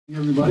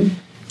Everybody.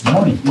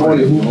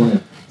 Morning.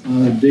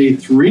 Day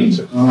 3.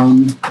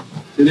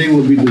 Today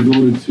will be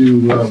devoted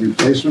to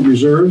replacement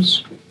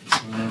reserves,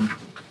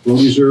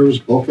 road reserves,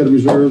 bulkhead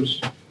reserves,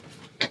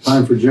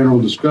 time for general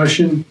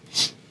discussion,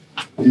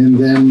 and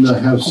then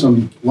have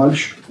some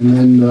lunch, and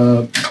then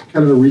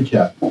kind of a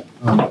recap.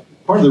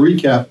 Part of the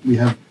recap, we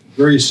have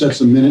various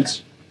sets of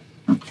minutes,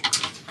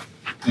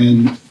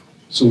 and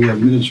so we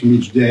have minutes from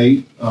each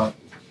day,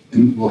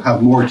 and we'll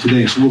have more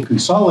today. So we'll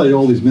consolidate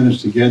all these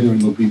minutes together,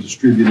 and they'll be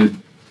distributed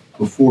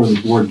before the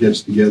board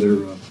gets together.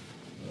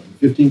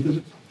 15th, is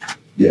it?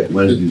 Yeah,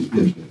 Wednesday.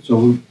 Yeah. So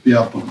we'll be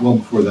out well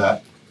before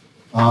that.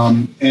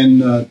 Tom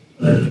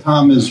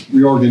has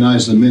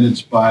reorganized the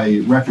minutes by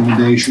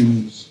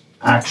recommendations,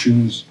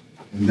 actions,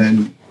 and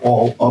then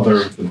all other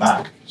at the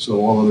back.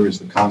 So all other is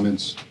the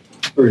comments,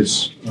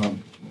 various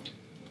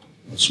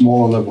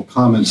smaller level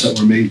comments that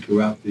were made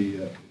throughout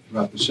the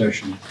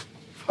session,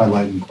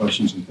 highlighting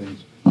questions and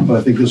things. But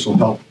I think this will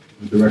help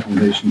with the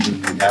recommendations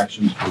and the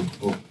actions for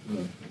both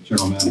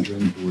general manager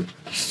and the board.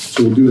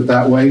 So we'll do it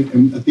that way.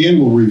 And at the end,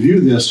 we'll review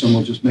this and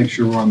we'll just make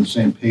sure we're on the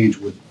same page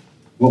with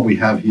what we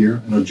have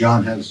here. I know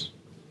John has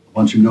a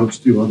bunch of notes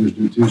too, others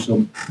do too.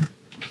 So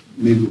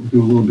maybe we'll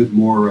do a little bit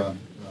more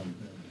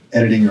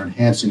editing or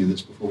enhancing of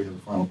this before we have a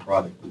final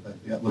product.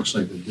 But that looks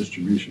like the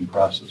distribution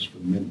process for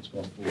the minutes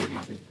going forward.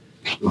 I think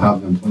you'll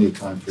have them plenty of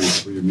time for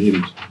your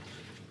meetings.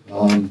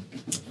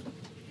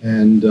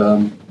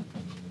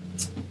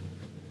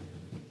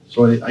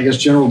 So I guess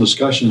general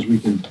discussions, we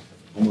can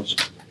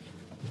almost,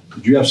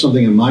 did you have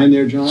something in mind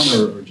there, John,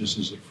 or just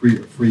as a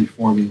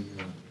free-forming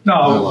No,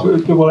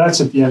 dialogue? well, that's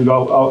at the end.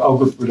 I'll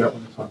go through that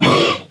one.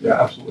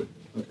 Yeah, absolutely.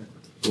 Okay.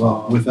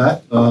 Well, with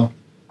that,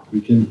 we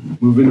can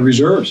move into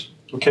reserves.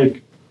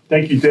 Okay.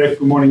 Thank you, Dick.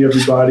 Good morning,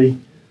 everybody.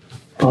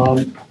 There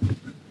were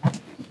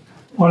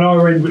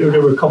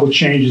a couple of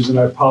changes, and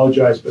I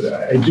apologize, but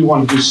I do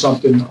want to do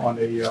something on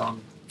a,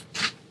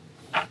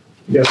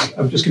 yes,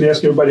 I'm just going to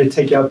ask everybody to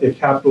take out their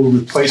capital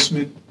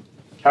replacement,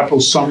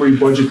 capital summary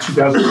budget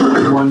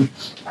 2021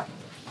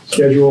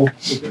 schedule.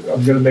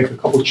 I'm going to make a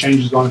couple of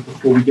changes on it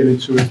before we get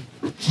into it.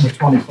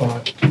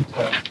 25.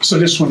 So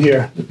this one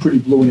here, the pretty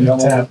blue and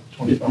yellow. Tab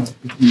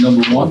 25.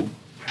 Number 1,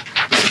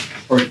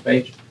 first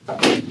page.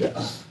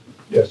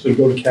 Yeah, so you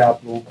go to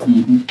capital.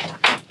 Mm-hmm.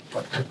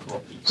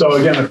 So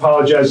again, I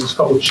apologize, there's a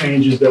couple of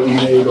changes that we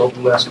made over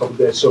the last couple of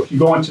days. So if you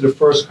go into the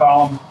first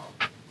column,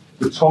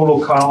 the total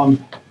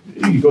column,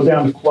 you go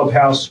down to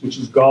clubhouse, which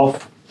is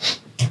golf.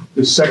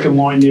 The second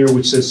line there,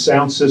 which says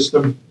sound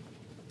system.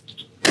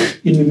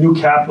 In the new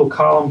capital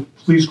column,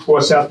 please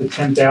cross out the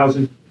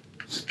 10,000.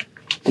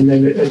 And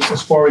then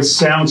as far as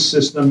sound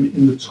system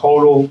in the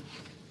total,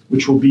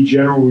 which will be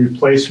general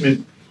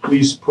replacement,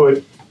 please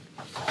put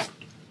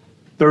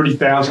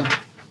 30,000.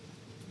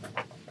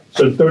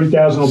 So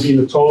 30,000 will be in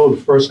the total of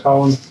the first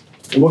column.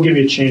 And we'll give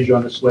you a change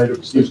on this later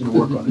because Steve's going to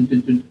work on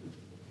it.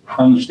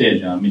 I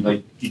understand, John. I mean,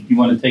 like, you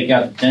want to take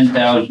out the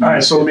 10,000? All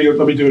right, so let me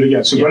do it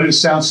again. So go to the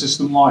sound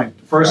system line.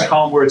 First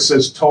column where it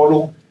says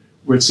total,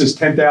 where it says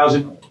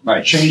 10,000,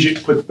 right. Change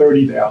it, put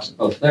 30,000.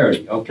 Oh,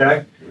 30,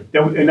 okay.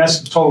 And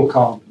that's the total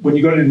column. When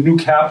you go to the new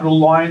capital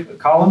line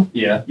column,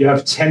 Yeah. you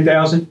have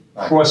 10,000,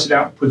 cross it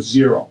out, and put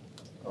 0.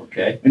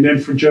 Okay. And then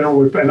for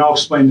general, and I'll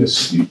explain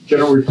this,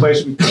 general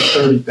replacement, put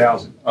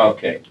 30,000.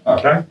 Okay. All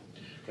right. Okay?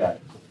 Got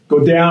it.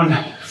 Go down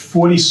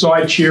 40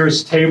 side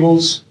chairs,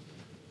 tables.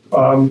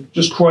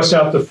 Just cross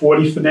out the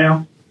 40 for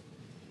now.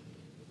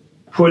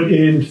 Put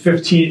in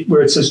 15,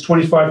 where it says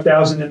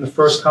 25,000 in the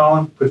first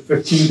column, put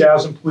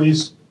 15,000,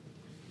 please.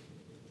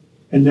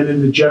 And then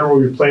in the general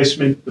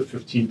replacement, the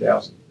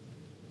 15,000.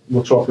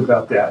 We'll talk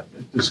about that.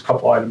 There's a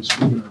couple items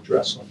we're going to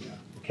address on that,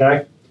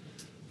 okay?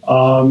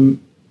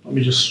 Let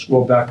me just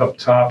scroll back up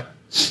top.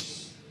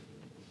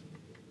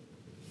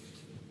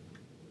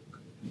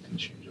 Anything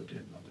change up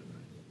there? Nothing,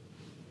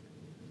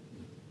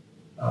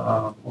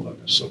 right? Hold on,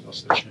 there's something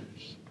else that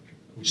changed.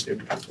 We stay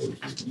with the total.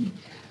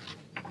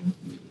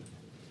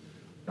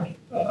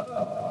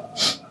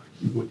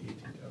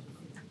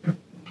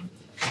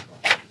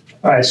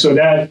 All right, so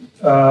that,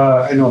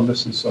 I know I'm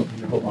missing something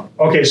here, hold on.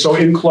 Okay, so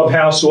in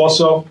clubhouse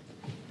also,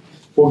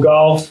 for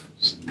golf,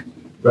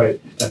 right,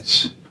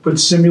 that's, put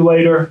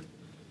simulator,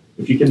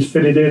 if you can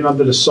fit it in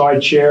under the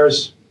side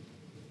chairs.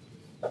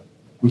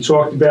 We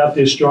talked about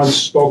this, John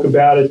spoke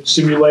about it.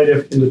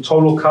 Simulator in the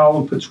total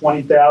column, put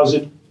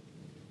 20,000.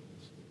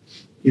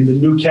 In the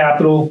new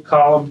capital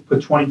column, put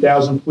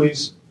 20,000,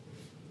 please.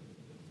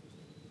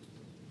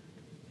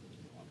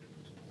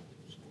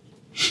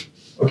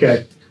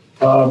 Okay,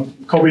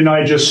 Kobe and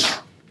I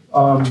just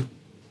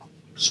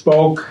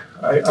spoke.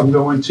 I'm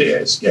going to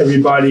ask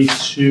everybody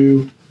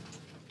to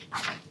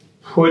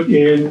put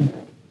in,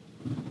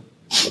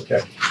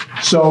 okay,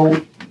 so,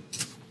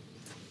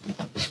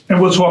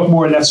 and we'll talk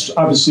more, and that's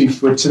obviously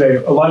for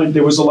today.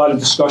 There was a lot of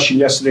discussion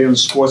yesterday on the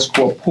sports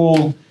court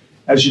pool.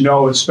 As you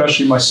know,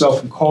 especially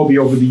myself and Kobe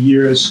over the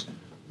years,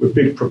 we're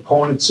big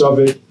proponents of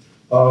it.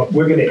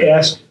 We're going to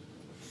ask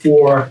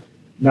for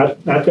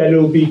Not that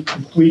it'll be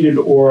completed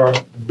or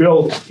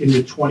built in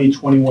the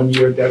 2021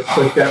 year,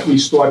 but that we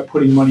start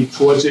putting money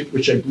towards it,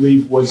 which I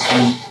believe was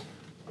the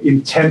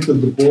intent of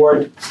the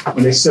board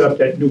when they set up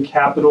that new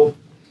capital.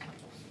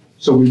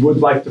 So we would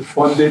like to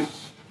fund it,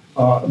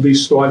 at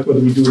least start, whether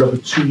we do it over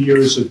 2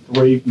 years or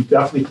 3. We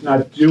definitely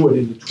cannot do it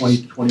in the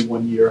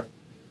 2021 year.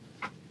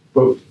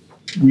 But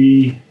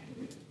we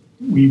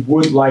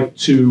would like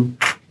to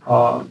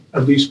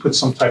at least put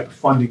some type of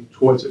funding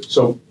towards it.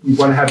 So we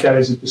want to have that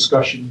as a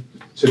discussion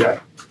today,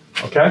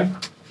 okay?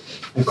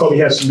 And Kobe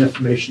has some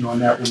information on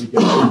that when we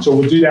get to it. So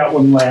we'll do that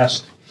one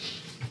last.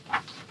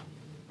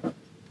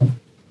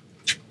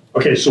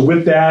 Okay, so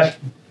with that,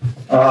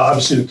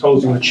 obviously the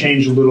total's going to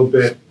change a little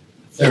bit,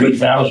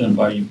 30,000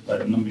 by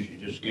the numbers you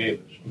just gave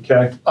us.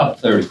 okay? Up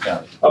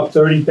 30,000. Up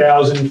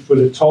 30,000 for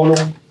the total.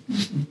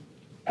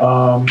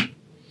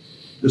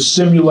 The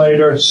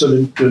simulator, so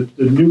the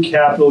new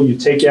capital, you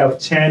take out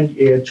 10,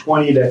 you add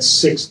 20, that's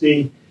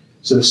 60.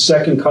 So the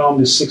second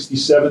column is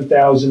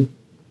 67,000.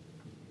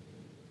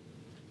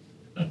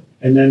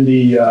 And then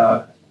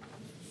the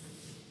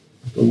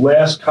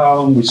last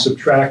column, we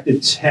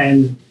subtracted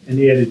 10 and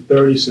added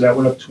 30, so that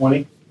went up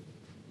 20.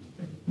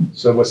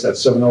 So what's that,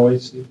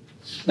 708, Steve?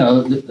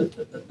 No,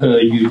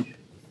 you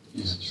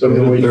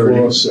 708,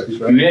 406,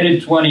 right? you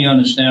added 20 on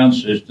the sound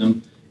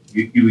system.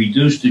 You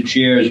reduced the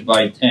chairs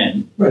by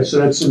 10. Right, so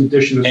that's an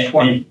addition of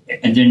 20.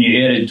 And then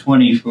you added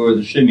 20 for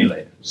the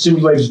simulator.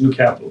 Simulator's new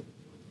capital.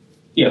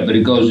 Yeah, but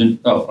it goes in,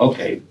 oh,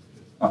 okay.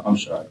 I'm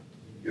sorry.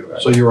 You're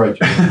right. So you're right,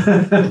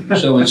 Jim.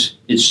 So it's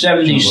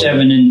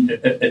 77 in,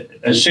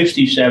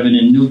 67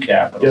 in new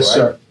capital, Yes, right?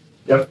 sir.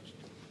 Yep.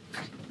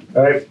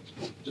 All right.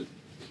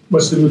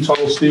 What's the new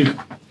total, Steve?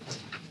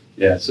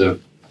 Yeah, so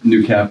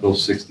new capital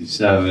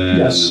 67,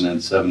 Yes. and then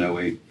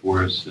 708,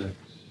 406.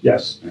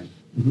 Yes. Right.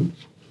 Mhm.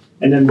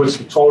 And then what's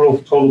the total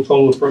of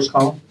the first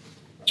column?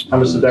 How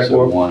much did that So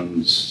go up?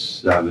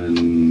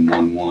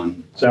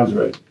 1711, Sounds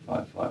right.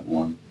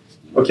 551.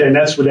 Okay, and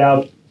that's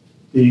without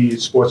the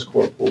sports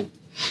court pool,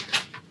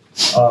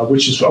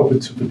 which is open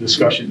to the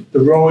discussion. The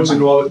roads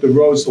and all, the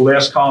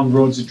last column,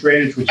 roads and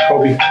drainage, which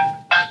Kobe.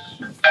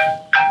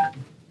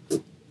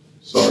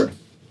 Sorry.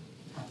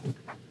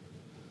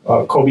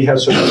 Kobe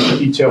has some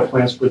detailed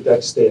plans for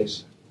that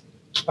stays.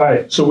 All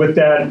right, so with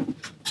that,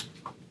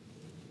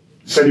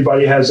 if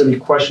anybody has any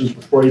questions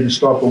before I even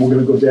start, but we're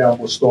gonna go down,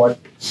 we'll start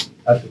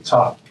at the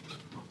top.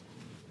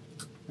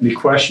 Any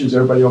questions?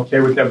 Everybody okay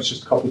with that? It's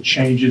just a couple of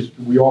changes.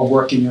 We are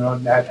working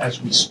on that as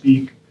we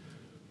speak.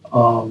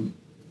 And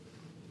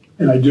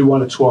I do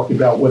want to talk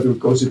about whether it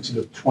goes into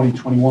the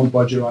 2021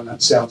 budget on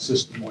that sound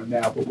system or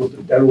now,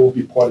 but that will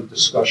be part of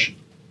discussion.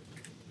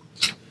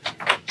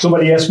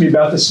 Somebody asked me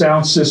about the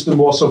sound system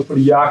also for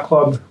the yacht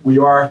club. We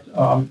are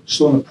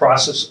still in the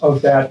process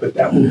of that, but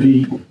that will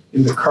be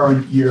in the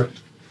current year,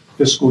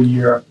 fiscal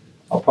year.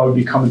 I'll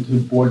probably be coming to the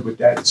board with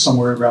that. It's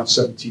somewhere around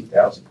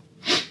 17,000.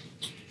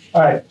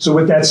 All right, so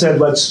with that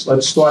said, let's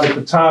start at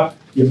the top.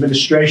 The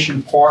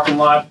administration parking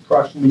lot,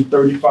 approximately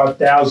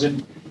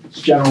 35,000. It's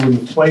general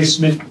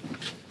replacement.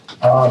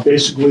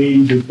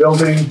 Basically, the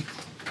building,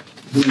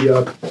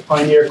 the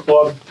Pioneer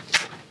Club,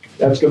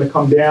 that's going to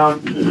come down.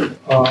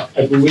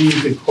 I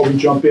believe, and Kobe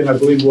jump in, I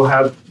believe we'll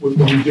have, when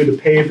we do the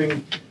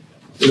paving,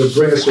 it'll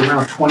bring us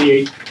around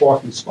 28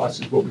 parking spots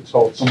is what we're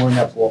told, somewhere in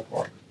that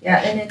ballpark. Yeah,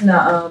 and in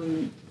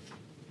the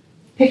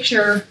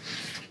picture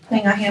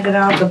thing I handed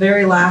out, the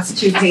very last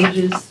 2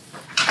 pages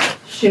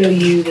show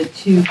you the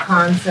 2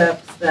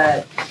 concepts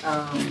that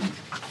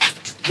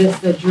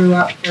Vista drew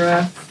up for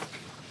us.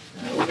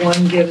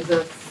 One gives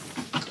us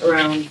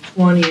around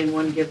 20 and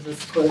one gives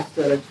us close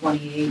to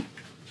 28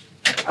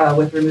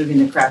 with removing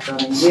the crack on.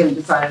 We haven't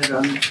decided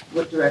on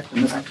what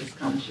direction, but I just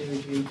kind of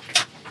showed you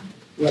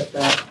what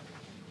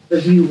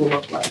the view will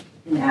look like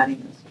in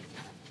adding this.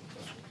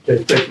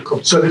 Okay, thank you,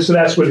 Kobe. So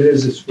that's what it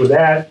is. It's for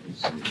that.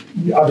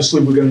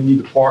 Obviously, we're going to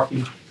need the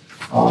parking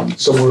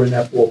somewhere in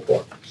that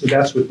ballpark. So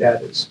that's what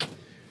that is.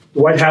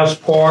 The White Horse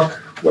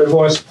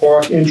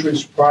Park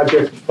entrance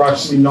project,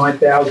 approximately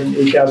 9,000,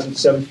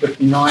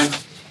 8,759.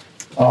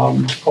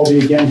 Kobe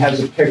again has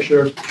a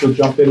picture. She'll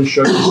jump in and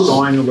show you the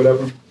sign or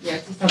whatever. Yeah,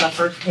 it's just on the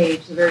first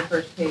page, the very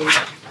first page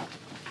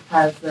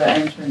has the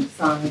entrance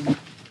sign,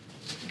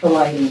 the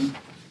lighting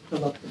to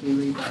look to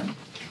be redone.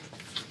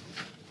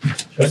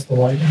 Just the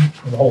lighting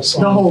or the whole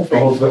sign? The whole thing.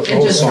 The whole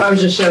It just, sign. I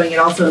was just showing, it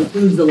also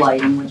includes the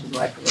lighting, which is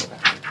why I put it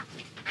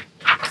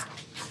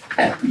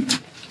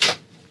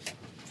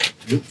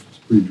It's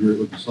pretty dreary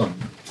with the sun.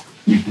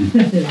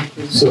 back.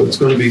 So it's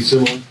gonna be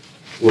similar,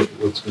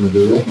 what's gonna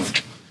do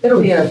that?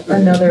 It'll be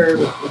another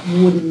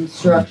wooden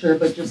structure,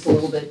 but just a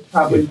little bit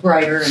probably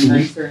brighter and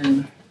nicer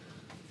and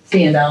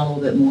stand out a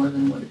little bit more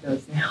than what it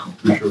does now.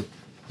 For sure.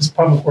 Is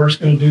Public Works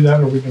gonna do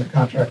that, or are we gonna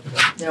contract it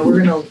out? Yeah, we're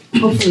gonna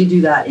hopefully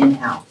do that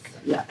in-house,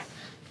 yes.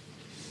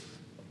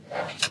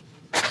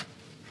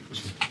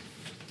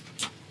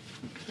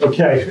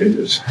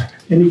 Okay,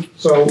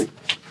 so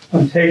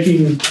I'm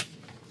taking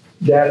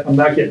that, I'm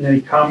not getting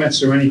any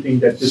comments or anything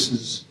that this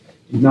is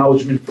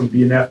acknowledgement from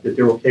BNF that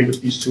they're okay with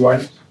these 2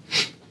 items?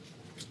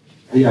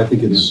 Yeah, I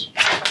think it's,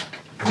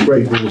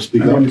 Great. people will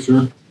speak up,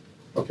 sir.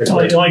 Okay,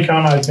 The only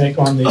comment I'd make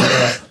on the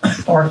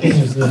parking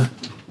is that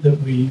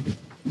we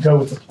go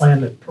with the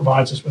plan that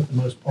provides us with the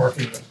most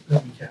parking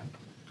that we can.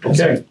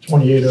 Okay.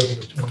 28 over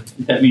the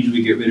 20. That means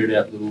we get rid of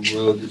that little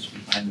road that's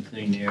behind the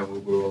thing there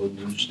where all the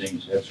news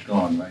things, that's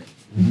gone, right?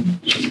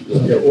 So,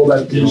 Yeah, all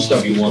that new There'll stuff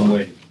only be is one gone.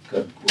 way to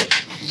cut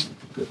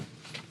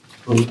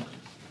across.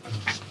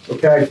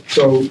 Okay,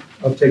 so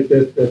I'll take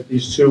that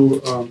these two,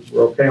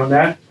 we're okay on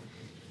that.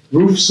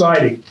 Roof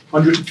siding,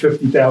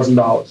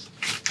 $150,000.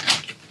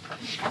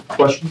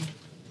 Question?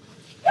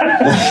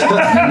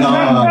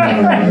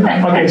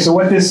 No. Okay, so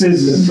what this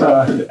is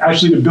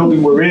actually the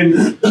building we're in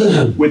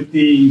with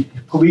the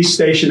police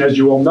station, as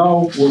you all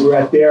know, where we're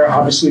at there.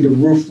 Obviously, the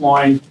roof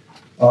line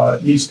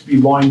needs to be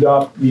lined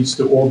up, needs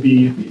to all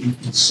be in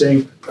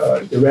sync.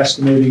 They're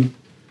estimating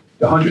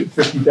the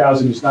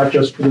 $150,000 is not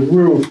just for the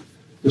roof,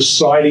 the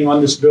siding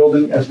on this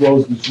building, as well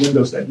as these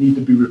windows that need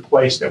to be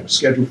replaced that were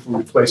scheduled for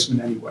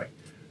replacement anyway.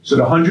 So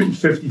the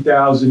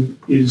 $150,000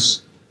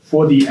 is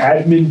for the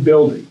admin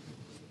building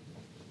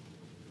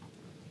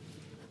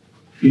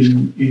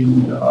in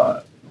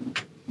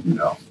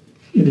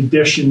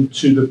addition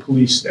to the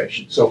police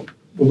station. So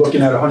we're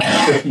looking at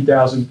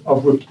 $150,000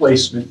 of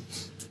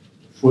replacement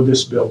for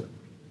this building,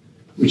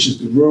 which is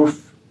the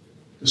roof,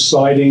 the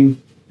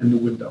siding, and the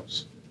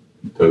windows.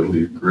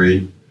 Totally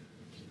agree.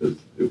 It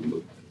would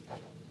look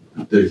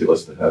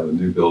ridiculous to have a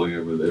new building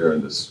over there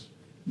and this,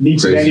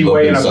 Needs it Crazy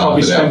anyway, and I'll looking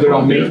probably soffit out spend it on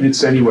front here.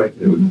 maintenance anyway.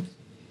 it would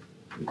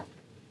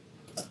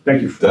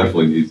Thank you.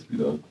 definitely needs to be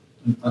done.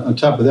 On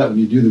top of that, when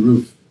you do the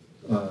roof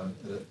at a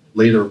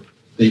later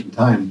date and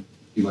time,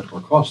 it'd be much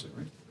more costly,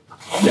 right?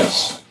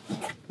 Yes.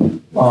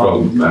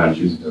 Problem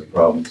matches, have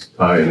problems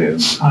tying in,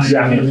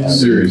 Exactly.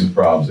 series of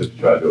problems if you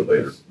try to do it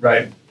later.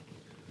 Right.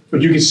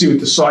 But you can see with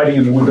the siding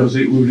and the windows,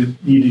 it would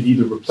have needed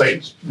either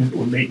replacement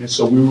or maintenance,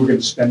 so we were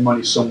gonna spend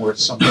money somewhere,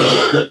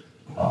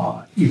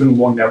 even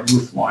along that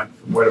roof line,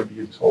 from what I'm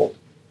being told.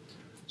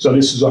 So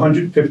this is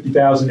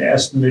 $150,000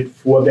 estimate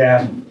for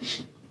that.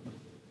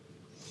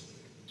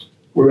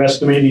 We're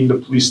estimating the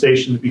police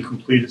station to be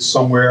completed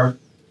somewhere,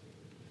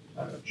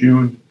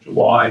 June,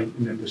 July,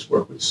 and then this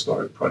work would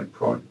start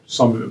probably,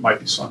 some of it might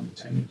be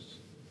simultaneous.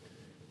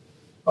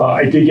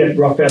 I did get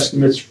rough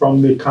estimates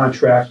from the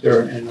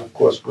contractor, and of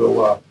course,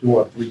 we'll do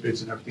our 3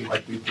 bids and everything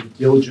like we've been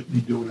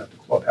diligently doing at the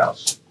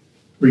clubhouse.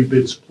 3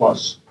 bids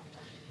plus.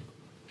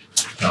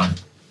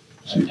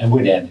 I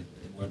would add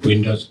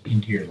windows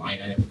into your line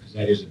item, because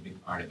that is a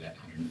big part of that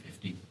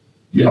 150.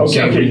 Yeah,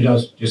 Okay, okay.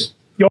 windows, just,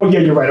 Oh, yeah,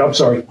 you're right, I'm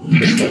sorry.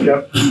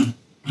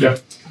 Yep.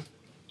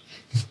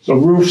 So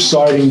roof,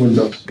 siding,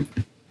 windows.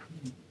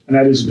 And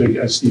that is big,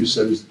 as Steve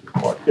said, is the big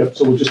part. Yep,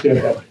 so we'll just add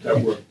that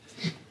word.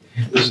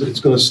 It's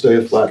gonna stay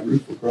a flat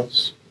roof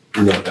across?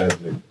 You're not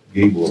having a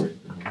gable or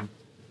anything?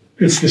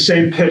 It's the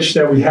same pitch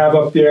that we have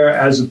up there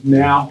as of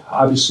now.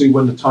 Obviously,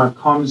 when the time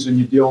comes and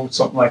you're dealing with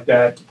something like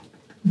that,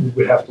 we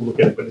would have to look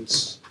at it,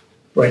 but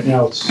right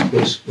now, it's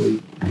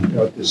basically,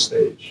 at this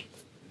stage.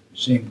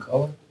 Same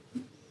color?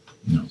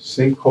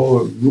 Same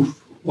color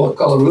roof. What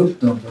color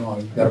roof? No,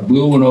 you've got a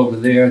blue one over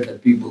there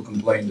that people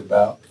complained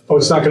about. Oh,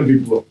 it's not gonna be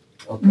blue.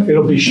 Okay.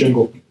 It'll be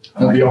shingle.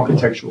 It'll be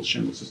architectural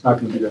shingles. It's not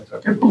gonna be that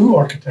type They're of roof. blue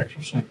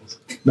architectural shingles.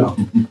 No.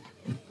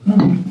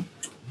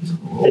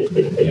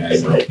 yeah,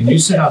 can you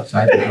sit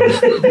outside the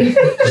house?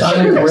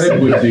 I think red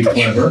would be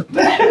clever.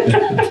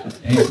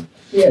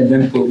 Yeah,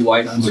 then put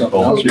white on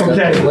something else. You got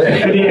the Okay,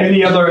 red.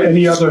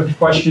 any other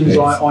questions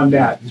on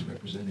that? He's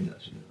representing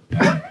us.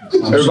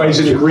 Everybody's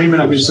in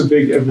agreement? I mean, it's a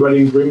big, everybody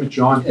in agreement?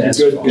 John, you Yes.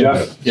 good?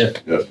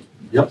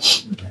 Yeah?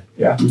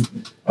 Yeah.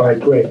 All right,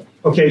 great.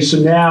 Okay, so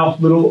now,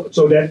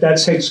 so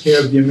that takes care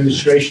of the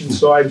administration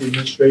side, the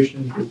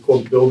administration, we call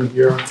the building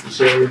here in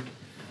this area.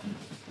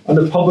 On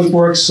the public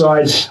works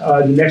side,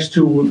 the next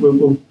two,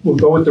 we'll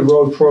go with the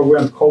road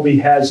program. Kobe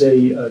has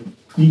a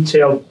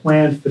detailed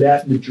plan for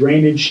that and the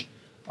drainage.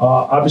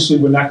 Obviously,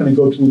 we're not gonna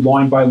go through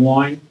line by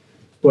line,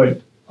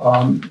 but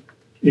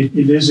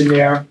it is in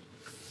there.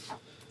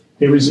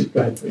 There is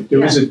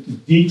a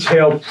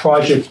detailed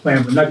project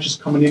plan. We're not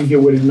just coming in here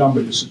with a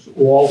number. This is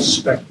all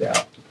spec'd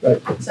out. Right?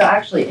 So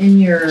actually, in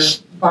your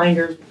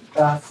binder,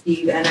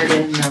 Steve entered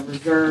in the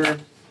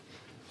reserve,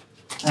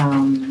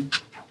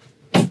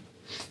 that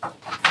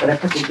I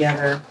put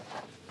together.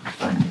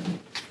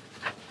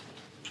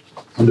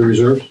 Under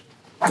reserves?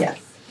 Yes.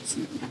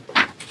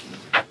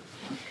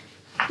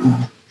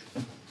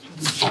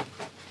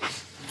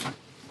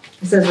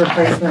 It says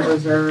replacement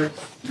reserves,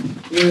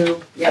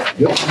 blue, yep.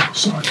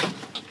 Sorry.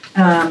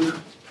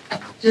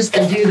 Just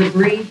to do the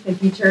brief,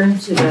 if you turn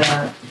to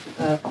the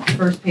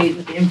first page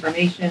with the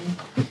information,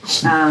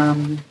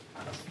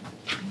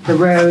 the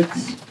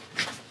roads,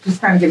 just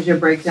kind of gives you a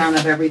breakdown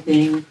of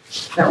everything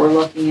that we're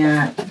looking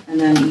at, and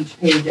then each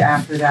page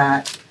after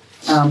that,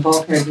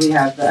 bulkheads, we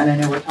have, and I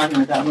know we're talking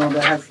about that a little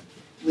bit,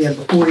 we have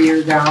the 4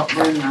 years out,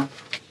 we're in the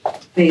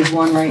phase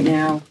 1 right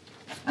now.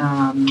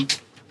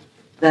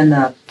 Then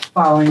the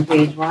following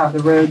page, we'll have the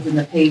roads and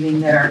the paving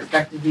that are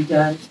expected to be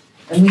done.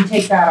 And we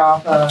take that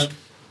off of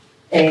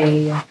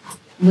a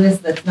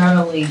list that's not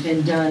only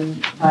been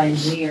done by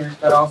engineers,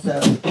 but also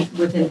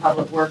within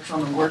Public Works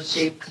on the worst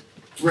shaped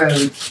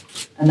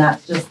roads. And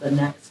that's just the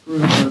next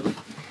group of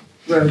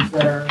roads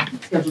that are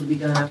scheduled to be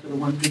done after the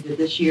ones we did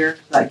this year.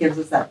 So that gives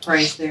us that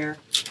price there.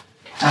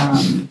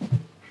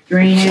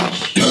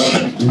 Drainage,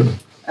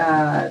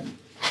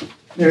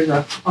 there's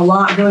a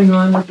lot going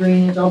on with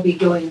drainage. I'll be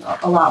going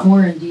a lot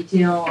more in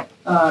detail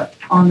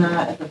on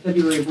that at the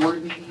February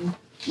board meeting,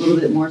 a little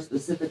bit more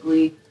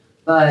specifically.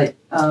 But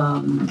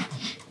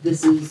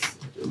this is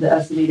the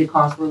estimated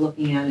cost we're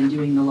looking at in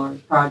doing the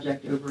large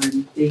project over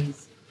in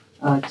phase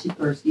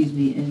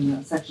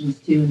in sections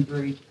 2 and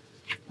 3.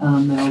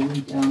 That'll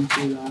lead down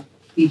to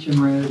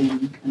Beecham Road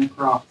and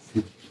across.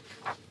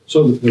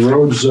 So the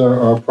roads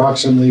are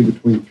approximately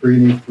between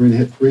 3 and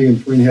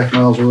 3.5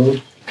 miles of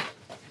road?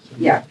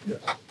 Yeah,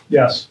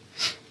 Yes.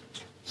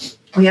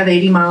 we have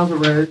 80 miles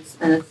of roads,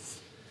 and it's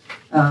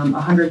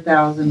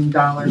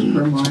 $100,000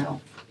 per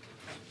mile.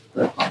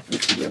 So it costs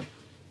us to do.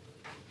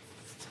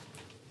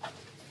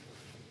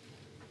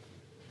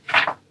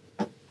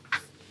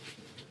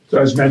 So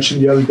as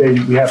mentioned the other day,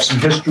 we have some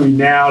history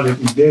now that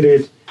we did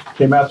it.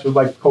 Came out to,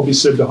 like Kobe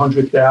said, the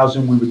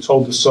 100,000. We were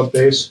told the sub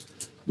base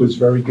was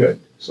very good.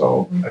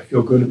 So I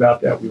feel good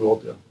about that. We all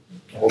do,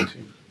 the whole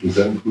team. Does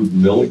that include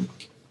milling?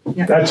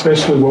 That's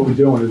basically what we're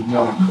doing, is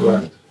milling,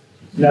 correct.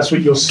 And that's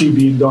what you'll see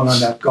being done on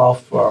that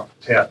golf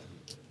path.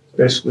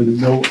 Basically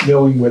the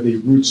milling where the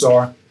roots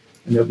are,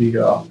 and they'll be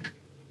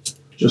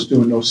just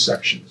doing those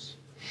sections.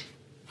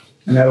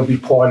 And that'll be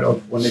part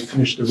of when they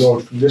finish the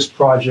road from this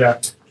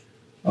project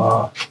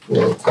for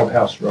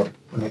Clubhouse Road,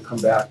 when they come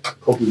back.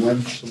 Kobe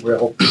when, somewhere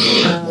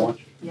hopefully in March.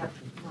 Yeah.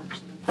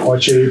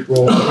 March,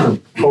 April,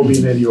 Kobe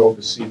and Eddie are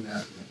overseeing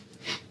that.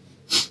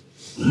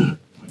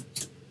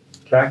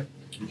 Okay?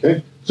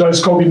 Okay. So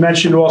as Kobe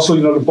mentioned also,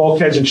 the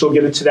bulkheads, and she'll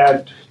get into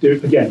that,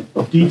 again,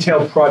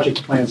 detailed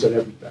project plans and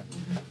everything.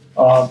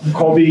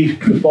 Kobe,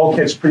 the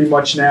bulkhead's pretty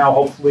much now,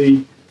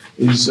 hopefully,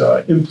 is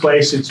in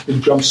place. It's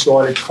been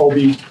jump-started.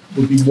 Kobe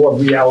will be more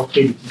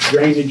reallocated to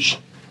drainage.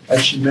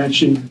 As she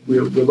mentioned,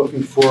 we're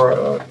looking for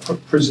a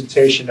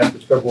presentation at the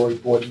February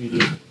board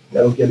meeting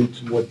that'll get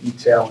into more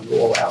detail and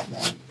all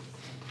outline.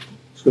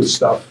 It's good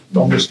stuff.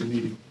 Don't miss the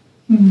meeting.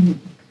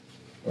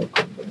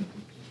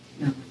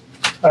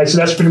 All right, so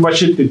that's pretty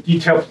much it. The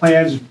detailed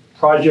plans,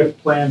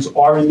 project plans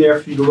are in there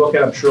for you to look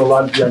at. I'm sure a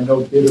lot of you I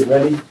know did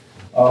already.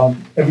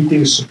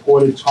 Everything is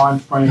supported,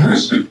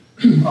 timeframes,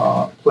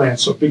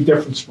 plans, so big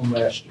difference from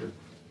last year.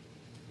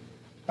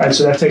 All right,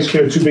 so that takes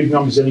care of 2 big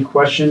numbers. Any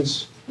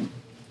questions?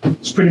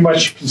 It's pretty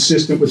much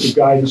consistent with the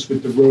guidance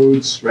with the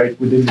roads, right,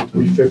 within the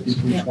 350,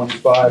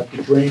 325.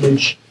 The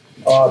drainage,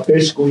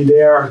 basically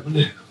there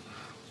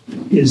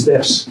is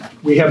this.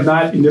 We have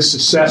not, in this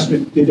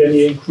assessment, did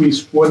any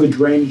increase for the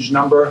drainage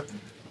number.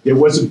 There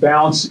was a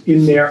balance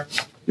in there.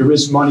 There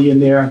is money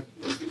in there.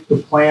 The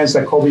plans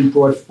that Kobe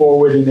brought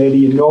forward and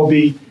Eddie and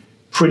Nobi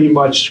pretty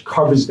much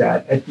covers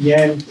that. At the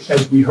end,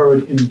 as we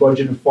heard in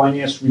budget and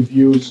finance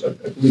reviews, I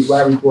believe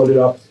Larry brought it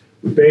up,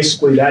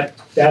 basically that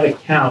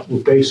account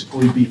will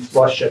basically be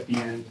flush at the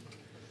end.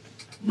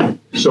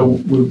 So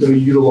we're going to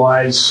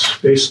utilize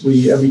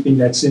basically everything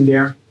that's in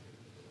there.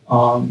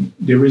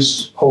 There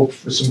is hope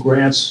for some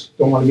grants.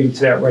 Don't want to get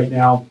into that right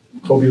now.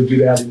 Kobe will do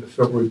that in the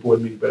February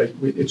board meeting, but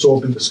it's all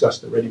been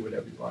discussed already with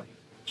everybody.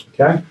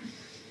 Okay?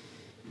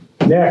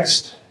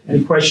 Next,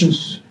 any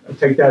questions? I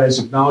take that as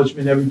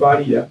acknowledgement,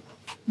 everybody. Yeah,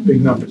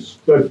 big numbers.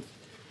 Good.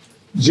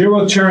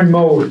 Zero turn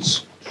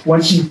mowers,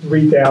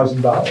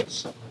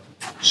 $23,000.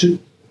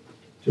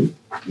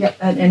 Yep,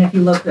 and if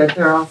you look at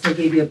there, I also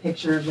gave you a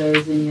picture of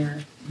those in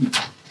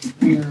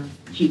your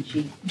cheat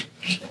sheet.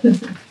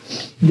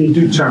 They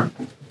do turn.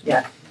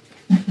 Yeah.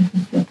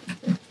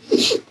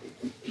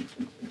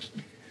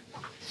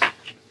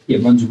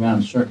 It runs around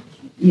in circles.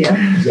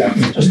 Yeah.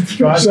 Exactly. Just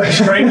drive a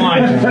straight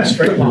line,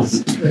 straight line.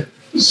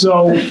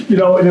 So, and we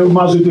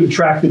might as well do the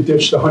tractor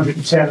ditch, the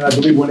 110, and I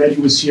believe when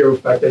Eddie was here, in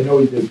fact, I know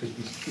he did,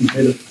 because we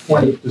made a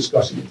point of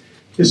discussing it.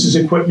 This is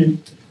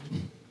equipment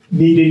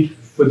needed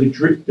for the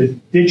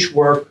ditch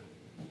work,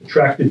 the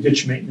tractor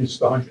ditch maintenance,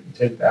 the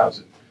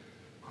 110,000.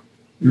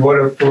 In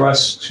order for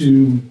us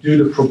to do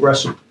the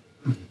progressive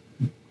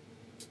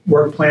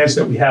work plans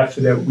that we have for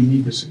that, we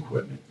need this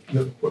equipment.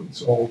 The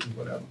equipment's old and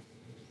whatever.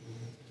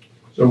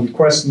 So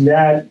requesting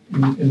that,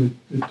 and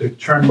the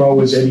turn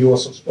mowers, Eddie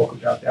also spoke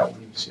about that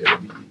when he was here,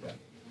 that we need that.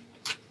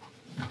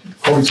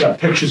 Always got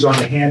pictures on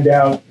the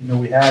handout,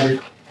 we had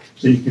it,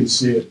 so you can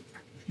see it.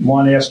 If you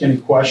want to ask any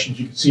questions,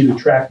 you can see the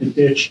tractor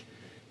ditch.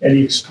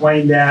 Eddie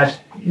explained that,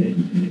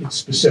 it's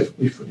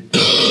specifically for the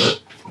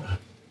ditch.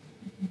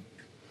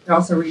 It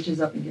also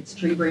reaches up and gets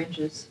tree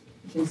branches.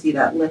 You can see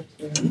that lift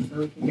there, so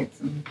we can get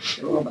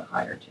a little bit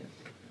higher too.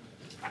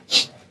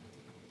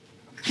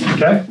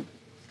 Okay?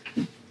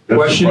 That's the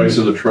Question? price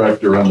of the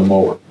tractor and the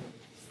mower,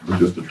 or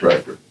just the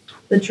tractor?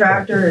 The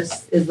tractor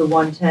is the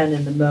 110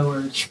 and the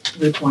mower's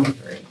the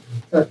 23.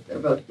 So they're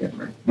both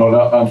different. No,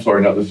 I'm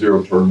sorry, not the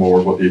zero turn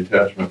mower, but the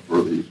attachment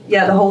for the.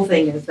 Yeah, the whole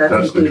thing is, that's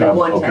That's the included,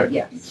 combo, 110, okay.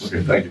 yes.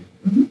 Okay, thank you.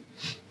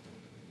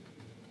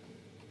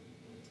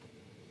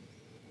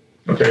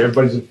 Okay,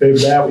 everybody's in favor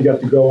of that. We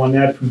got to go on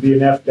that from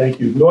BNF. Thank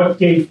you.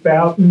 Northgate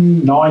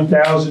Fountain,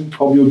 9,000.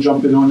 Kobe will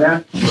jump in on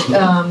that.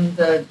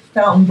 The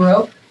fountain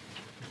broke.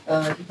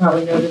 You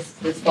probably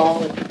noticed this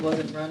fall it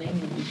wasn't running,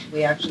 and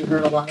we actually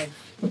heard a lot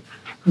of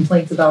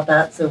complaints about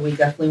that, so we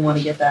definitely want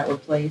to get that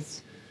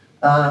replaced.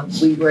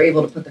 We were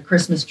able to put the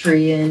Christmas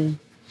tree in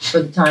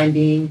for the time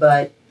being,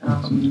 but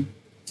we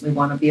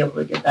want to be able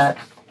to get that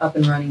up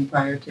and running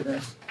prior to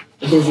the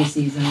busy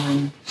season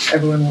when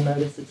everyone will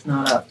notice it's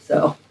not up.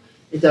 So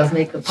it does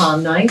make the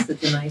pond nice.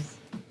 It's a nice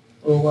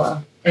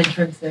little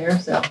entrance there,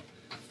 so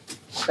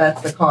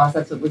that's the cost.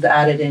 That's what was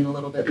added in a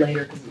little bit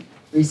later because it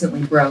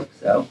recently broke,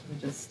 so we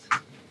just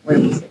were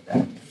able to get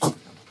that.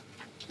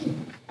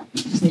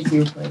 Just needs to be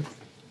replaced.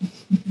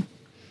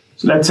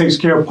 So that takes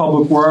care of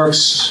Public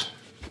Works.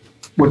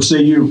 What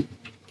say you?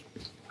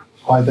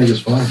 I think it's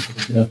fine.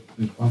 Yeah,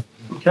 it's fine.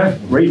 Okay,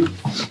 great.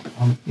 As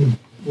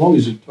long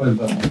as you're talking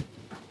about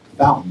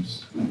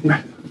fountains, I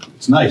think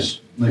it's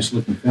nice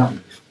looking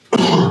fountain.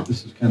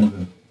 This is kind of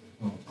a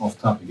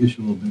off-topic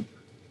issue a little bit.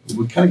 But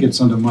what kind of gets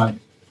under my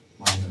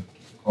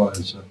cause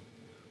is when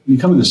you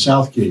come into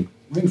Southgate,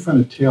 right in front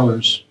of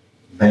Taylor's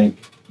Bank,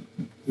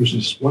 there's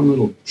this one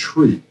little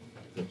tree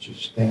that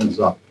just stands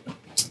up.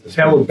 It's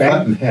Taylor Bank?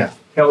 cut in half.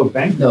 Taylor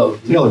Bank? No,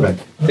 Taylor Bank.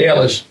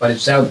 Taylor's by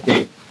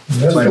Southgate.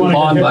 That's By the the one that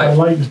pond, hit by- by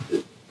lightning.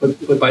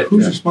 But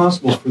who's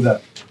responsible for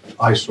that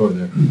eyesore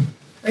there?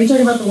 Are you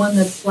talking about the one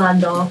that's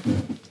flagged off?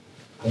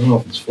 I don't know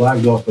if it's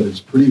flagged off, but it's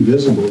pretty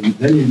visible.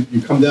 Then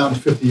you come down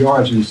 50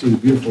 yards and you see the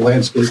beautiful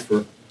landscape for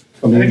I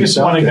coming think into it's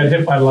the one that got Southgate.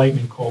 hit by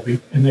lightning, Colby,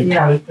 and they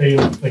cut it, they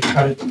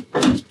cut it.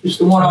 It's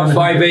the one on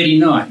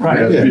 589. Right.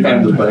 Yeah,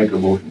 behind the Bank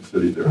of Motion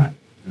City there. Right.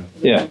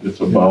 Yeah. It's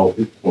about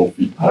 12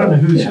 feet I don't know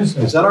tall. whose Yeah. is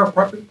Is that. that our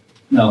property?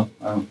 No,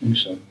 I don't think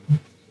so.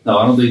 No,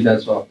 I don't think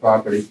that's our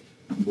property.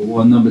 But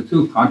one, number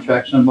two,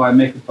 contract somebody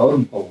make a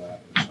totem pole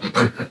out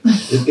of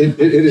it.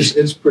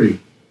 It's pretty.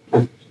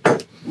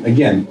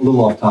 Again, a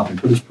little off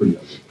topic, but it's pretty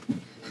ugly.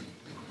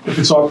 If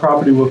it's our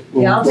property, we'll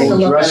Yeah, I'll take a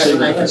look address at it it.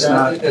 when I If it's get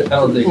not. I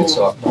don't think it's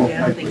off. Yeah, I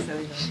don't think so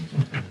either.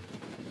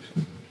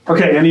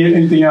 Okay,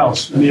 anything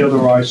else? Any other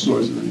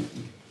eyesores or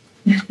anything?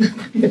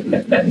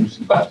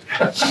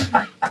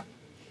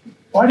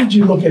 Why did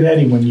you look at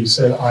Eddie when you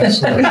said I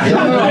saw it?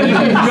 I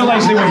didn't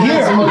realize they were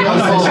here.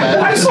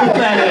 I saw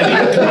that,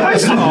 Eddie. I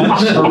saw it.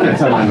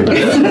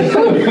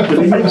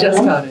 I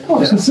just got it. I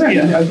was gonna say,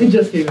 I It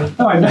just came in.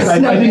 no, I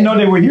didn't know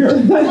they were here.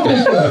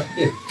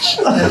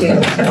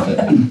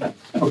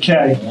 Okay.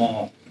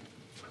 Okay.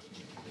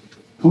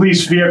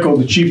 Police vehicle,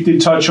 the chief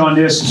did touch on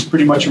this, it's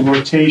pretty much a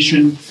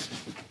rotation.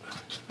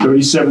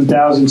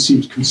 37,000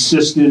 seems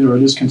consistent, or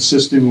it is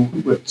consistent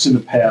with what's in the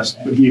past,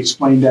 but he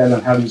explained that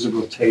on how there's a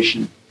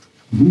rotation.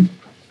 No,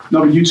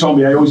 but you told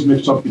me, I always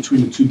mix up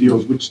between the two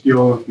deals, which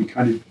deal we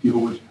kind of deal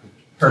with.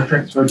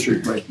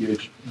 Hertrick, right,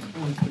 PH.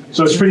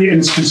 So it's pretty, and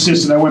it's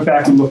consistent, I went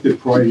back and looked at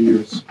prior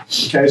years.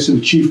 Okay, so the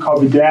chief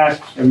covered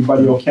that,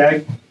 everybody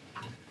okay?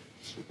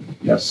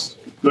 Yes,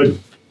 good.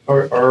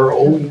 Are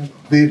old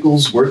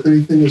vehicles worth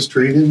anything as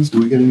trade-ins? Do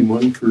we get any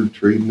money for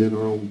trading in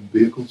our old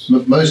vehicles?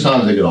 Most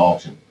times they go to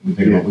auction. We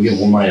get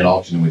more money at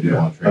auction than we do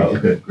on trade. Oh,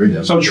 okay, great.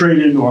 Yeah. So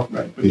trade-in or,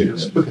 right, but Yeah,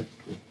 yes, okay.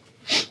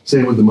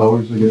 Same with the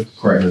mowers, I guess?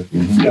 Correct.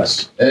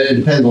 yes. It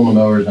depends on the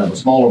mowers. Now, the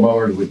smaller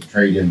mowers with the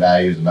trade-in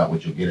value is about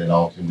what you'll get at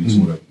auction. We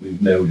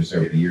we've known just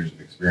over the years of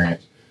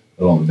experience.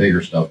 But on the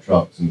bigger stuff,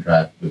 trucks and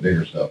the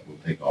bigger stuff, we'll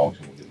take to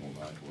auction, we'll get more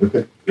money for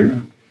it.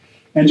 Okay.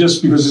 And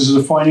just because this is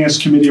a finance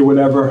committee or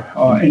whatever,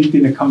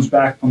 anything that comes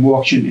back from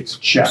auction, it's a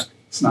check,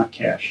 it's not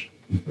cash.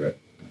 Correct.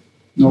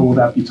 Nor will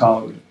that be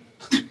tolerated.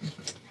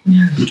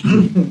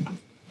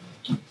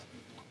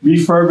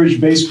 Refurbished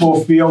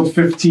baseball field,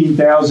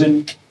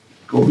 15,000.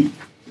 Kobe.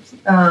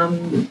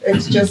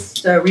 It's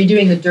just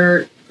redoing the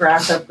dirt,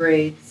 grass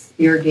upgrades,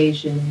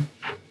 irrigation.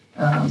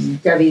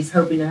 Debbie's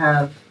hoping to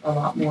have a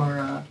lot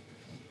more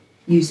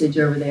usage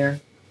over there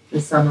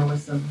this summer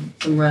with some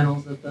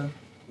rentals of the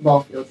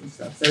ball fields and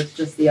stuff. So it's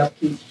just the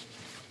upkeep.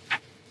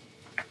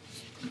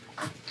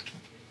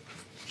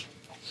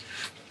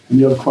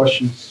 Any other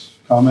questions,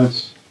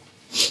 comments?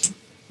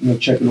 I'm gonna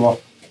check it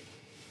off.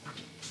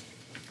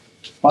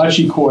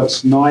 Bocce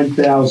courts,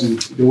 9,000.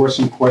 There were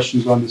some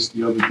questions on this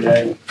the other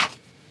day.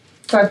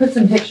 So I put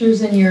some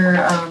pictures in your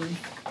a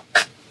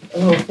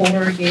little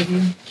folder I gave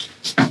you.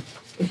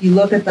 If you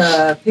look at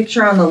the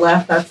picture on the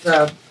left, that's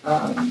the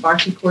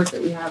bocce court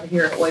that we have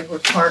here at White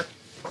Horse Park.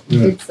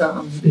 Yeah. It's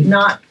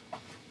not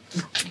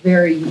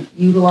very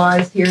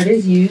utilized here. It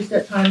is used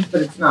at times,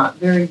 but it's not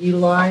very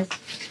utilized.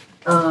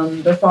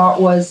 The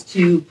thought was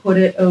to put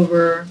it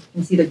over, you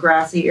can see the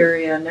grassy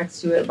area next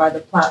to it by the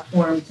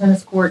platform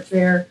tennis courts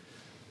there,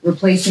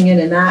 replacing it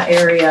in that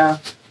area.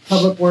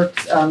 Public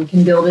Works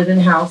can build it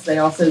in-house. They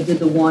also did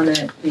the one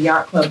at the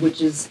Yacht Club,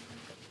 which looks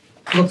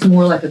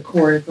more like a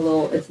court.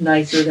 It's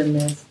nicer than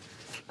this.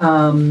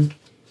 And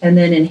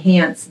then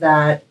enhance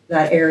that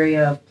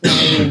area of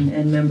play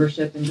and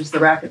membership and just the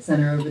racket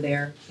center over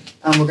there.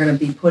 We're going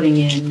to be putting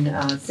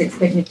in 6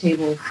 picnic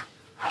tables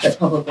that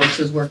Public Works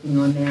is working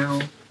on now.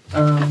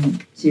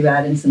 to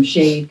add in some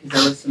shade, because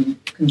there was some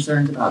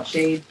concerns about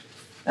shade.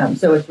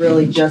 So it's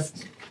really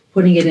just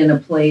putting it in a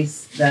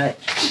place that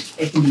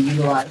it can be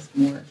utilized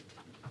more.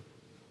 I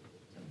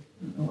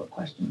don't know what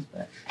questions,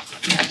 but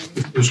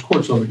There's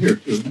courts over here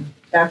too.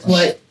 that's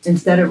what,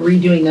 instead of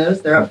redoing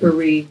those, they're up for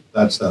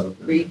That's that.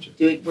 Okay.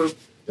 redoing,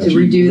 to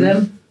redo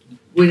them.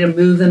 We're gonna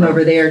move them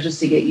over there just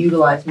to get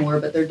utilized more,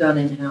 but they're done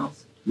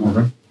in-house.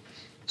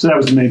 So that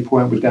was the main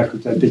point with that,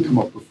 because that did come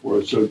up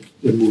before, so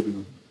they're moving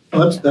them.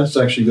 Well, that's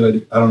actually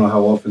good. I don't know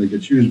how often it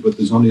gets used, but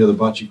there's only other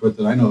bocce court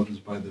that I know of is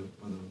by the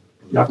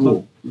Yacht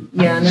club? pool.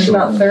 Yeah, and there's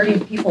about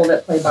 30 people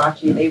that play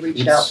bocce. They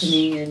reached out to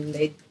me, and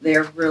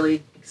they're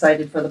really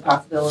excited for the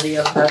possibility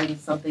of having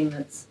something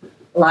that's,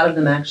 a lot of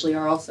them actually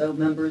are also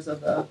members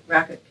of the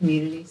racket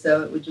community,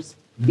 so it would just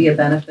be a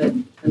benefit.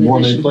 The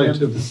more they addition play to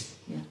them. too. Yes,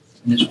 And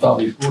there's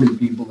probably 40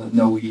 people that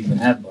know we even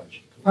have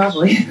budget.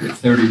 probably.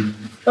 30.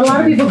 But a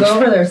lot of people go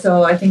over there,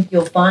 so I think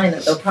you'll find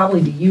that they'll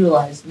probably be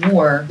utilized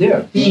more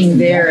Yeah. being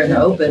there and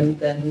open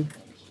than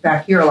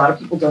back here. A lot of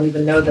people don't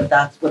even know that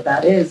that's what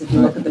that is if you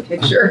look at the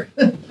picture.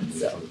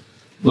 So.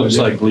 Looks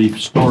like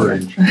leaf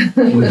storage.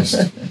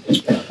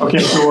 Okay,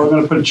 so we're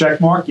gonna put a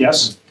check mark,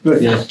 yes?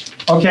 Good. Yes.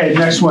 Okay,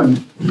 next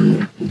one,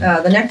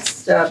 The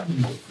next,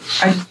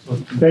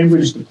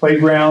 Bainbridge, the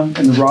playground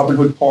and the Robin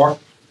Hood Park.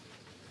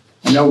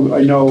 I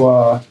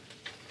know,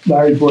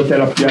 Larry brought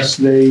that up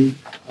yesterday.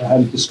 I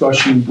had a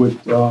discussion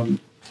with,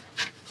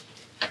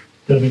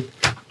 Debbie.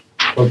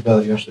 Talked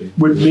about it yesterday.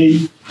 with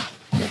me.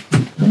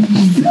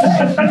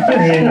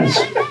 And,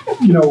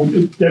 you know,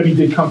 Debbie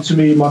did come to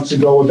me months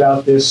ago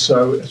about this,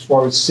 as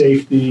far as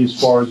safety, as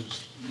far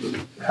as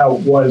how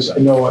it was. I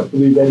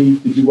believe Eddie,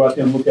 did you go out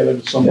there and look at it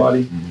with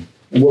somebody?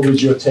 And what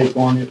was your take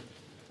on it?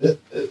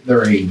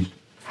 They're aged.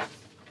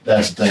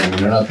 That's the thing. I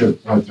mean, they're not to the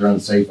point they're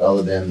unsafe,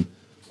 other than,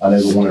 I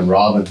know the one in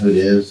Robin Hood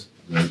is,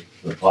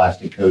 the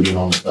plastic coating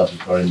on the stuff is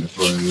starting to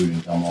corrode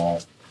and come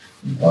off.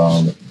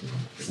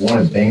 The one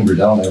in Bainbridge,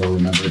 I don't ever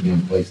remember it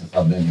being placed since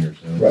I've been here,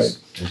 so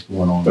it's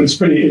going on. But it's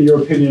pretty, in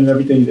your opinion and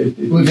everything.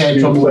 We've had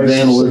trouble with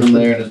vandalism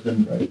there, and it's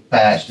been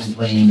patched and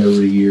cleaned over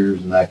the years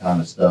and that kind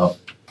of stuff.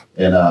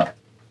 And, like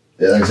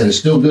I said, it's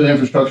still good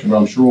infrastructure, but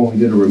I'm sure when we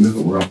do to remove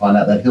it, we're gonna find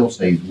out that hill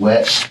stays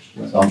wet.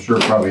 So I'm sure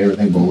probably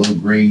everything below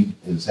grade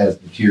has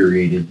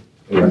deteriorated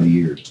over the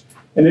years.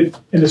 And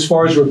as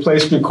far as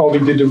replacement, Colby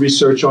did the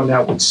research on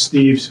that with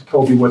Steve.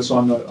 Colby, what's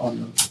on the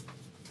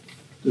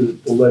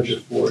ledger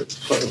for it?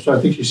 So I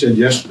think she said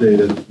yesterday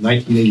that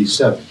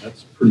 1987,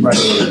 that's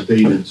pretty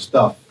dated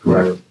stuff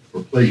for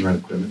playground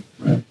equipment.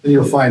 Right. Then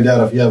you'll find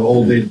out if you have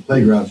old dated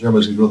playgrounds,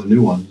 everybody's gonna go to the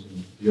new ones,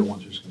 and the old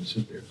ones are just gonna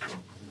sit there. So I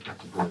think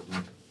that's a good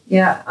idea.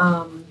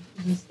 yeah,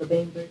 this is the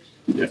Bainbridge.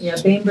 Yes. Yeah,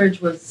 Bainbridge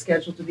was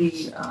scheduled to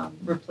be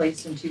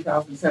replaced in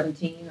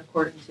 2017,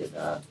 according to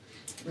the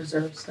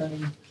reserve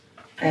study.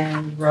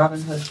 And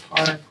Robin Hood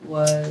Park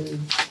was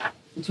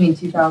between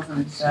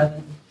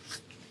 2007.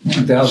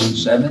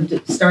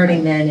 2007?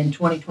 Starting then in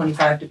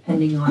 2025,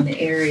 depending on the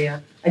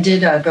area. I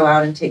did go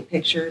out and take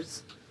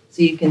pictures,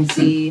 so you can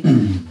see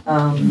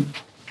Yeah,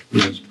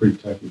 it's pretty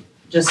tacky.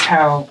 just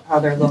how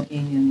they're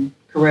looking and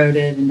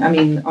corroded. And I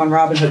mean, on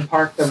Robin Hood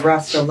Park, the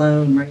rust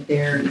alone right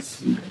there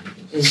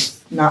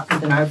is not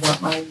something I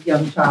want my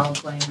young child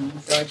playing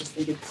on. So I just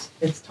think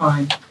it's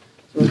time to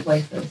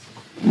replace those.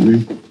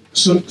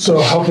 So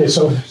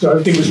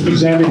everything was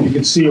examined. You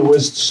could see it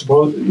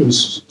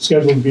was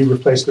scheduled to be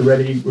replaced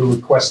already. We're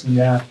requesting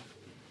that.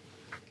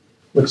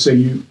 Let's say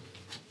you.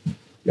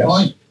 Yes.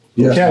 Fine.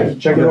 Yes. Okay,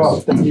 check it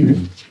off. Thank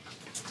you.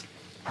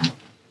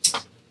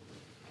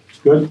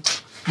 Good.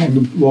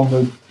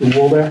 Along the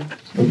wall there.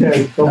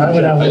 Okay. I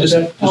went out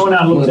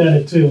and looked at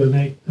it too, and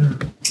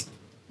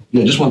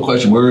Yeah, just one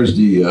question. Where is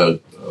the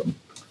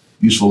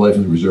useful life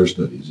in the reserve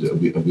studies?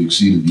 Have we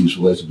exceeded the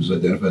useful life that was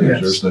identified in the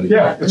reserve study?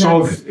 Yeah, it's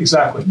all,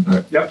 exactly. All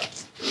right. Yep.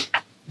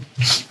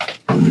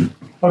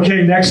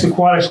 Okay, next,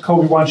 aquatics.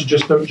 Kobe, why don't you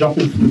just jump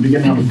in from the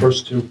beginning on the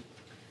first two?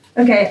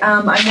 Okay,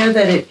 I know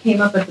that it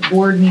came up at the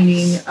board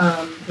meeting,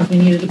 because we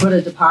needed to put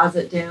a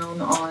deposit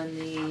down on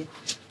the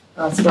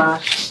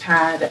splash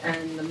pad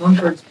and the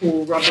Mumford's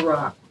Pool rubber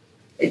rock.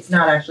 It's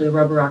not actually a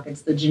rubber rock,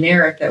 it's the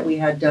generic that we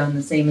had done,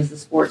 the same as the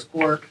sports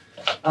court.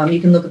 You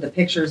can look at the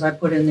pictures I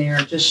put in there,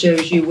 it just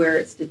shows you where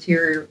it's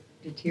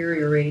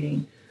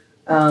deteriorating.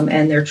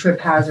 And they're trip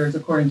hazards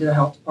according to the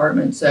health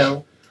department,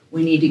 so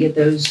we need to get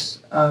those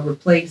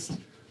replaced.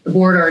 The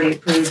board already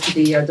approved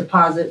the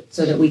deposit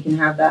so that we can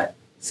have that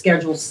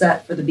schedule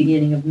set for the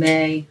beginning of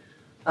May.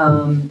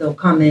 They'll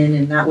come in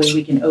and that way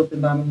we can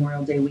open by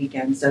Memorial Day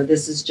weekend. So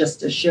this is just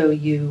to show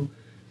you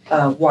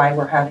why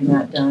we're having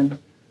that done.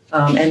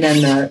 And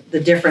then the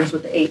difference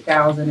with the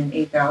 8,000 and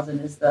 8,000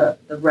 is the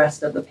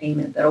rest of the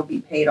payment that'll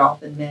be paid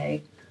off in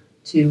May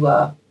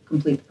to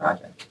complete the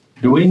project.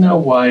 Do we know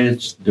why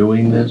it's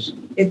doing this?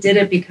 It did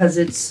it because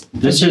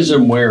This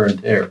isn't wear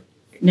and tear.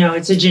 No,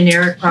 it's a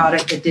generic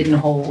product that didn't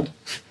hold.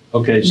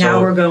 Okay, Now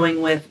so we're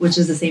going with, which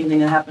is the same thing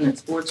that happened at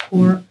Sports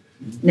Core.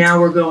 Now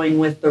we're going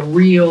with the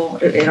real,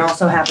 it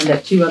also happened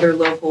at two other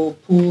local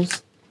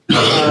pools.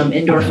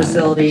 indoor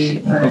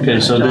facility. Okay,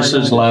 so this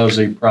is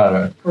lousy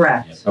product.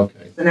 Correct.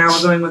 Okay. So now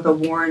we're going with a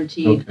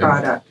warranty Okay.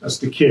 product. That's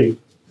the key.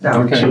 So,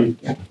 Okay.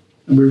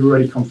 And we've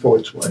already come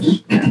forward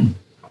twice.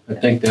 I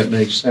think that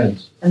makes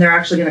sense. and they're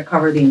actually gonna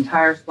cover the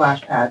entire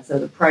splash pad, so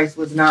the price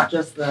was not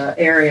just the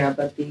area,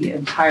 but the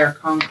entire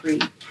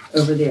concrete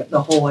over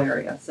the whole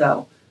area,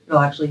 so it'll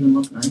actually even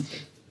look nicer.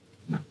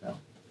 So,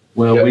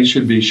 Well, we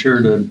should be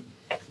sure to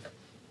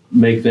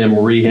make them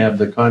rehab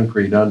the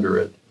concrete under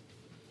it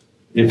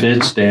if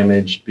it's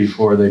damaged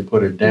before they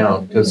put it down, we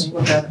can because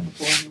look at it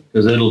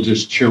before. it'll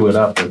just chew it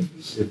up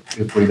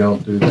if we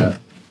don't do that.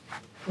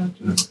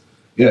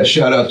 Yeah,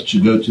 shout out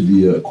should go to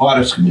the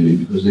aquatics committee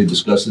because they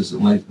discussed this at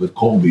length with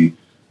Colby.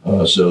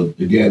 So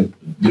again,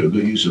 good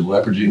use of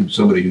leveraging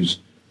somebody who's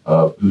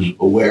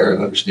aware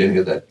and understanding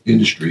of that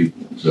industry.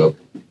 So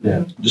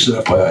Yeah. just an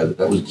FYI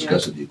that was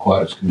discussed at the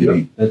aquatics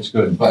committee That's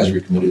good. advisory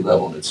committee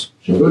level, and it's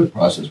showing the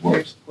process Very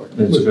works. supportive.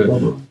 That's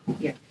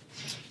good.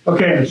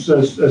 Okay,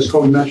 and as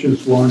Kobe mentioned,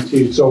 it's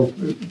warranted. So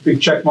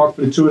big check mark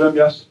for the two of them,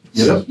 yes?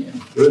 Yep.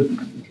 Good.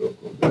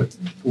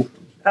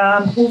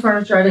 Pool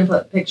furniture, I didn't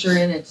put a picture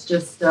in, it's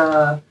just,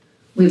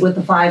 with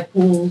the 5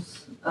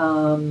 pools,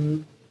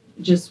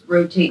 just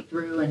rotate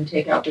through and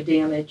take out the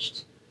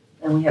damaged.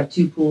 And we have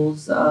 2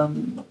 pools,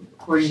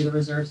 according to the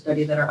reserve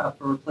study, that are up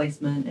for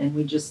replacement, and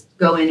we just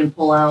go in and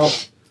pull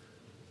out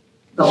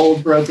the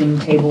old broken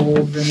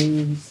tables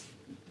and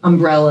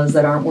umbrellas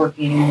that aren't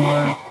working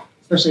anymore,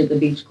 especially at the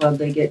beach club,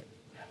 they get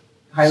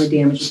highly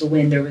damaged with the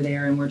wind over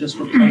there, and we're just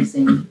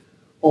replacing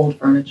old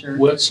furniture.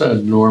 What's a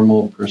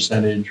normal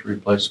percentage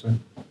replacement?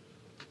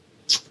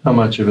 How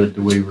much of it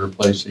do we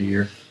replace a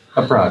year?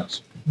 Approx.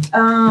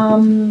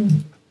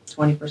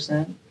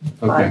 20%,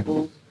 5 Okay.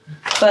 pools.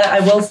 But I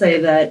will say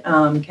that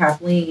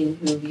Kathleen,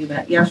 who you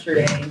met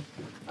yesterday,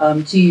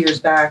 2 years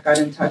back, got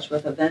in touch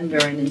with a vendor,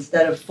 and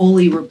instead of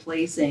fully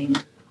replacing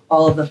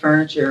all of the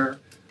furniture,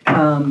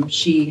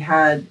 she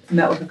had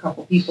met with a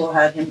couple people,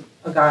 had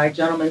a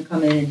gentleman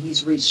come in, and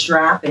he's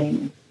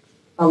restrapping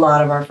a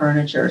lot of our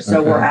furniture.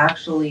 So we're Okay.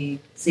 actually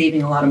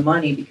saving a lot of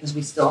money because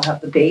we still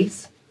have the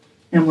base,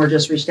 and we're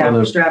just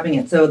restrapping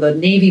it. So the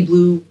navy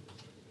blue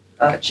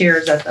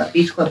chairs at the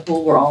beach club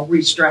pool were all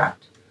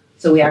restrapped.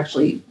 So we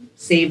actually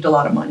saved a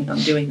lot of money on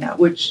doing that,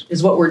 which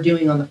is what we're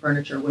doing on the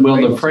furniture. when Well,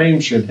 we're the able to. frame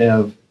should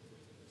have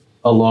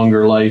a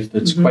longer life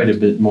that's Mhm. quite a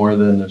bit more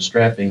than the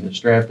strapping. The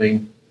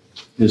strapping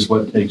is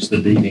what takes the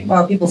beating.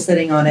 Well, people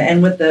sitting on it,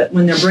 and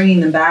when they're bringing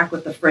them back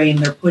with the frame,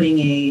 they're putting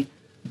a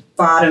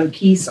bottom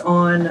piece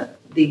on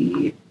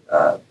the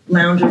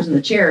loungers and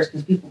the chairs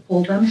because people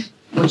pull them,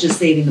 which is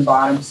saving the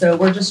bottom. So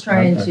we're just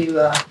trying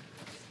to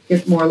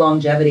get more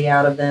longevity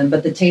out of them.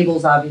 But the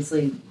tables,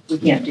 obviously, we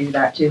can't do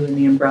that too. And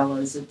the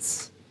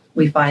umbrellas,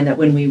 we find that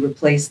when we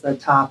replace the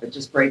top, it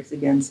just breaks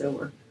again. So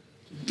we're.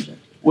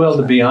 Well,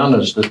 to be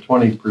honest, the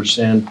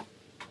 20%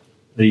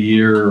 a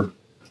year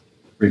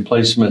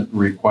replacement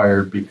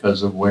required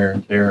because of wear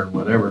and tear and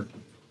whatever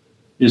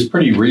is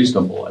pretty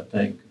reasonable, I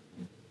think.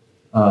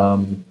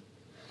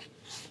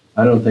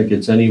 I don't think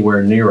it's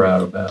anywhere near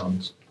out of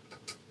bounds.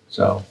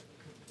 So,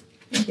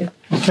 Thank you.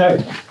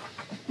 Okay.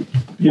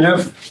 You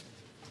know,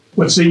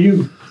 what say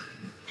you?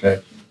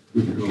 Okay.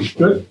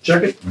 Good,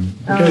 check it.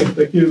 Okay,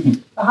 thank you.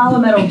 The hollow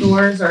metal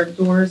doors are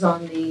doors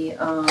on the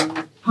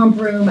pump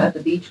room at the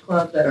beach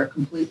club that are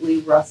completely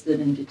rusted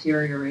and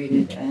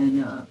deteriorated,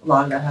 and a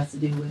lot of that has to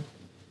do with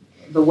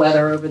the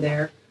weather over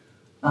there,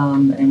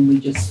 and we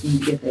just need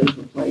to get those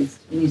replaced.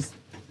 We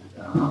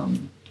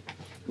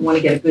want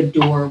to get a good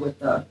door with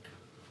the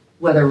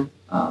weather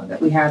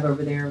that we have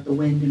over there, the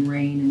wind and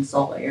rain and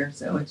salt air,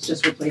 so it's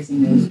just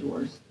replacing those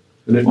doors.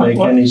 would it make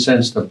any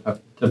sense to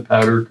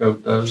powder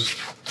coat those?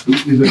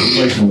 We've been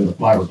replacing with a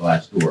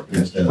fiberglass door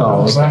instead of.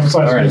 Oh, So I was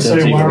all right, gonna that's say,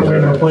 even why are we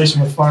better.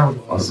 replacing with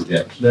fiberglass?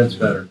 Yeah. That's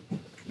better.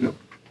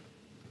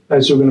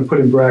 And so we're gonna put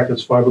in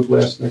brackets,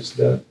 fiberglass next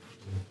to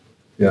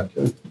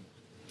that.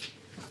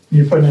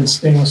 You're putting in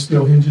stainless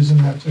steel hinges in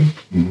that too?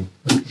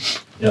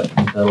 Yep,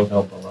 that'll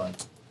help a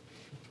lot.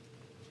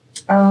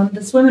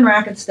 The swim and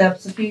racket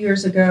steps, a few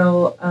years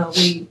ago,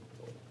 we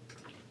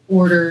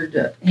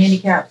ordered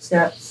handicap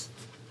steps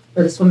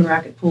for the swim and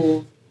racket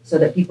pool so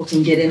that people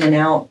can get in and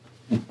out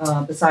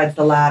besides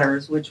the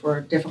ladders, which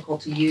were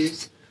difficult to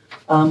use.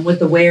 With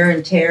the wear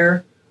and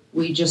tear,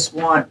 we just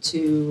want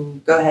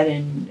to go ahead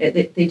and,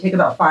 they take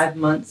about 5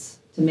 months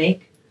to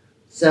make.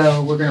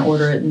 So we're gonna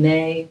order it in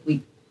May.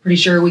 We pretty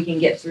sure we can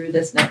get through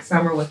this next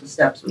summer with the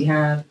steps we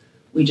have.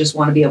 We just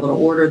wanna be able to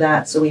order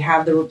that, so we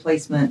have the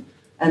replacement.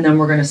 And then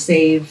we're gonna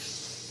save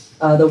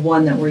the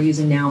one that we're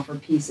using now for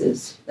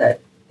pieces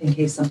that, in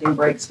case something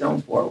breaks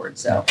going forward.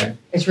 So Okay.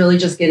 it's really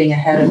just getting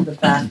ahead of the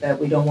fact that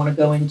we don't wanna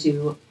go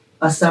into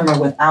a summer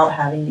without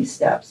having these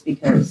steps,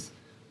 because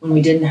when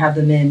we didn't have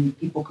them in,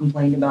 people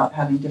complained about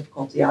having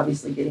difficulty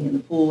obviously getting in the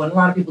pool. And a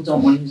lot of people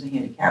don't wanna use a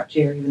handicap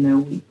chair even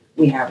though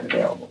we have it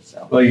available,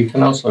 so. Well, you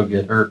can also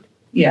get hurt.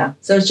 Yeah,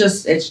 so it's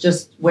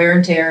just wear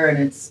and tear, and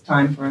it's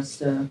time for us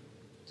to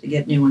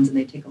get new ones, and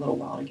they take a little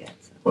while to get.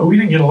 So. Well, we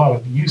didn't get a lot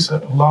of years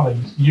out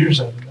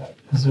of that.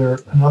 Is there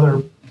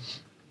another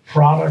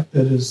product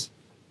that is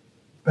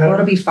Well, it'll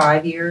better? be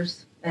 5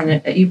 years,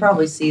 and you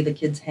probably see the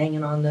kids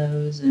hanging on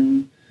those,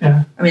 and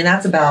Yeah. I mean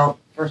that's about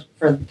for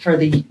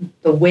the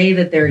way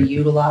that they're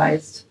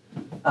utilized.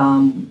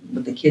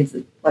 With the kids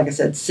that, like I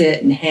said,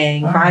 sit and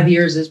hang. 5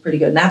 years is pretty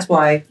good, and that's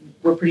why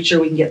we're pretty sure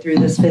we can get through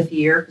this 5th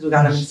year because we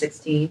got them in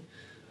 16.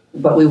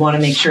 But we want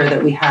to make sure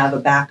that we have a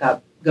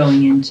backup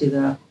going into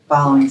the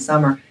following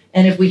summer.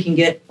 And if we can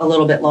get a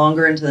little bit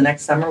longer into the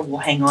next summer, we'll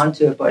hang on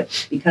to it.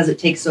 But because it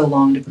takes so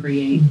long to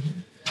create,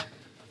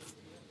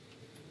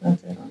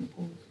 that's it on the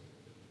pool.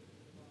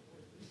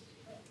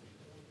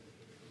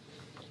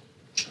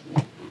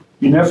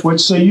 Enough, what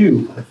say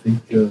you? I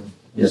think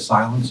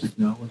silence is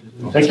now what it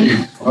is. Thank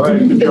you. All right,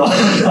 good job.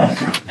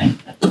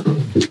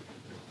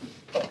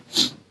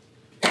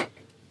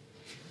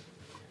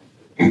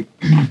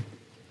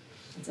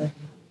 That's it.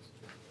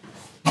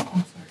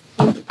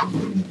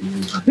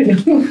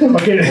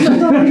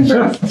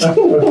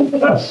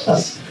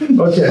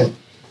 Okay.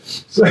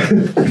 So,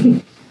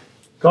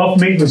 golf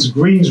maintenance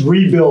greens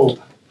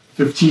rebuild,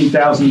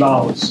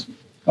 $15,000.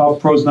 Golf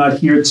Pro's not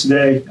here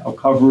today. I'll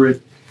cover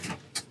it.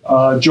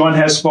 John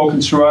has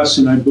spoken to us,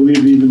 and I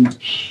believe even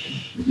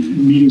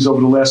in meetings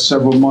over the last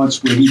several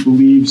months where he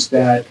believes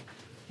that,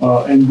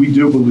 and we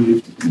do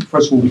believe,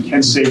 first of all, we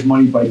can save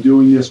money by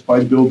doing this,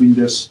 by building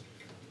this.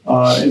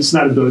 It's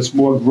not a build, it's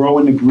more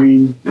growing the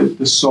green,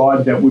 the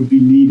sod that would be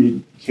needed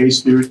in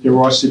case there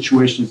are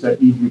situations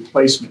that need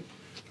replacement.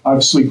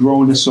 Obviously,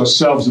 growing this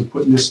ourselves and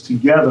putting this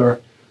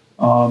together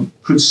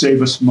could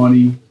save us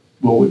money.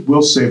 Well, it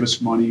will save us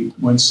money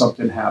when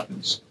something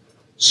happens.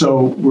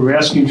 So we're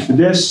asking for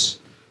this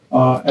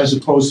as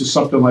opposed to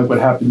something like what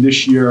happened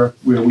this year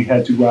where we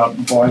had to go out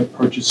and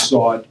purchase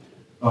sod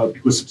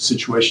because of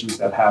situations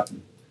that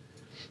happened.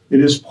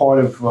 It is part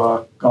of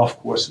golf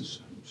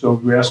courses. So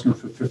we're asking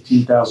for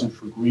 $15,000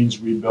 for greens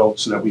rebuilt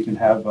so that we can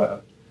have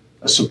a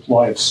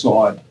supply of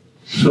sod.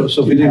 So if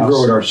we didn't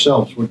grow it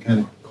ourselves, what kind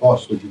of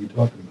cost would you be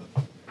talking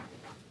about?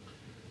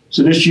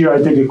 So this year,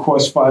 I think it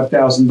cost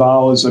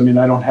 $5,000. I mean,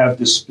 I don't have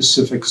the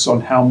specifics on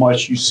how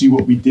much. You see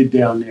what we did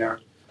down there.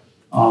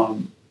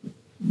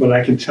 But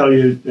I can tell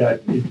you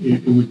that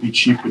it would be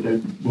cheaper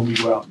than when we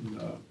go out and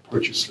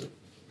purchase it.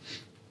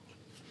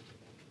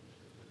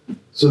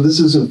 So this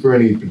isn't for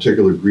any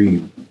particular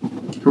green.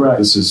 Correct.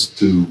 This is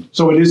to,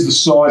 So it is the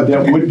sod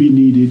that would be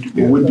needed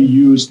or would be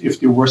used if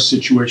there were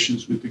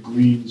situations with the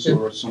greens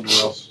or somewhere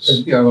else.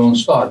 It'd be our own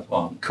sod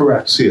farm.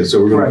 Correct. see it, so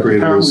we're gonna Correct. create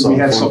a little Apparently, we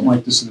had soft something one.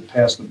 like this in the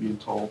past, I'm being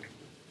told.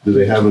 Do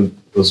they have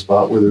a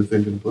spot where they're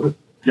thinking to put it?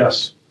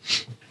 Yes.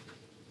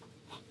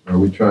 Are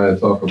we trying to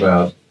talk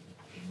about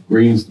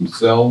greens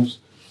themselves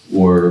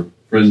or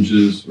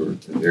fringes or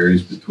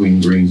areas between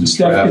greens and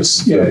Steph,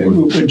 traps?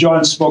 when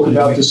John spoke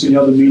about this in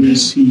the other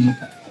meetings, he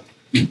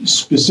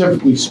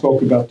specifically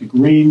spoke about the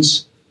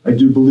greens. I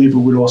do believe it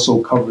would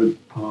also cover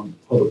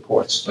other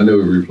parts. I know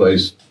we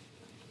replaced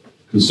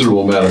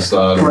considerable amount of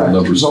sod Correct. on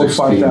number It was all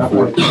 16, 5,000.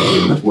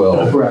 14,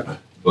 12. Correct.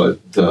 But,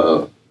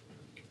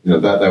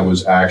 that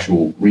was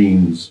actual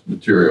greens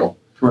material,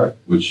 Correct.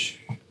 which,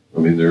 I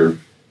mean, there are,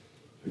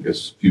 I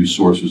guess, few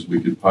sources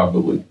we could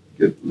probably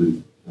get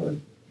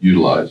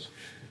utilized.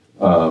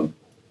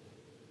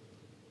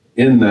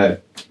 In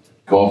that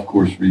golf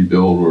course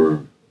rebuild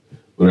or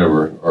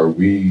whatever, are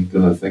we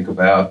gonna think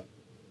about,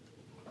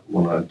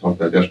 when I talked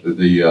about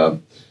yesterday,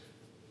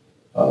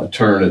 the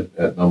turn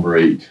at number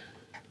 8?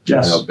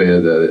 Yes. How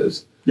bad that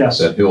is. Yes.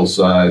 That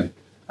hillside.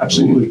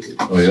 Absolutely.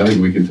 I mean, I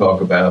think we can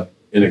talk about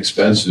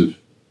inexpensive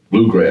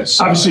bluegrass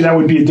side. Obviously, that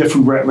would be a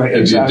different right. It'd be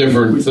a Exactly.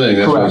 different thing.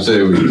 That's what I Correct. say.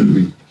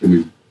 Can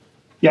we put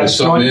Yes,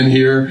 something John. in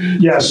here?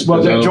 Yes. Well,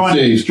 Because I don't John. see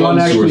any John fund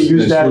actually source-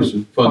 used any that. source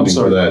of funding I'm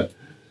sorry. for that.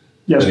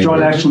 Yes, John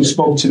Anyway. actually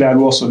spoke to that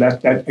also.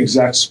 That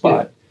exact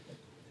spot.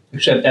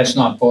 Except that's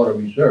not part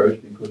of reserves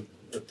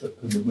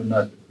because we're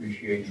not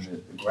depreciating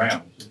the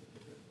grounds.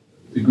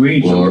 The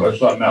greens Well, are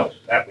something else,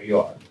 that we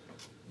are.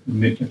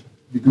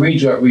 The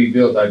greens are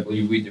rebuilt, I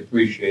believe we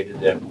depreciated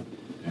them.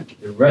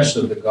 The rest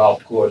of the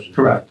golf course.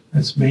 Correct.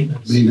 That's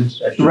maintenance.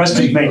 That's The rest is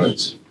just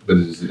maintenance. But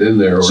is it in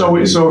there? Or So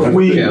if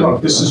we, Yeah.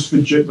 look, this is for,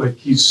 like,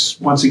 he's,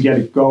 wants to get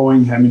it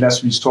going, I mean, that's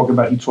what he's talking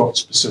about, he talked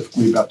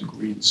specifically about the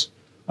greens.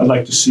 I'd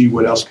like to see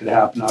what else could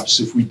happen,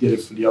 obviously, if we did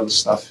it for the other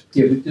stuff.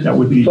 Yeah, but That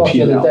would be we talked the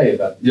P&L. other day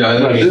about. Yeah,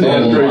 I Right. didn't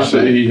Andrew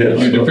said he had-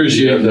 You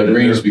depreciate the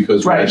greens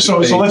because. we Right, had to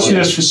so pay let's do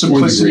this for the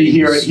simplicity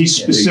here, greens. he 10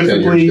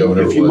 specifically, years ago,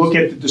 whatever if you it was. look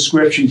at the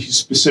description, he's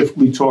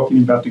specifically talking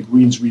about the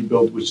greens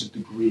rebuild, which is the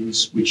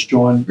greens, which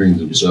John Greens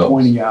is themselves.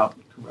 pointing out,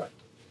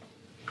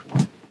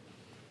 correct.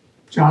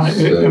 John,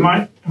 So-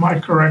 am I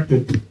correct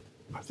that,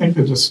 I think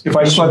that this. If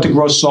I start to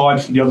grow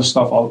sod for the other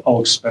stuff,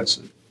 I'll expense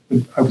it.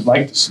 But I would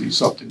like to see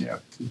something there.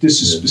 But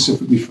this is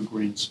specifically for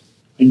greens.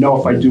 I know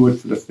if I do it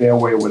for the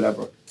fairway or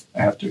whatever,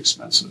 I have to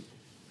expense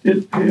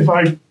it. If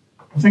I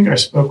think I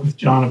spoke with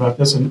John about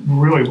this, and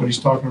really what he's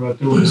talking about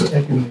doing is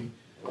taking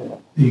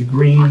the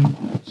green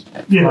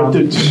Yeah, from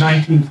the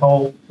 19th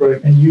hole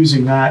right. and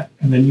using that,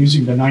 and then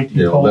using the 19th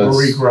Yeah, hole to that's-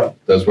 regrow.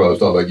 That's what I was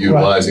talking about,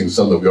 utilizing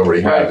some that we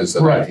already have as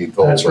the Right, 19th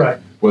hole. that's but right.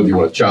 Whether you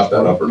want to chop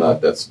that up or not,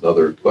 that's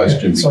another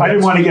question. Yeah, so I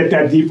didn't want to get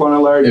that deep on it,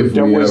 Larry, If but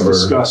that we was ever-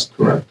 discussed.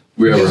 Correct.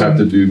 If we ever have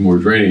to do more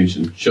drainage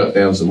and shut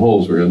down some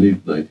holes, we're gonna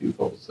need the 19th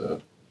hole, so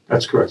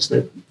That's correct,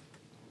 Steve.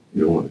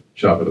 you don't want to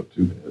chop it up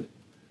too bad.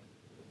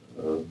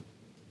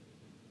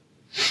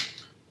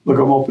 Look,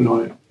 I'm open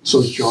on it. So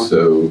is John.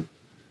 So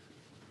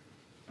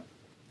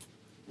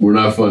we're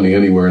not funding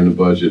anywhere in the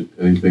budget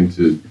anything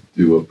to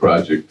do a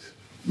project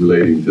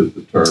relating to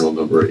the turn on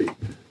number 8.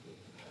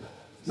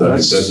 So I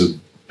think that's a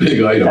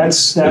big item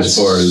That's as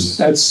far as,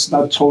 that's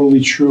not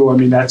totally true. I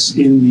mean, that's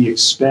in the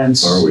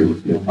expense. are we?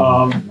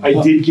 I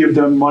did give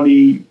them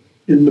money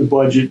in the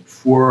budget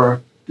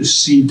for the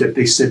seed that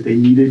they said they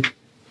needed.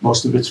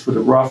 Most of it's for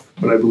the rough,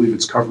 but I believe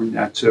it's covering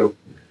that too.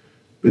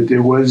 But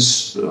there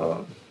was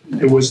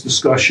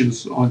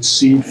discussions on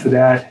seed for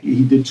that.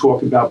 He did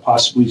talk about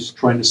possibly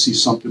trying to see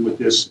something with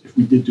this. If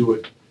we did do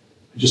it,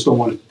 I just don't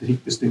want to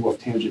take this thing off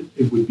tangent.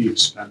 It would be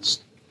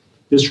expensed.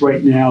 This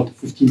right now, the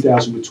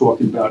 15,000 we're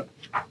talking about,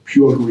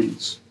 pure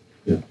greens.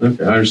 Yeah,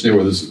 okay, I understand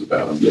what this is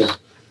about. I'm just,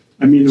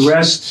 I mean, the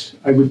rest,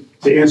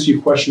 to answer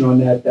your question on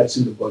that, that's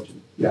in the budget.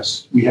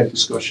 Yes, we had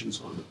discussions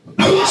on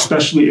it,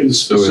 especially in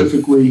So if,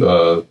 specifically,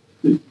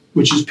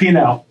 which is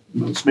P&L.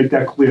 Let's make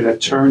that clear, that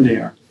turn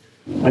there,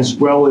 as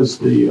well as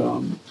the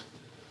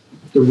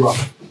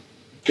rough.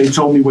 They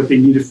told me what they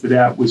needed for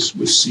that was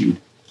seed.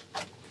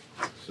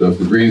 So if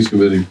the Greens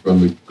Committee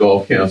from the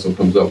Golf Council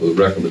comes up with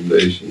a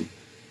recommendation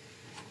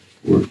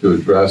or to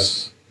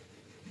address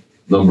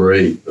number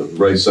 8, the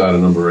right side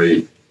of number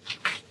 8,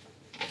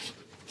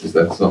 is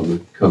that something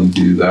that come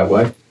to you that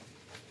way?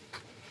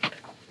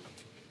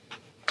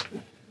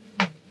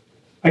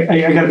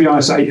 I gotta be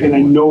honest, and I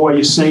know why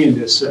you're saying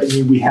this. I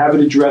mean, we have it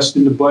addressed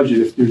in the budget.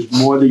 If there's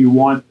more that you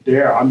want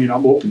there, I mean,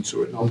 I'm open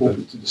to it. I'm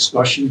open to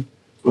discussion.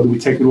 Whether we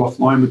take it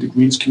offline with the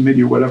Greens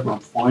Committee or whatever, I'm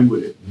fine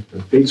with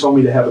it. They told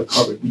me to have it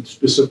covered. We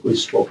specifically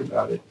spoke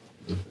about it.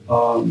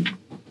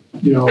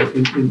 You know,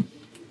 in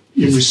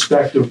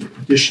respect of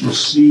additional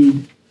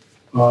seed,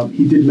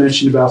 he did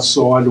mention about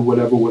sod or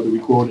whatever, whether we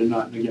grow it or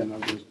not. And again,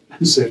 I'm going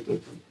to say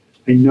that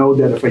I know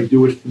that if I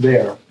do it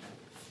there,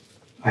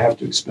 I have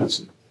to expense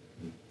it.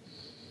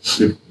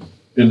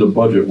 In the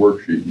budget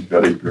worksheet, he's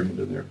got $8,000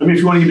 in there. I mean, if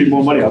you want to give me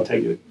more money, I'll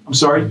take it. I'm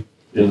sorry?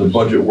 In the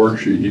budget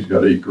worksheet, he's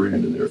got $8,000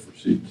 in there for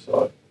seed and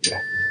sod.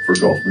 Yeah. For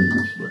golf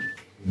maintenance.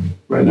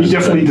 Right, we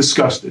definitely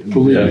discussed it,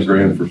 believe me.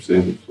 $10,000 for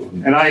seed and sod.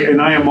 And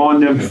I am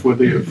on them for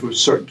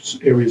certain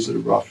areas that are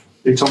rough.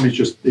 They told me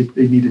just, they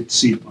needed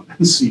seed money.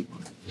 It's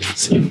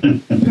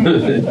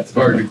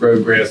hard to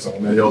grow grass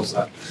on the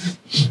hillside.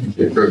 You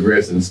can't grow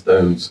grass in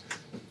stones.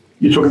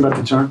 You're talking about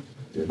the turn?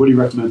 What do you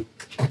recommend?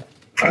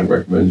 I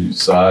recommend you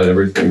side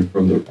everything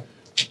from the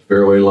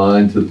fairway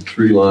line to the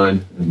tree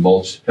line and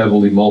mulch,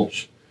 heavily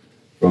mulch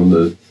from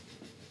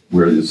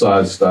where the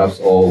side stops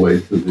all the way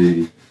to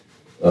the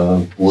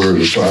border of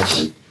the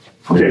property.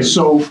 Okay,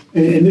 so,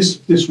 and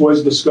this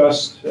was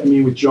discussed, I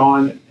mean, with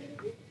John,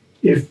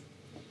 if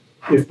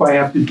we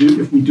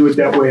do it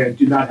that way, I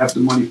do not have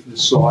the money for the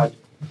sod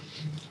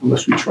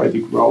unless we try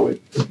to grow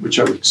it, which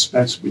I would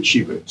expense would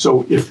cheaper.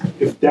 So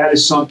if that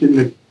is something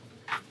that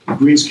the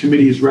Greens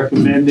Committee is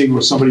recommending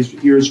or somebody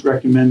here is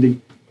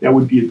recommending, that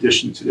would be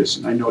addition to this,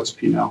 and I know it's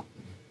P&L.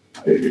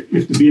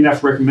 If the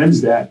BNF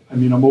recommends that, I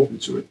mean, I'm open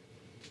to it.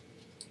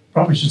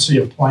 Probably should see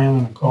a plan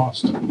and a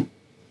cost.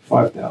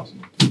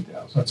 5,000,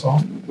 2,000. That's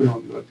all. We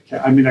don't do it.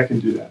 I mean, I can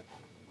do that.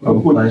 I'll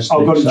go Plastic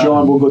to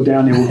John, side. we'll go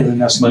down there, we'll get an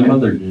My estimate.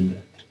 mother did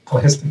that.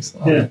 Plastic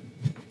side. Yeah.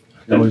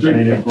 She always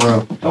made it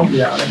grow. Oh,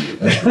 yeah.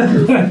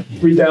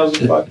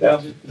 3,000,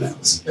 5,000. No.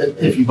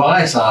 If you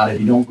buy a side,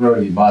 if you don't grow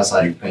it, you buy a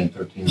side, you're paying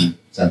 13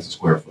 cents a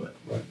square foot.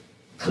 Right.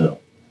 So,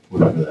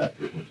 whatever that.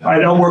 All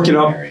right, I'll work it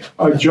up.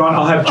 John,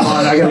 I'll have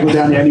John, I gotta go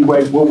down there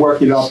anyway, we'll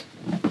work it up.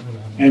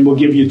 And we'll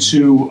give you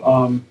two,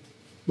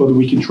 whether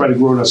we can try to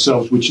grow it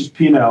ourselves, which is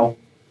P&L,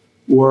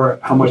 or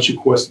how much it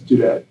costs to do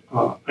that.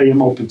 I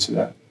am open to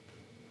that.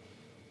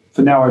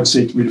 For now, I'd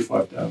say 3,000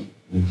 to 5,000.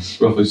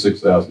 It's roughly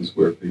 6,000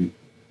 square feet.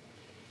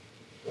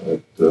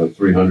 At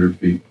 300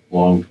 feet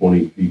long,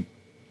 20 feet.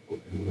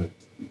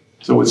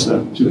 So what's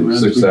that?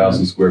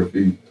 6,000 square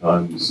feet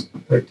times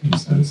 13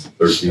 cents.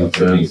 13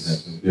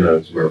 cents. You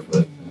know, Square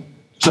foot.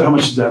 So how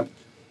much is that?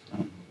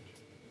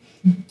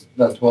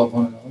 About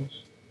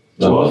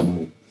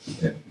 $1,200.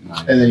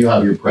 And then you'll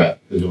have your prep,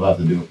 because you'll have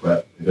to do a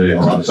prep. Yeah,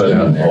 A lot of stuff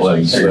in there, all so that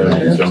you stuff, can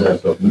figure it jump out.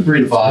 stuff. So 3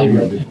 to 5,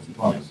 you'll be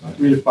fine.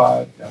 3 to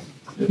 5.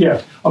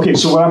 Yeah, okay,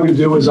 so what I'm gonna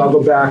do is I'll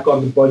go back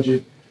on the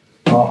budget,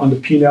 on the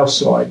P&L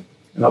side,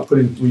 and I'll put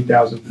in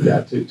 3,000 for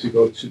that to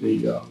go to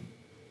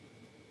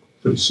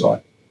the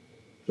side.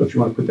 So if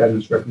you wanna put that in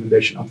as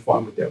recommendation, I'm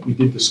fine with that. We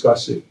did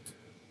discuss it.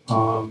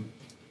 I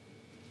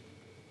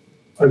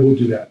will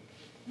do that.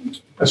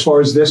 As far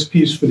as this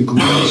piece for the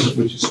greens,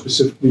 which is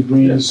specifically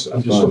greens,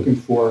 I'm just fine. looking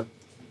for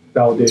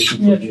validation.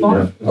 Yeah, from it's you.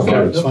 fine. Okay.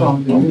 That's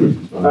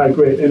fine. All right,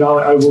 great, and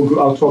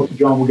I'll talk to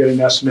John, we'll get an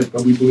estimate,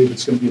 but we believe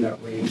it's gonna be in that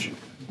range.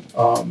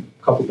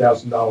 Couple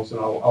 $1,000, and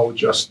I'll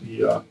adjust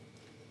the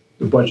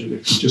budget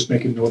if you just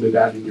make a note of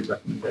that in your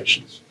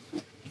recommendations.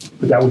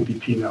 But that would be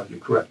P&L, you're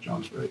correct,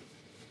 John's right.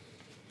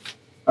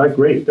 All right,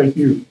 great, thank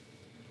you.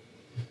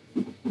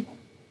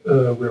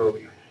 Where are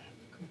we?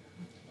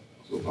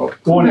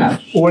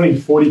 Awning,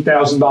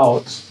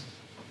 $40,000.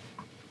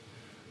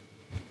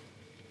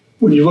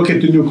 When you look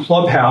at the new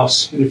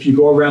clubhouse, and if you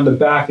go around the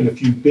back, and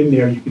if you've been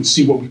there, you can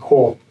see what we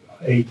call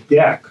a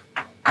deck,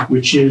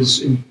 which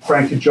is, and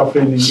Frank can jump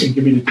in and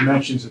give me the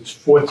dimensions, it's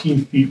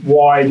 14 feet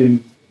wide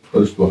and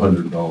Close to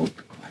 $100.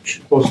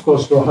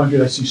 close to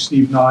 100. I see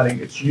Steve nodding.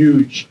 It's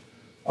huge.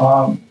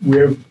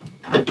 We're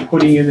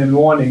putting in an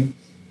awning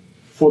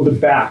for the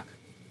back.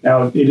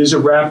 Now, it is a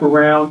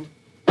wraparound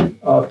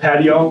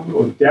patio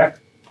or deck.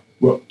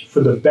 Well,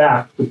 for the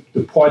back,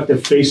 the part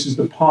that faces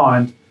the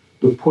pond,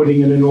 we're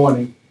putting in an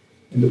awning.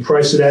 And the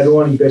price of that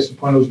awning, based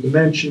upon those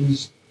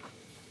dimensions,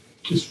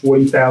 is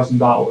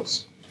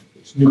 $40,000.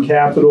 It's new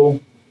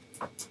capital.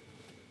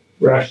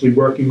 We're actually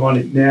working on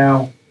it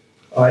now.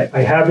 I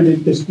have it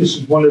in, this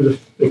is one of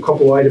the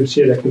couple items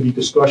here that could be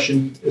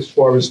discussion as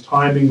far as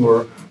timing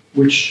or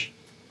which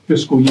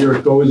fiscal year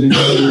it goes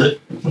into.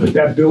 But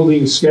that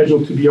building is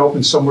scheduled to be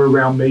open somewhere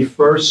around May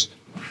 1st,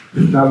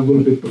 if not a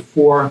little bit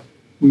before.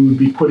 We would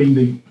be putting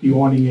the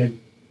awning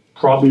in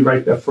probably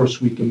right that first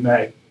week in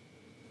May.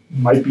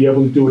 Might be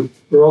able to do it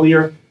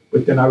earlier,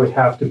 but then I would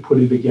have to put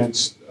it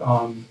against,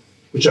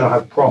 which I don't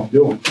have a problem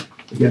doing,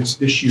 against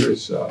this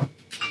year's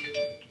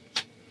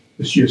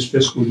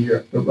fiscal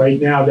year. But right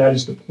now, that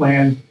is the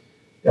plan.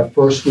 That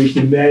first week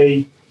in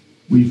May,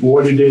 we've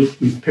ordered it,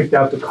 we've picked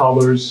out the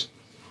colors.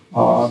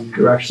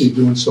 They're actually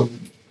doing some,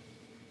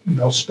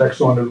 specs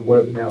on it or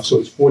whatever now. So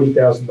it's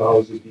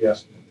 $40,000 is the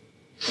estimate.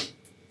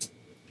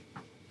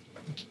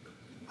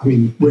 I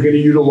mean, we're going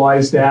to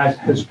utilize that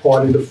as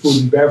part of the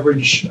food and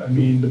beverage. I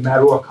mean, the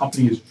Matador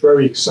Company is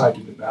very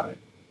excited about it,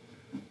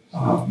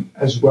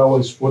 as well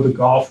as for the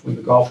golf, when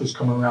the golfers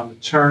come around the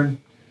turn.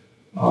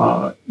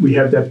 We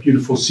have that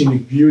beautiful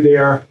scenic view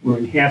there. We're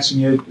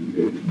enhancing it.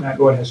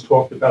 Matador has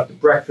talked about the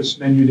breakfast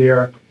menu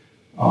there.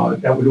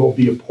 That would all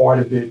be a part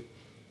of it.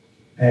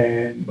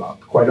 And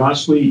quite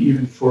honestly,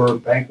 even for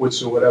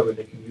banquets or whatever,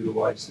 they can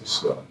utilize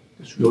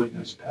this really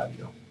nice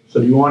patio. So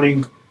the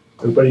awning,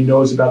 everybody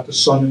knows about the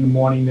sun in the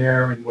morning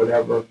there and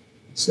whatever.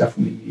 It's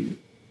definitely needed.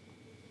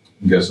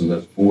 I'm guessing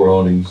that's 4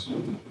 awnings.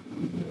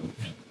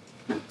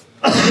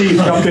 Steve,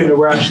 jump in.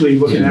 We're actually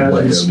looking at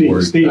it as we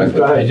speak. Steve,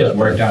 go I ahead. just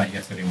worked on it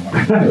yesterday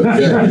morning.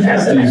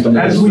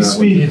 As we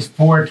speak. It's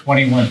 4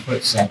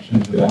 21-foot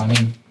sections of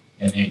awning,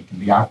 and they can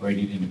be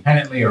operated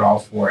independently or all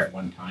 4 at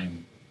one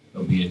time.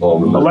 They'll be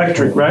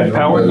Electric, right?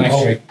 Powered?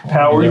 Electric.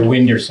 Powered. There are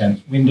wind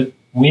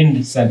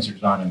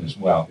sensors on them as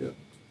well. Yeah.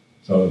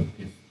 So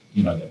if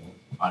that will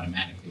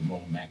automatically roll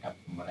them back up,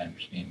 from what I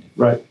understand.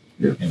 Right.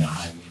 Yeah. In a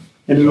high wind.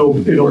 And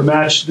it'll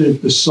match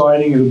the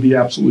siding. It'll be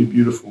absolutely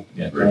beautiful.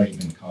 Yeah, it's already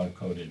been color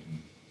coded. And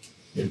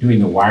they're doing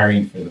the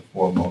wiring for the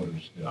 4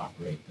 motors to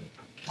operate the.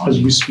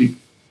 As we speak.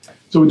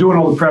 So we're doing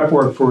all the prep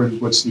work for it,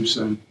 is what Steve's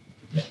saying.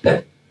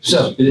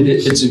 So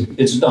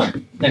it's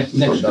done. Next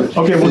up.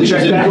 Okay, we'll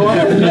check that.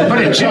 Put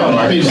a check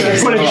mark.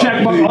 Put a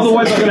check mark.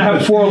 Otherwise, I'm going to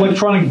have 4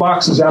 electronic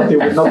boxes out there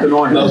with nothing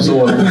on it.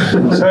 So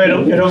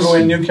it'll go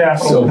in new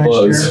capital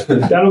next year.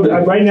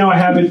 Right now, I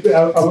have it.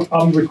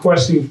 I'm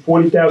requesting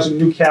 40,000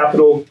 new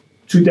capital,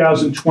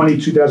 2020,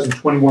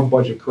 2021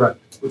 budget. Correct.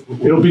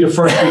 It'll be the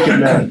first week in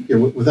May. Yeah,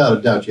 without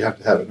a doubt, you have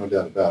to have it, no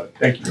doubt about it.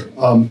 Thank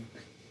you.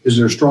 Is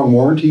there a strong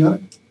warranty on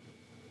it?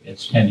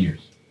 It's 10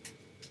 years.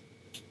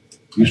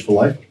 Useful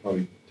life is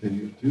probably 10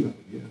 years too, I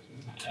would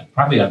guess.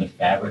 Probably on the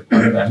fabric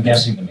part of it. I'm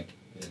guessing the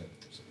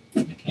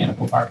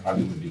mechanical part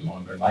probably would be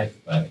longer life,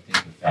 but I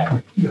think the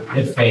fabric,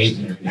 it fades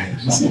and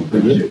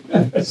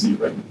everything. I see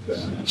right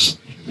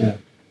there.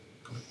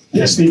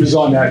 Yeah, Steve is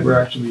on that. We're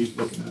actually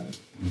looking at it.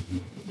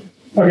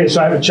 Okay,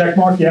 so I have a check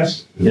mark,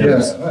 yes?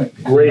 Yes.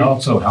 Great. It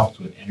also helps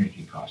with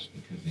energy costs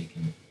because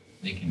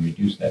they can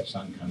reduce that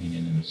sun coming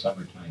in the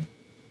summertime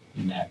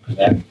because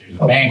there's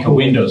a bank of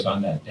windows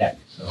on that deck,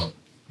 so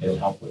it'll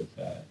help with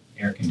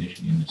air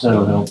conditioning in the summer.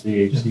 That'll help the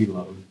AC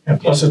load. And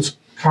plus it's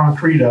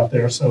concrete out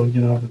there, so,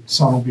 the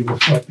sun will be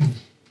reflecting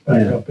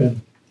back up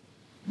in.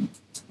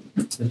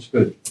 That's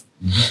good.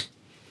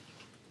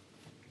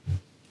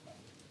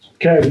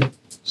 Okay,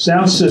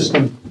 sound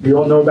system. We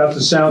all know about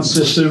the sound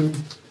system,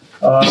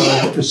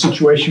 the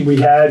situation we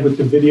had with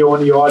the video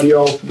and the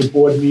audio for the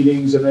board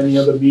meetings and any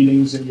other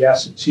meetings in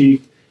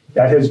Yassateague.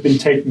 That has been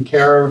taken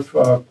care of,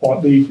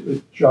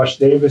 partly Josh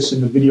Davis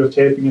and the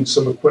videotaping and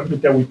some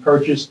equipment that we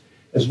purchased,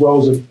 as well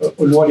as an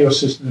audio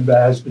system that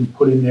has been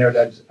put in there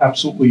that is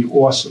absolutely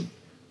awesome.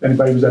 If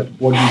anybody was at the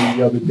board meeting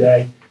the other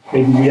day,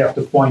 maybe we have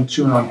to fine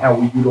tune on how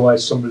we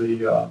utilize some of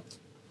the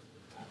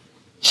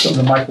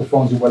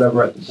microphones or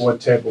whatever at the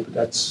board table, but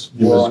that's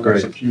more on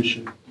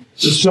execution.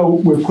 So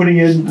we're putting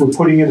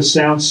in a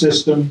sound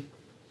system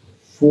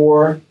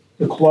for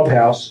the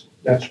clubhouse.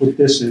 That's what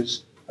this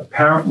is.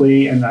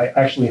 apparently, and I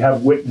actually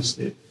have witnessed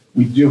it,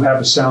 we do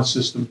have a sound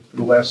system for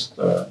the last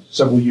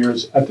several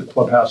years at the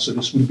clubhouse, so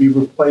this would be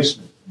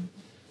replacement.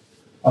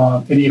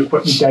 Any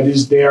equipment that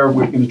is there,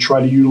 we're going to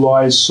try to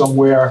utilize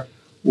somewhere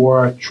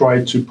or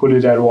try to put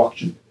it at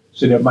auction.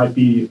 So there might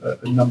be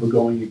a number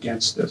going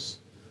against this.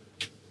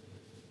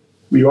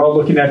 We are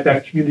looking at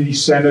that community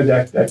center,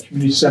 that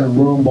community center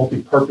room,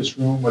 multi-purpose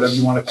room, whatever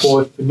you want to call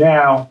it for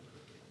now,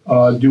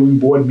 doing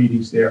board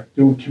meetings there,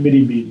 doing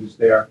committee meetings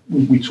there.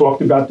 We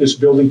talked about this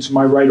building to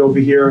my right over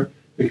here,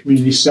 the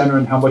community center,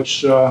 and how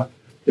much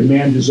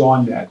demand is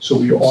on that. So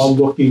we are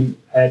looking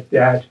at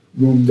that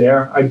room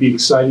there. I'd be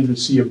excited to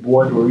see a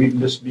board or even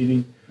this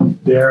meeting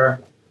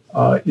there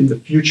in the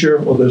future.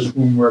 Although this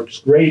room works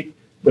great,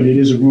 but it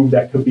is a room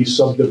that could be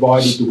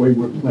subdivided the way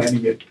we're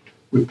planning it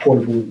with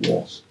portable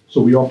walls. So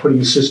we are putting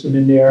a system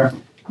in there.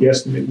 The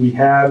estimate we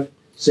have,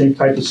 same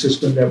type of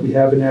system that we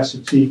have in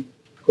Assateague,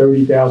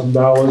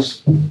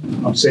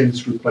 $30,000. I'm saying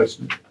it's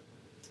replacement.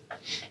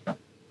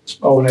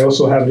 Oh, and I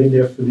also have it in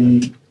there for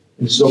the,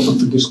 and it's open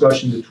for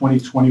discussion, the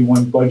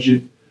 2021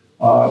 budget.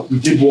 We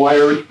did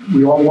wire it.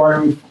 We are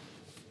wiring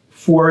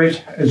for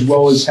it, as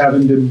well as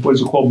having the, what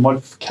is it called,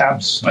 mud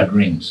caps? Mud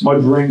rings.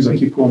 Mud rings, I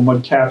keep calling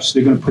mud caps.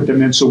 They're going to put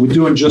them in. So we're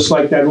doing just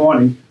like that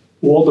awning,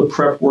 all the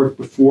prep work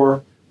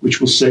before, which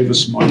will save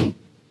us money.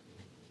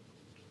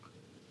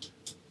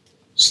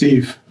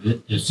 Steve?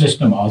 The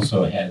system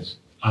also has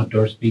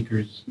outdoor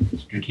speakers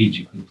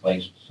strategically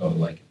placed, so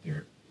like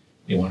if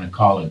they want to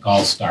call a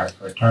golf start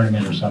for a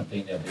tournament or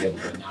something, they'll be able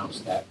to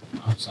announce that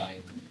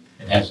outside.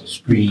 It has a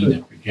screen,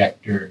 a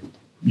projector.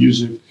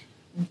 Music.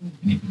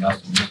 Anything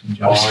else I'm missing,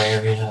 Josh? Bar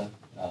area,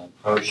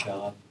 pro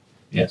shop.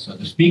 Yeah, so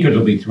the speakers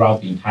will be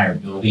throughout the entire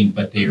building,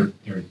 but they're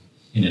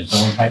in a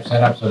zone type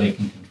setup, so they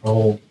can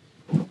control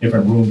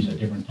different rooms at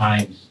different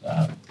times.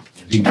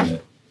 There's even a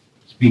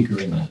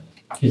speaker in the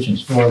kitchen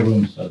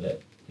storeroom so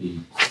that the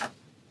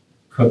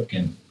cook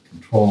can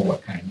control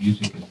what kind of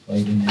music is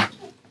played in it.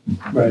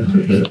 Right.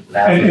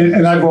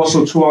 And I've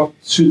also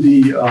talked to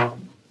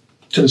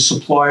the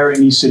supplier,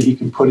 and he said he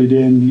can put it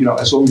in, you know,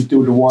 as long as we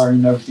do the wiring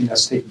and everything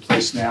that's taking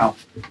place now,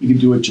 he can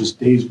do it just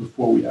days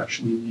before we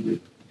actually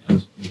need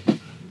it.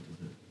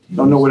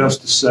 Don't know what else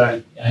to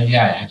say.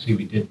 Yeah, actually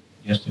we did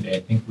yesterday. I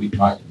think we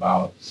talked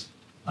about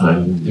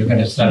they're going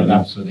to set it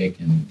up so they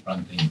can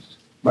run things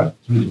right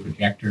through the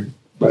projector,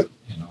 right,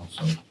 and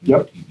also through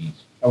yep. the TVs.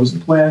 That was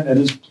the plan. That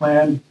is the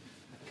plan.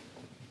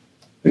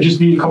 I just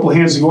need a couple of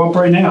hands to go up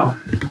right now.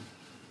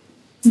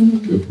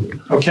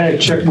 Okay,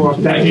 check mark.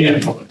 Thank you.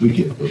 We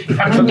can't.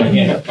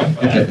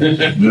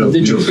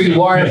 Did you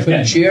pre-wire it for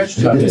the chairs?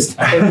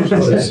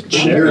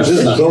 Chairs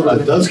is the vote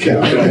that does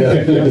count.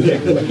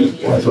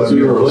 That's why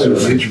we were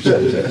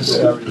interested.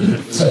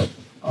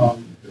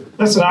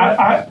 Listen,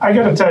 I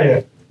got to tell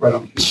you, Right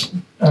on.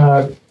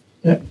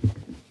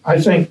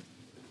 I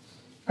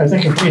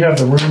think if we have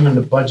the room in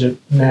the budget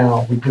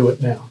now, we do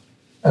it now,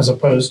 as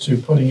opposed to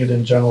putting it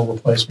in general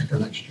replacement for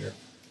next year.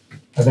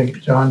 I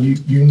think, John,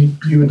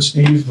 you and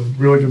Steve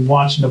have really been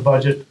watching the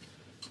budget.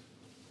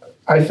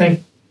 I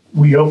think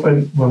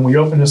when we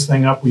open this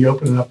thing up, we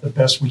open it up the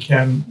best we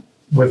can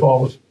with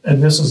all of,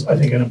 and this is, I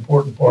think, an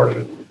important part of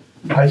it.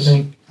 I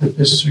think that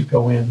this should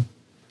go in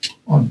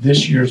on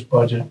this year's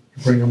budget to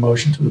bring a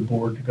motion to the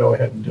board to go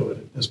ahead and do it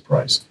at this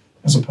price,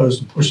 as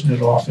opposed to pushing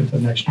it off into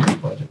next year's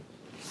budget.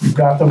 We've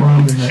got the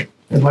room in it,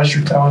 unless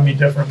you're telling me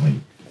differently.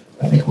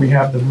 I think we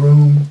have the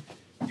room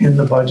in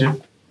the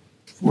budget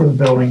for the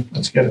building.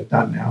 Let's get it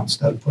done now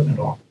instead of putting it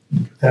off.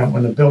 Then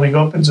when the building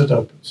opens, it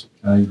opens.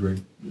 I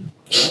agree.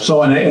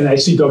 So, and I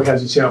see Doug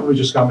has his hand. Let me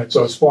just comment.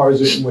 So as far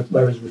as what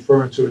Larry's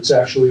referring to, it's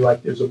actually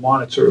like there's a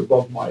monitor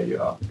above my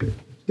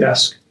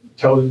desk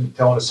telling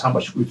us how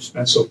much we've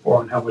spent so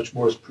far and how much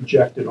more is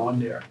projected on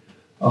there.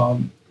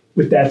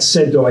 With that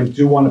said, though, I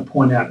do want to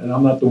point out, and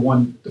I'm not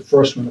the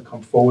first one to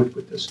come forward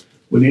with this,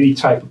 with any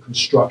type of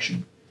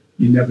construction,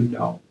 you never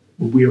know.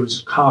 But we are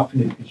as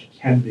confident as you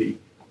can be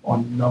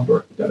on the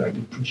number that I've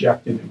been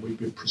projecting and we've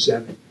been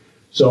presenting.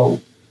 So,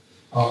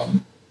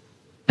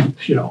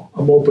 you know,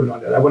 I'm open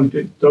on that. I want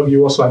to, Doug,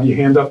 you also have your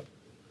hand up.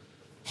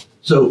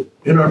 So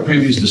in our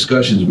previous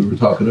discussions, we were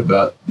talking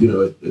about,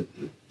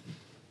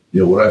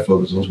 what I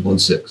focus on is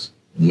 1.6.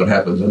 And what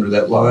happens under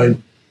that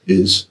line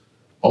is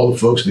all the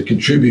folks that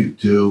contribute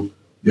to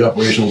the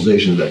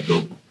operationalization of that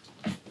building.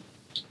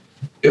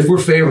 If we're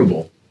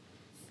favorable,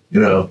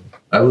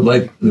 I would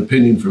like an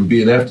opinion from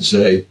B&F to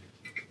say,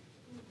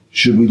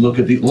 should we look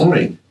at the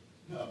awning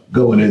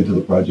going into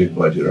the project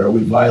budget? Are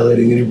we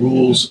violating any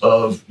rules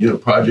of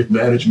project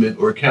management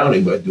or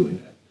accounting by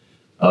doing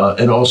that?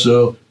 And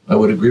also, I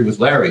would agree with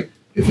Larry,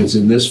 if it's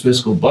in this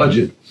fiscal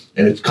budget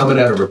and it's coming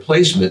out of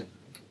replacement,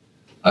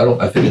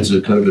 I think it's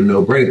a kind of a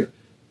no-brainer.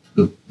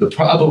 The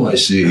problem I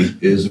see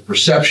is the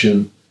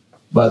perception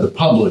by the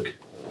public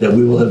that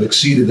we will have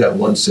exceeded that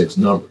 1.6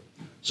 number.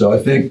 So I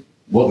think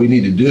what we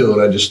need to do,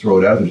 and I just throw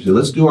it out there,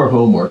 let's do our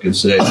homework and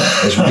say,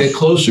 as we get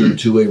closer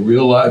to a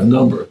real live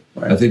number,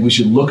 I think we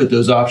should look at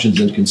those options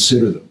and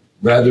consider them,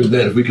 rather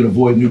than if we can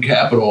avoid new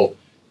capital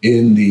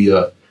in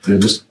the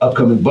this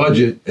upcoming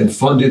budget and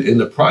fund it in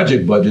the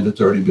project budget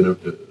that's already been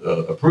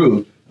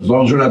approved. As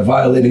long as we're not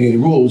violating any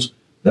rules,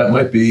 that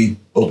might be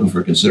open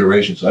for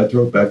consideration. So I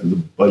throw it back to the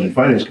Budget and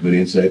Finance Committee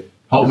and say,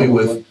 help me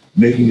with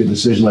making a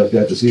decision like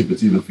that to see if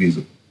it's even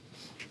feasible.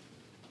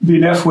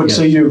 BNF, what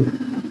say you?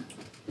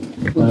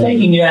 Well,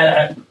 taking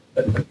that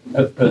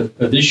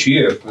for this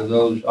year, for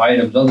those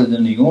items other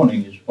than the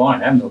awning is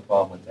fine. I have no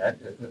problem with that.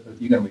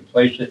 If you're gonna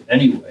replace it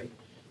anyway,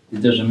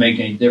 it doesn't make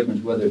any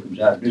difference whether it comes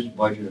out of this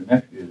budget or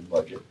next year's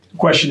budget. The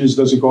question is,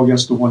 does it go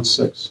against the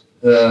 1.6?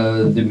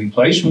 The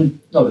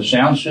replacement, no, the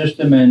sound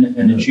system and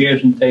the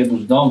chairs and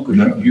tables don't,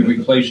 because you're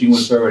replacing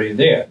what's already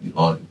there.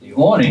 The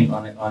awning,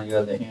 on the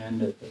other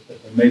hand,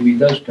 maybe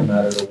does come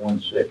out of the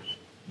 1.6.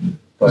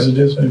 Because it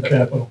is new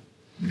capital.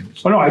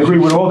 Oh, no, I agree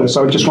with all this.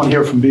 I just want to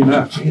hear from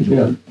BNF.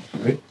 Yeah.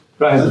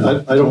 Go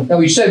ahead. I don't, Now,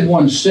 we said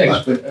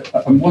 1.6, but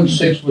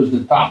 1.6 was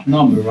the top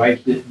number,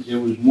 right? There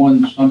was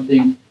one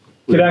something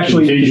with It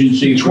actually,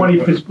 contingency.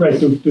 20%,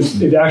 right,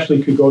 it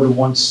actually could go to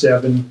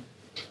 1.7.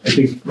 I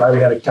think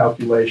Larry had a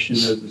calculation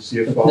as the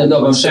CFO.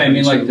 No, but I'm saying, I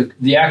mean, like,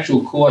 the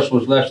actual cost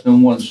was less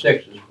than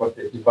 1.6,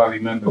 if I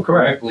remember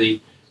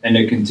correctly, and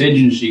the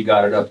contingency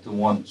got it up to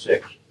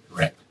 1.6.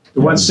 Correct. The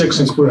 1.6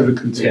 included a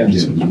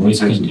contingency.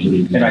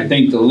 And I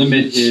think the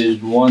limit is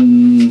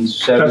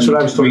 1.732. That's what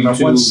I was talking about,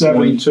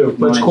 1.72.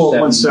 Let's call it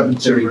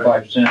 1.72,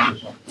 right? 35 cents or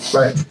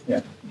something. Right.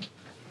 Yeah.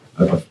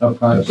 I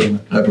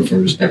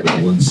prefer to stick with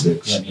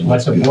 1.6. I mean,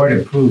 what the board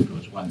approved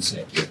was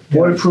 1.6.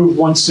 Board approved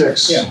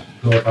 1.6. Yeah.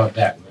 Go about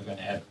that, we're gonna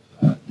have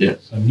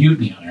some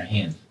mutiny on our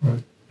hands.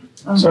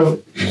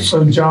 So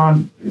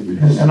John,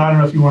 and I don't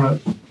know if you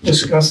want to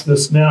discuss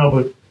this now,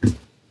 but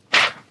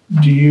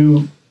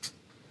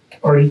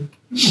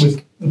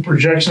with the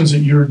projections that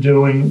you're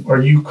doing,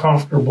 are you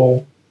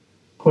comfortable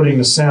putting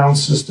the sound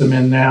system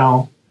in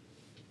now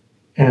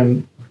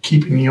and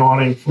keeping the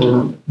awning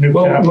for new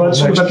capital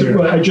next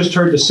year? I just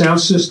heard the sound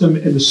system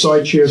and the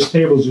side chairs,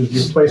 tables is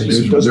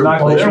replacement. It does not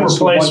go against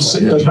the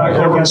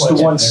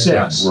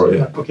 1.6.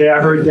 Right. Okay,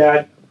 I heard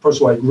that. First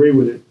of all, I agree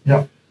with it.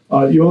 Yeah.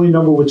 The only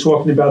number we're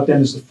talking about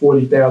then is the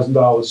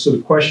 $40,000. So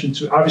the question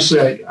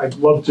obviously I'd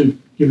love to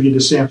give you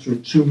this answer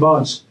in 2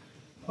 months.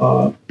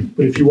 But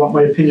if you want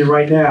my opinion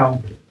right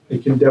now, I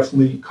can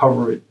definitely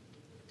cover it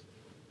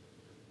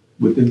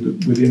within the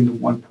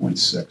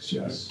 1.6,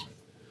 yes.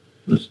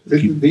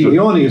 the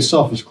awning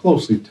itself is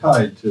closely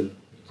tied to,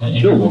 It's an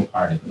integral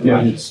part of it. Yeah.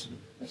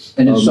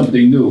 And it's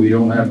something new, we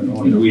don't have an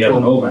awning, we have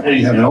an overhang.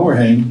 you have an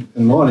overhang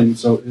and an awning,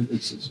 so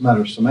it's a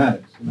matter of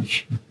semantics.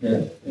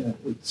 Yeah.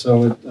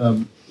 So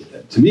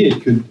to me,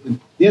 it could, at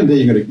the end of the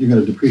day, you're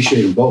gonna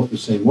depreciate them both the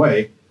same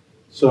way.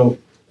 So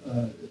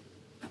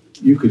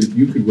you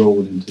could roll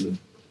it into the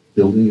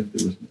building if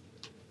there was,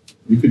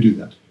 you could do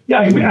that. Yeah,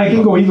 I mean, I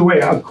can go either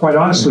way. Quite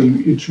honestly,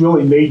 it's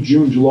really May,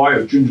 June, July,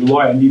 or June,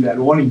 July. I need that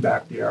awning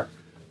back there.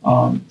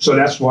 So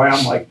that's why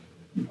I'm like,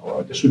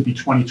 this would be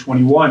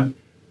 2021,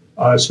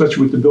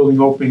 especially with the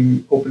building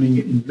opening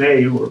in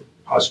May or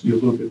possibly a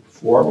little bit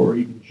before, or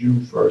even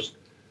June 1st.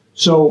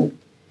 So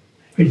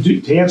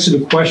to answer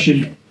the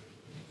question,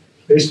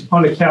 based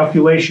upon the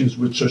calculations,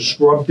 which are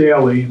scrubbed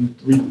daily, and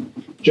 3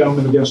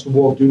 gentlemen against the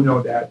wall do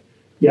know that,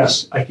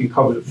 yes, I can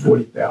cover the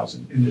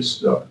 40,000 in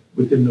this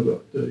within the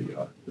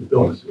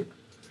building.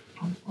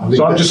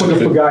 So I'm just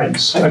looking for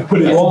guidance. I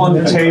put it all on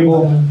the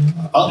table.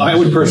 I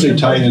would personally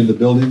tie it into the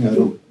building. I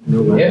don't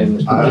know. Yeah.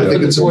 I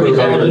think it's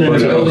 $40,000 in the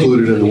building.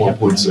 included in the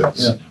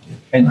 1.6.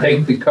 And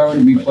take the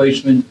current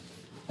replacement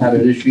out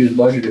of this year's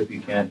budget if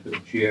you can, for the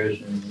chairs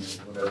and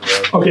whatever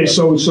else. Okay,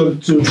 so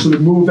to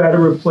move out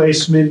of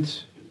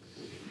replacement,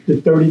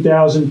 the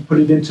 30,000, put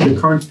it into the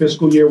current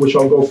fiscal year, which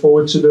I'll go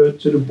forward to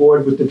the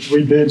board with the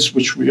 3 bids,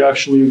 which we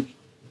actually,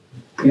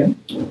 End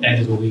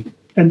of the week.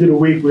 end of the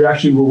week,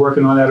 we're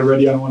working on that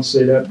already. I don't want to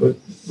say that, but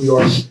we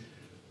are.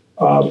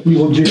 We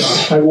will do,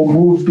 I will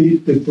move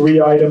the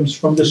 3 items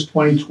from this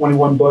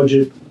 2021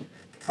 budget.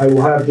 I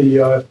will have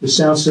the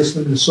sound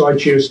system and the side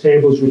chairs,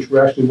 tables, which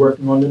we're actually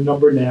working on the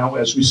number now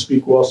as we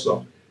speak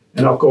also.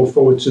 And I'll go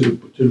forward to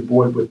the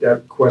board with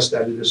that request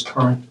out of this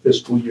current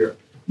fiscal year.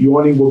 The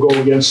awning will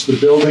go against the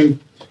building.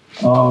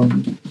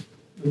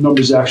 The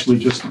number's actually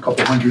just a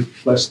couple hundred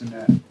less than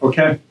that,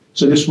 okay?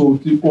 So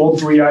all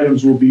 3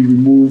 items will be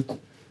removed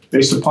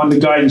based upon the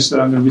guidance that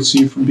I'm gonna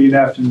receive from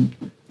BNF. And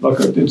look,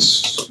 you can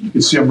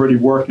see I'm already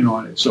working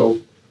on it, so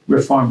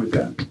we're fine with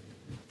that.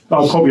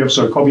 Oh, Kobe, I'm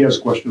sorry, Kobe has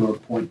a question or a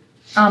point.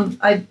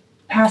 I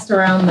passed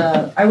around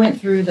I went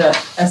through the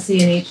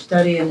SC&H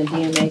study and the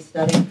DMA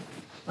study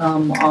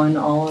on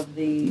all of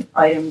the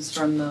items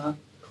from the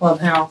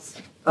clubhouse.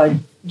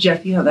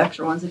 Jeff, you have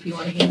extra ones if you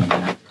want to hand them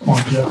back. Come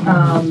on, Jeff.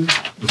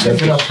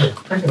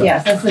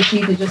 Yes, that's the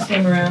sheet that just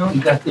came around.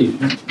 You got these,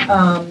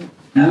 huh?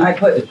 I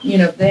put,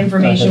 the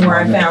information where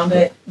I found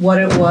it,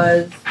 what it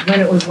was,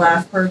 when it was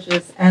last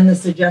purchased, and the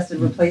suggested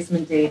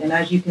replacement date. And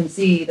as you can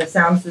see, the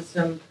sound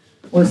system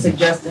was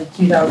suggested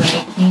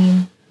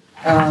 2018.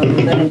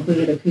 That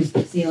included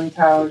acoustic ceiling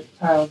tiles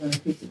and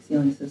acoustic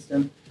ceiling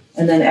system.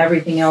 And then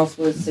everything else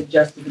was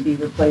suggested to be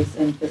replaced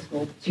in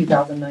fiscal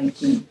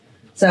 2019.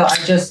 So I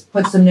just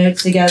put some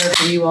notes together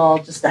for you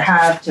all just to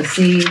have, to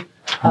see,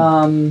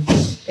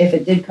 if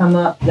it did come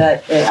up,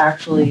 that it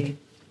actually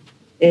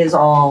is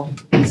all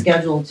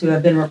scheduled to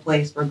have been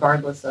replaced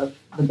regardless of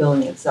the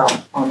building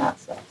itself on that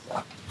stuff,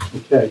 so.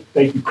 Okay,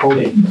 thank you,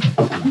 Cody.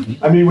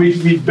 I mean,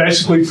 we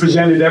basically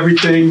presented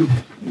everything,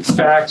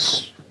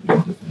 facts,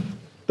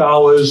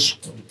 dollars.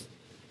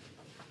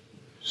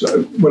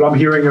 So what I'm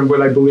hearing and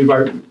what I believe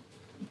I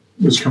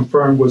was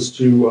confirmed was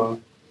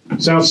to,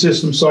 sound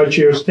system, side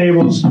chairs,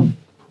 tables,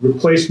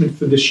 replacement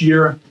for this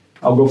year.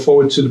 I'll go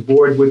forward to the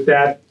board with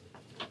that,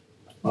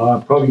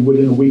 probably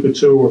within a week or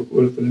two or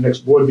for the next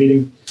board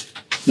meeting.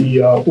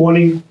 The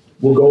awning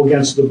will go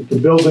against the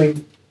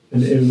building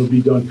and it'll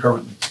be done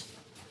currently.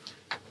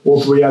 All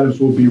three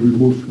items will be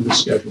removed from the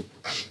schedule.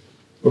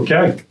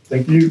 Okay,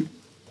 thank you.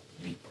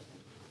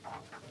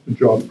 Good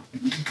job.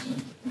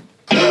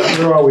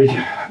 Where are we?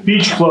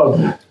 Beach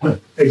Club,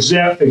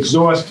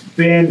 exhaust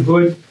fan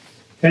hood,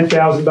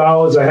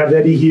 $10,000. I have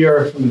Eddie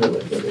here.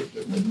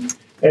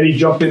 Eddie,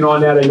 jump in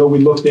on that. I know we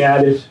looked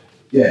at it.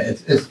 Yeah,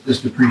 it's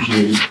just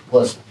depreciated,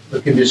 plus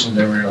the conditions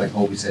over there, like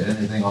Colby said,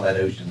 anything on that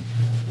ocean,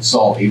 the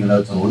salt, even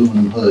though it's an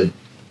aluminum hood,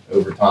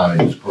 over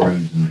time it just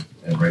corrodes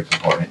and breaks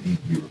apart and it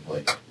needs to be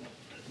replaced.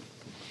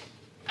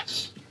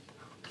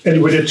 Eddie,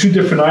 were there two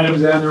different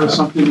items down there or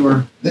something,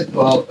 or?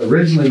 Well,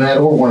 originally Matt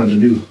Orr wanted a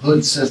new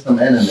hood system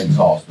and an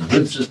exhaust. The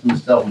hood system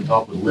itself, we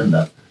talked with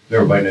Linda,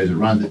 everybody knows it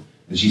runs it,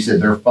 and she said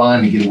they're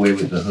fine to get away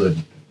with the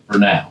hood for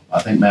now. I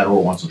think Matt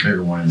Orr wants a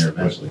bigger one in there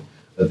eventually.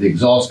 But the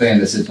exhaust fan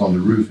that sits on the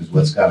roof is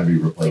what's got to be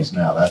replaced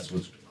now. That's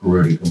what's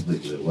corroded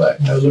completely away.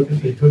 I'll look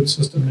at the hood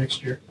system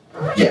next year.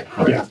 Yeah,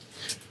 correct. Yeah.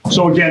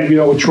 So again,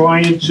 we're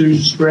trying to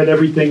spread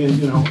everything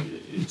and,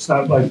 it's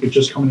not like we're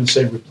just coming and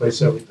saying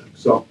replace everything.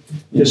 So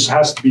this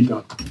has to be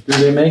done. Do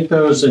they make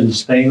those in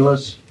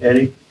stainless,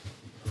 Eddie?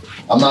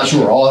 I'm not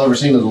sure. All I've ever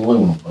seen is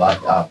aluminum, but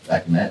I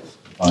can ask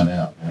to find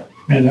out.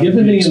 Man, that would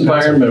Given be the expensive.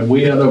 environment,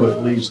 we ought to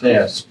at least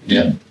ask.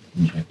 Yeah.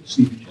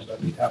 Steve, you just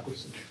have to tap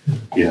us.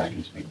 Yeah, I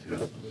can speak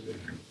to it.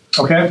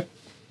 Okay?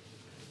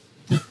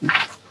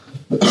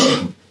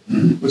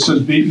 What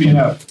says B and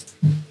F?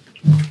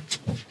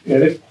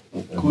 Edit,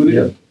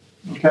 included?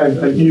 Okay,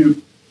 thank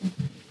you.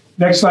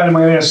 Next item,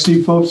 I'm going to ask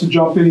Steve Phillips to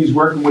jump in. He's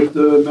working with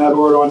Matt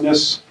Orr on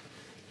this.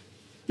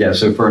 Yeah,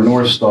 so for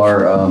North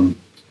Star,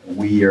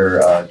 we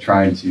are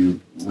trying to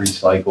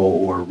recycle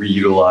or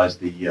reutilize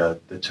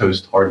the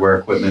Toast hardware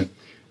equipment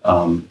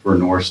for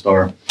North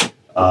Star.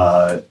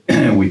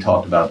 We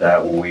talked about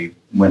that when we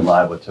went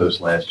live with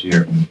Toast last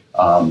year.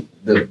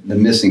 The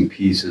missing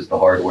piece is the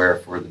hardware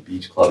for the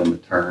Beach Club and the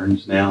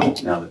Turns now.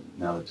 Now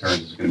the Turns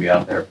is going to be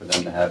out there for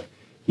them to have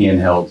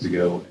handhelds to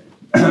go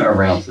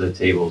around to the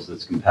tables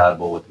that's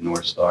compatible with the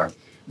North Star,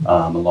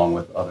 along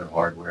with other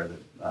hardware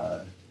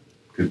that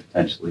could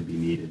potentially be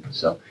needed.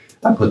 So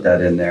I put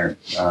that in there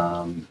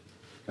because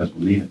we'll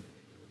need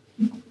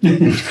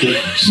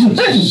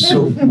it.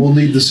 So we'll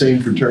need the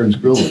same for Turns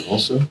Grilling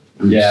also?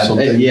 Or Yeah,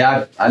 something?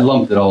 I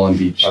lumped it all in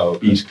Beach Oh,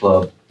 okay. Beach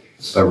Club,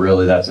 but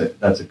really that's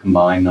a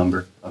combined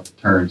number of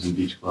Turns and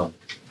Beach Club.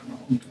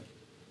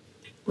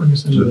 Bring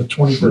us into the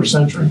 21st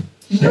century.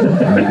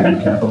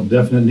 Capital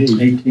definite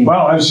need. 18.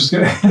 Well, I was just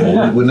going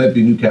to, Wouldn't that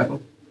be new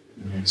capital?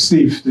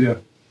 Steve, yeah.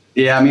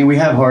 Yeah, I mean we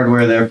have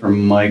hardware there for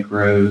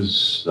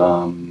micros.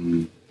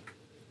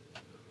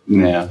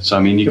 Yeah, so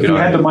I mean you If could you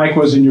had the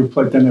micros in your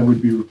plate, then it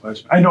would be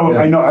replacement. I know,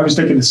 I was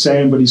thinking the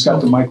same, but he's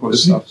got the micro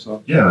stuff,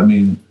 so Yeah, I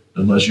mean,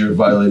 unless you're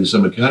violating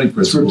some accounting it's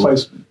principle.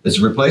 replacement. It's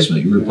a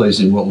replacement. You're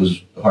replacing what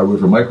was hardware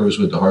for micros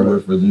with the hardware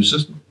for the new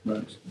system.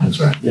 That's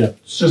right. Yeah.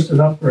 It's just an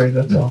upgrade,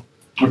 that's all.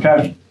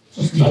 Okay,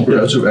 Just an Yeah,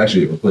 upgrade. it's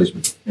actually a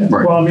replacement. Yeah.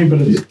 Right. Well, I mean, but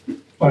it's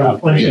by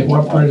replacing, we're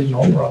upgrading the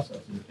whole process.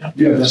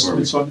 you have the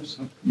estimates on this?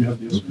 You have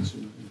the estimates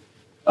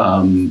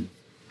on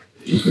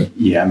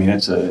Yeah, I mean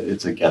it's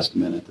a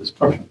guesstimate at this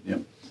point. Yeah,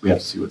 we have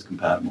to see what's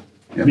compatible.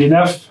 it?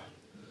 B&F?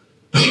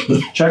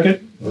 Check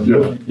it?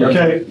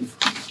 Okay.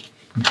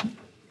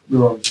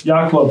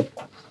 Yacht Club.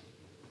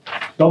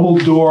 Double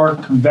door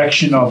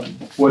convection oven,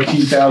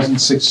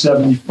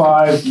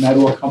 $14,675. Matt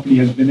Orr Company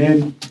has been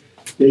in.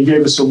 They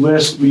gave us a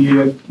list. We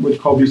had what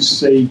Kobe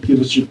say, give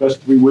us your best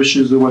three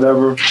wishes or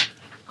whatever.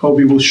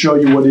 Kobe will show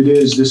you what it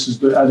is. This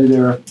is out of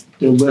their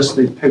list.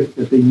 They picked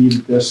that they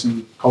needed this,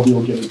 and Kobe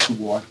will get it to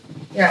Warren.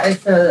 Yeah,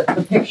 it's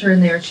the picture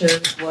in there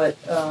shows what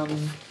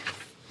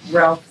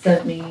Ralph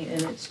sent me,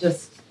 and it's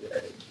just,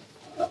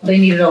 they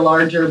needed a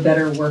larger,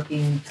 better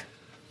working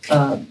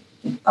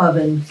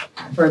oven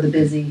for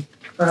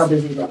how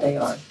busy that they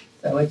are.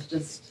 So it's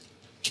just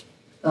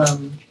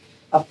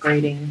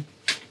upgrading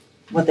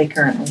what they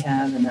currently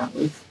have, and that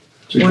was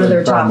one of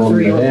their top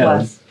three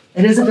requests.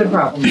 It is a good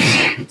problem.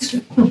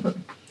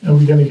 Are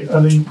they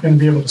gonna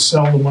be able to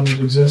sell the one that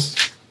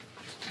exists?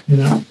 You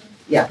know?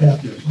 Yeah.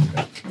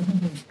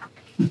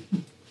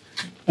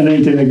 And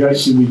anything they got,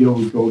 we do,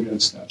 we go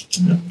against that.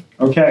 Yeah.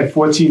 Okay,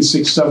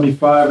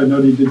 14,675. I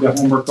know they did their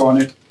homework on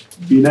it.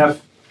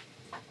 B&F,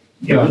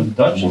 Yeah,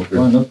 that's no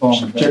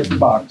problem. check the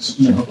box.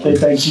 Okay,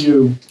 thank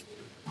you.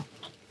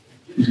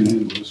 Who's gonna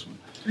handle this one?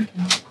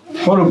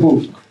 Photo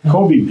booth,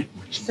 Kobe.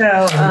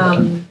 So,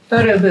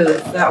 photo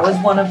booth, that was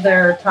one of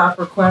their top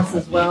requests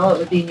as well. It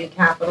would be new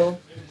capital.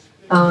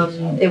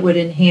 It would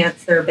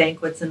enhance their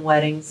banquets and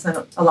weddings.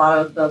 So a lot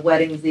of the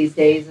weddings these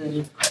days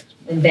and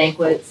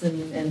banquets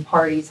and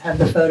parties have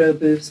the photo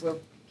booths where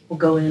people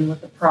go in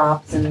with the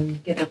props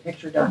and get their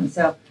picture done.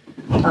 So,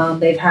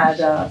 they've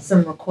had,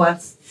 some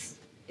requests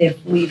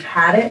if we've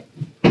had it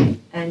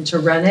and to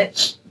rent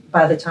it.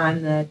 By the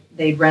time that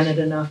they rented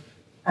enough,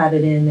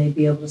 added in, they'd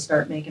be able to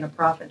start making a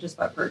profit just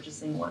by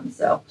purchasing one.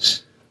 So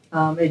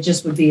it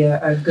just would be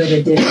a good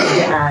addition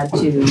to add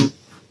to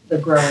the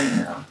growing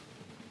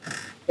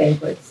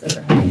banquets that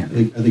are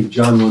happening. I think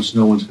John wants to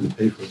know when's gonna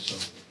pay for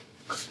itself.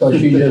 So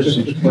she just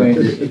explained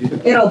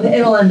it.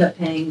 It'll end up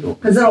paying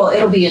because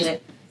it'll be an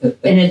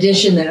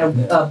addition that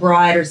a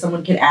bride or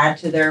someone could add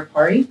to their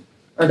party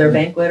or their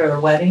banquet or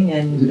their wedding.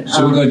 And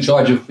So we're gonna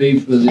charge a fee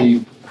for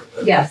the,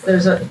 yes,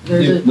 there's a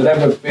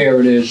whatever fare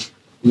it is,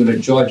 we're gonna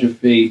charge a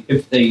fee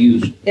if they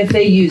use it. if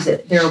they use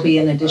it, there'll be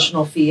an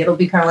additional fee. It'll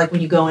be kind of like when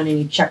you go in and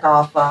you check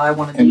off, I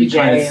want a And we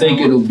DJ. kinda think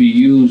and- it'll be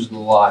used a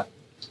lot.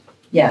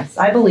 Yes,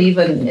 I believe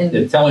in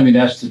They're telling me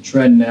that's the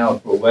trend now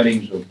for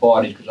weddings or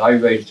parties, because I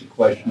raised the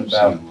question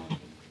about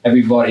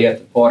everybody at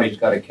the party's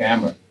got a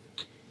camera.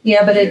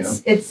 yeah, but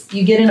it's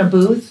you get in a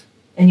booth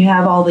and you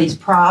have all these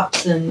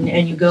props and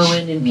you go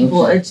in and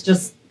people, it's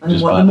just, and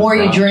Just the buy the more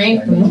you props.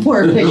 drink, the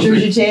more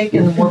pictures you take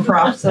and the more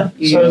props up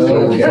you So-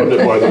 use. Put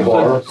it by the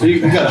bar. So you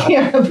got,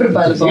 Yeah, put it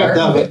by the you got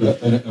bar. to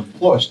have an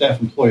employee, staff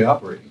employee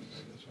operating.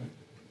 That's right.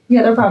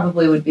 Yeah, there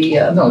probably would be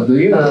No, do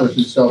you? Or is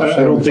it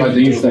self-service like they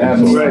used to have?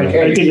 in Right, I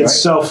think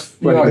it's self.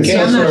 You know, it's I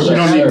can't self-service. serve You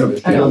don't need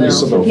service. to- I don't know,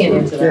 you I can't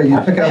answer that. Yeah,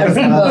 you pick out the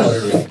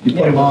spots, you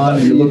put them on,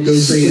 and you look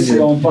good, and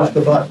you push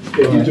the button.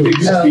 Yeah, you do.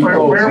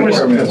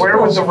 Where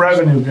would the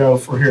revenue go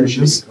for here?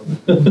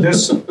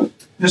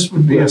 This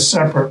would be a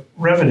separate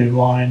revenue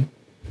line,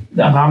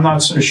 and I'm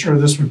not so sure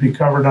this would be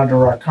covered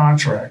under our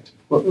contract.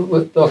 What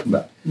we're talking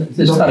about,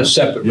 it's not a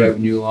separate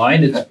revenue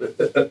line, it's,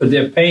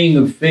 they're paying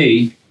a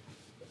fee,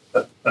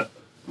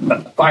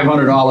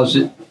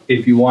 $500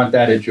 if you want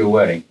that at your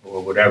wedding,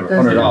 or whatever,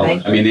 Those are the $100.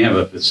 bank- I mean, they have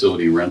a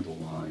facility rental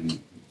line,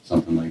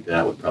 something like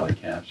that would probably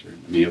capture it.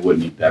 I mean, it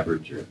wouldn't be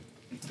beverage or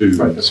food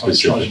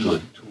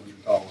specifically.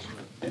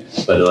 Yeah,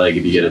 but like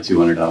if you get a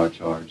 $200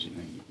 charge, you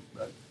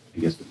know, I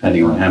guess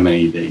depending on how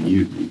many they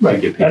use, you Right,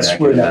 could get paid that's back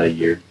where in about that- a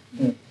year.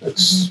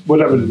 That's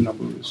whatever the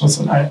number is.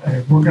 Listen,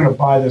 if we're gonna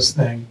buy this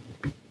thing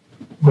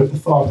with the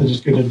thought that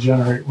it's gonna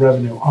generate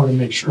revenue, I wanna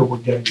make sure we're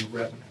getting the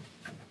revenue.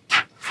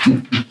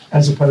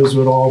 As opposed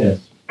to it all. Yes.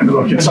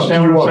 Look, it's up to you.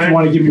 If you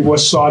want to give me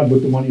West Side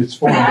with the money, it's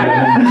fine.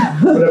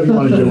 Whatever you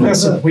want to do.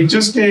 Listen, we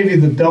just gave you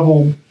the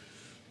double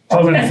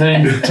oven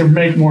thing to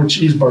make more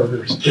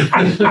cheeseburgers.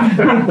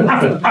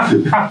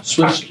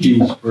 Swiss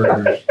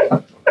cheeseburgers.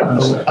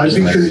 I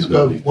think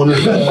that one of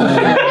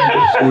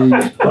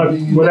the,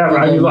 Look, whatever.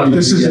 I mean, look,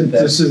 this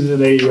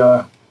isn't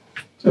a.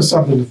 Just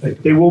something to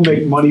think They will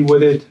make money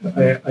with it.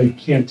 I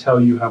can't tell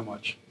you how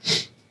much.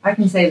 I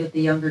can say that the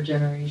younger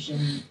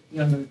generation,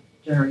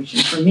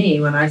 for me,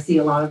 when I see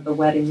a lot of the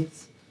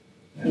weddings,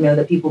 you know,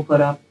 that people put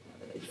up,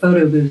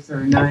 photo booths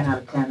are 9 out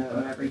of 10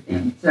 of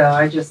everything. So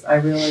I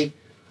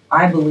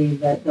believe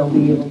that they'll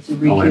be able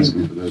to I'll ask recoup.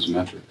 them for those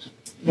metrics.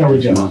 There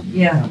we go. Come on.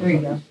 Yeah, there you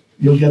go.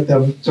 You'll get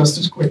them just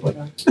as quickly.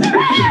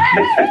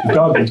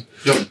 Doug,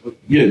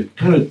 yeah,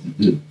 kind of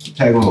to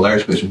tag on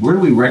Larry's question, where do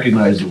we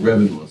recognize the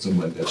revenue on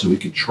something like that so we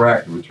can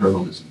track the return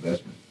on this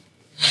investment?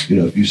 You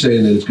know, if you're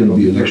saying that it's going to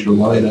be an extra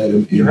line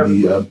item in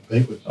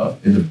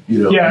the,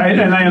 you know. Yeah,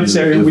 and I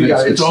understand. We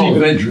got it. It's all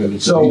event driven,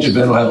 so each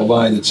event will have a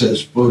line that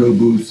says photo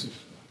booth.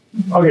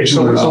 Okay,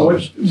 so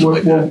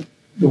 $200,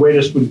 the way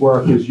this would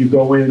work is you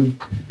go in,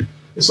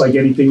 it's like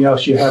anything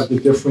else, you have the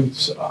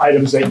different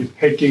items that you're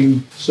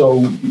picking.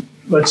 So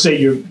let's say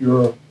your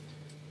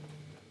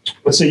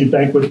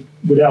banquet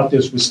without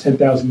this was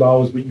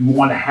 $10,000, but you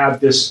want to have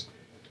this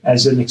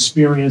as an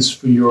experience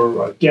for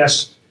your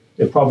guests.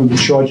 They probably would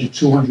charge you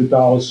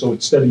 $200. So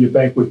instead of your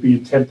banquet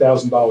being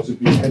 $10,000, it'd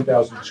be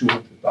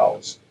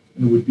 $10,200,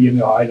 and it would be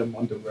an item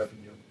under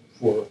revenue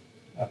for,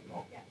 I don't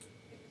know,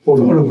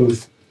 photo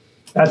booth.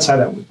 That's how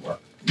that would work.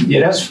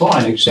 Yeah, that's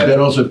fine, So except that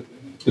also,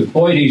 the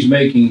point he's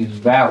making is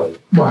valid.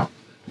 Wow.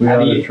 We How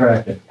ought do to you-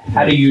 track it.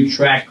 How do you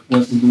track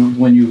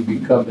when you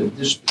recover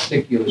this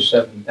particular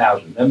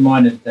 7,000? Never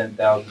mind the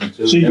 10,000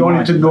 too. So you Never go mind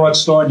into the- North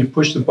Star and you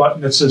push the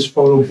button that says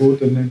photo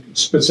booth, and then it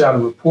spits out a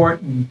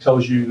report and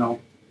tells you,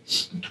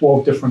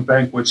 12 different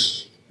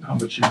banquets, how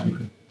much you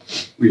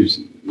make.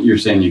 You're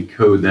saying you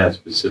code that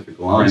specific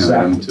line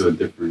item Exactly. to a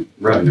different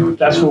revenue.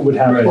 That's what would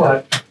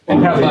happen.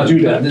 And how they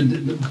do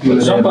that.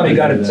 But somebody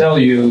got to tell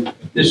you,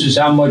 this is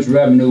how much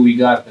revenue we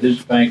got for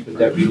this banquet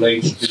that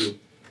relates to.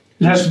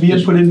 It has to be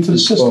input into the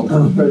system.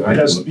 It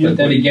has to be But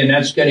then input. again,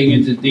 that's getting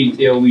into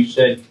detail. We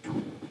said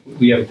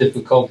we have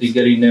difficulty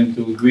getting them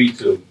to agree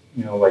to,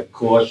 like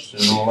costs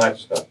and all that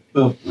stuff.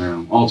 Well,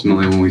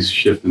 ultimately, when we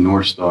shift to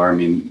North Star, I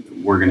mean,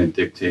 we're going to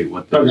dictate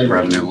what those Okay.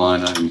 revenue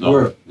line items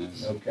Sure. are. Yeah.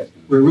 Okay.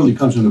 Where it really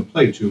comes into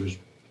play too is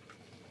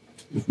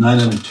if 9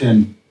 out of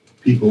 10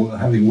 people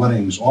having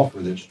weddings offer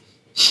this,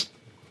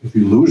 If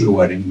you lose a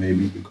wedding,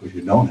 maybe because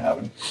you don't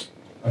have it,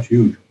 that's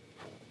huge.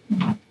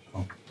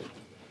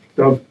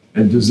 Doug?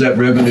 And does that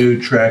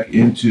revenue track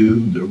into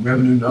the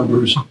revenue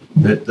numbers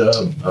that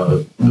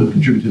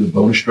contribute to the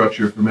bonus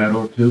structure for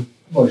Matador too?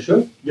 Oh,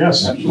 sure.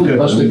 Yes. Okay.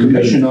 Plus the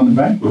commission on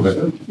the bank.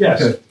 Okay.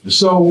 Yes.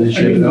 So, They I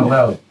share it mean, out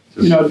loud.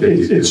 you know,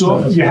 it's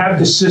all, you have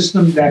the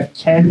system that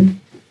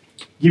can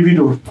give you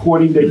the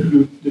reporting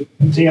that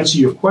to answer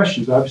your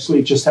questions. Obviously,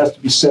 it just has to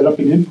be set up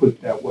and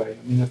input that way.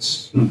 I mean,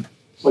 it's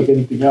like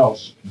anything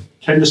else.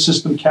 Can the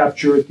system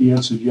capture it? The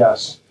answer is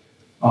yes.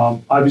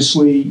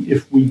 Obviously,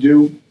 if we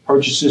do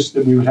purchase this,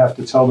 then we would have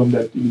to tell them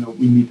that, you know,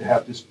 we need to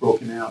have this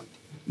broken out.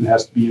 It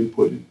has to be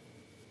inputted.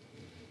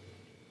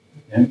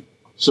 Okay.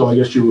 So I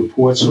guess your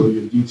reports or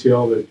your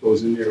detail that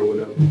goes in there or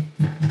whatever.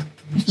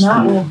 If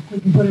not, we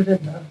can put it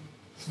at the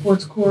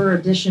sports core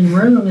edition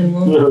room and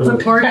we'll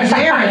put parties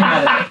there and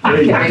have it.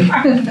 There you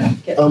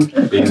go.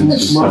 Kidding. My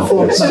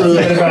thoughts,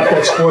 Forget about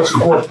that sports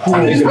court pool.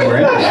 Oh,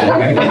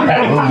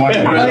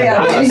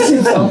 yeah, maybe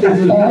do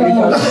something.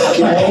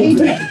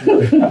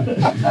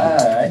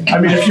 I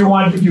mean, if you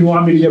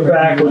want me to get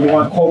back, or you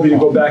want Colby to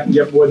go back and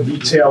get more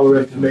detail or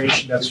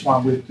information, that's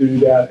fine, we'll do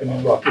that. I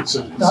mean, look, it's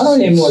a. I don't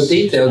need more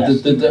detail.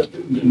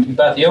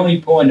 About the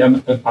only point, I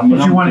mean, If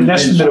you want an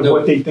estimate of the-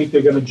 what they think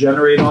they're gonna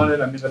generate on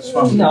it, I mean, that's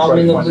fine. No, I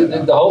mean,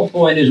 the whole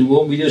point is,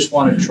 well, we just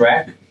want to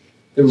track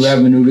the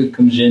revenue that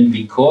comes in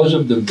because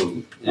of the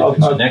booth. If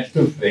it's an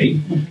extra fee,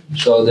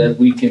 so that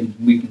we can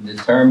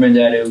determine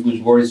that it was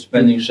worth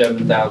spending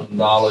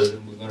 $7,000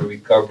 and we're going to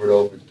recover it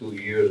over 2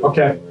 years.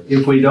 Okay.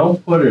 If we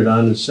don't put it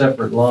on a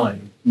separate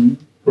line, Hmm.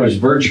 there's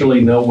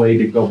virtually no way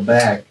to go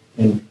back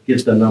and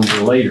get the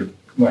number later.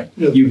 Right.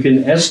 You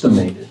can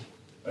estimate it,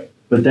 Right.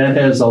 but that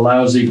has a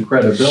lousy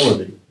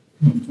credibility,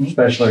 Mhm.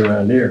 especially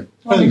around here.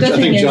 Well, the good I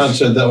thing think John is,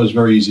 said that was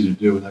very easy to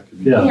do, and that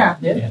could be Yeah. done. yeah,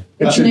 Yeah.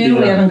 it's should be new, we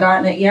done. haven't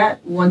gotten it yet.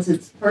 Once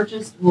it's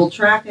purchased, we'll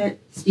track it.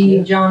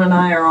 Steve, John, and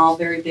I are all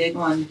very big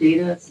on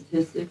data,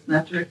 statistics,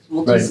 metrics.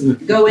 We'll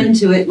just go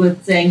into it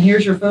with saying,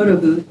 here's your photo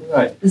booth.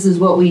 Right. This is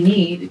what we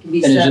need. It can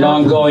be And there's set an up.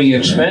 ongoing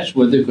expense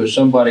with it because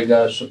somebody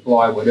got to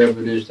supply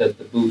whatever it is that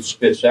the booth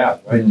spits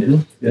out, right?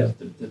 Mhm. Yeah.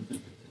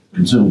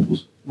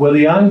 Consumables. Well,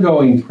 the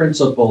ongoing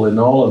principle in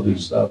all of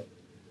this stuff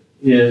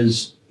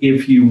is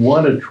if you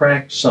want to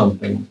track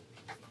something,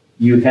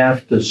 you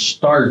have to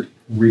start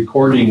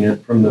recording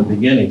it from the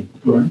beginning.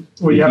 Well,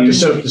 you have to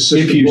set up the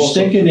system. If you also.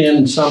 stick it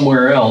in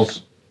somewhere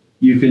else,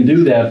 you can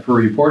do that for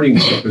reporting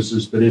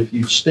purposes, but if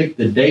you stick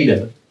the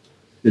data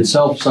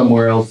itself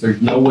somewhere else, there's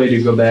no way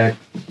to go back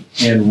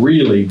and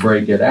really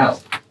break it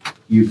out.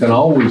 You can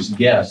always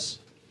guess,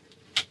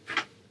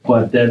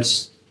 but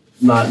that's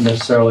not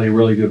necessarily a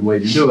really good way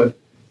to do it.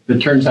 If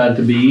it turns out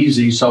to be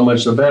easy, so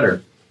much the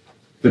better.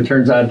 If it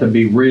turns out to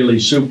be really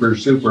super,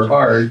 super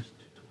hard,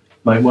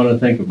 might want to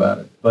think about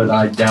it, but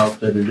I doubt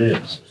that it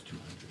is.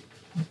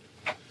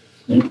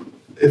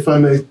 If I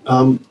may,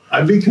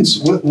 I'd be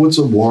what's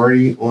a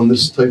warranty on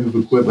this type of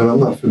equipment? I'm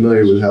not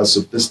familiar with how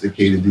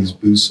sophisticated these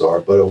booths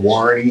are, but a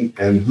warranty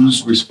and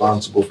who's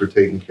responsible for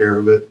taking care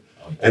of it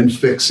and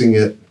fixing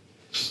it.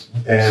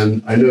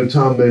 And I know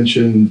Tom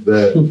mentioned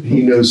that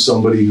he knows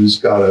somebody who's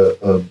got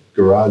a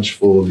garage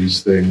full of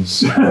these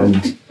things.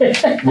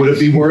 Would it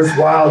be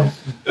worthwhile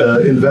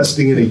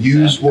investing in a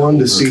used one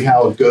to see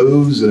how it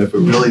goes and if it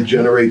really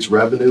generates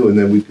revenue, and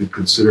then we could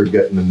consider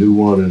getting a new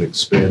one and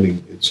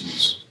expanding its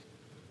use?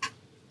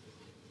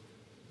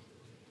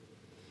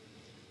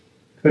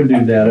 Could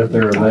do that if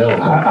they're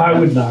available. I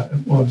would not,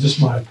 well,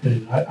 just my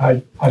opinion.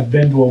 I've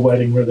been to a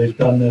wedding where they've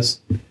done this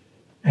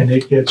and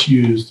it gets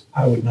used.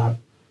 I would not,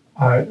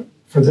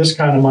 for this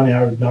kind of money,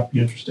 I would not be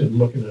interested in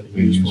looking at a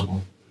used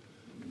one.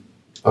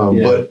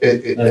 Yeah. But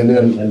and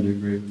then I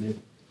agree with you.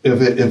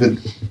 if it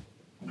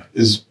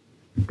is,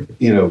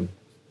 you know,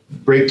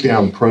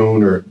 breakdown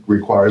prone or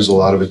requires a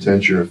lot of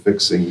attention or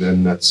fixing,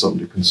 then that's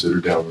something to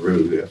consider down the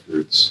road after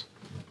it's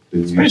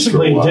been It's used for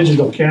basically a a while.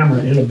 digital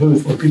camera in a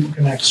booth where people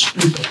can act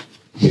stupid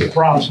with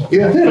props on.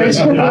 Yeah,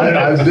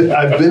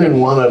 I've been in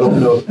one. I don't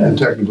know the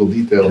technical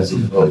details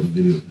of how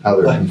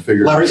they're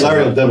configured.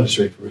 Larry will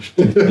demonstrate for us.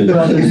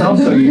 Well, there's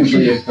also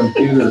usually a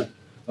computer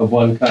of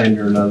one kind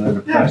or another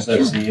to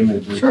process the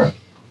images. Sure.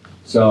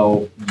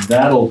 So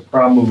that'll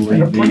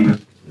probably be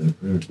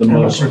the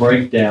most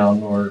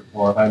breakdown or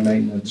high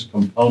maintenance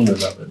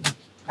component of it.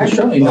 It's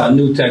certainly not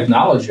new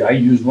technology. I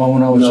used one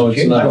when I was No, a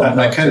it's kid. not.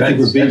 I kind of think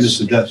we're beating this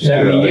to death.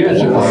 70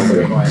 years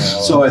ago.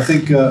 So I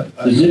think, The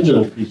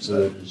digital piece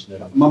of it is new.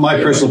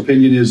 my personal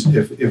opinion is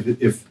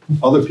if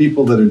other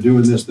people that are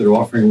doing this, that are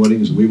offering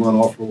weddings, and we want to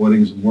offer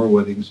weddings and more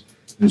weddings,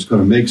 and it's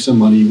going to make some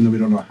money, even though we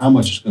don't know how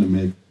much it's going to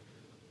make,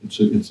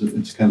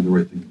 it's kind of the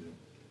right thing to do.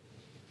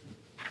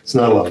 It's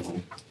not a lot of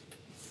money.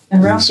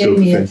 And Ralph Scope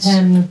gave me a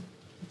things.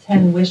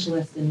 10 wish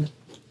list, and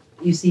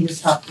you see his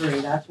top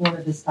 3. That's one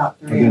of his top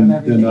 3 of Again,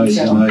 everything.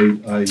 So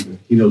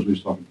he knows what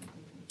he's talking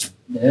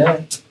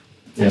about.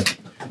 Yeah.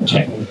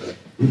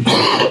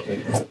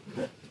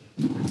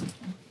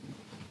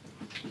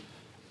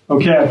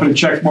 Okay, I put a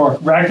check mark.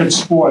 Racket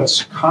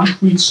Sports,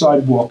 concrete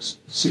sidewalks,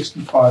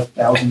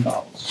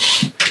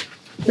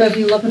 $65,000. So if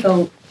you look at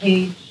the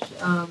page,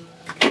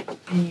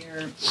 in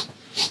your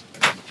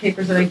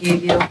papers that I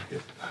gave you,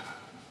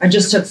 I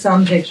just took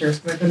some pictures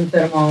because I couldn't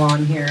fit them all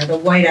on here. The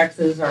white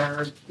X's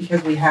are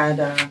because we had,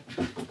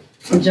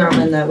 the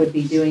gentleman that would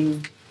be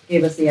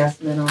gave us the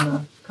estimate on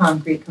the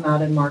concrete come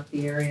out and mark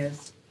the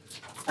areas.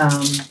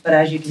 But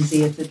as you can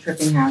see, it's a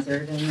tripping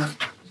hazard and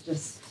it's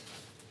just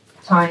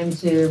time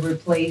to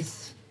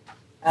replace.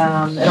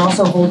 It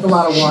also holds a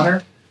lot of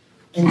water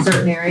in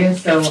certain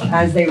areas, so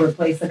as they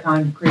replace the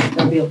concrete,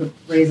 they'll be able to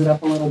raise it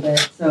up a little bit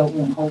so it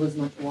won't hold as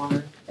much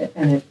water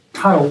and it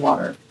puddle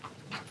water.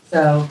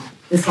 So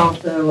this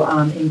also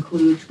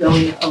includes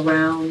going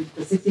around,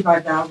 the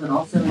 65,000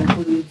 also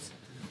includes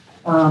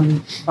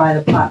by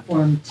the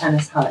platform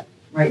tennis hut.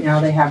 Right now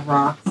they have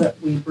rocks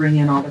that we bring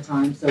in all the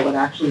time, so it would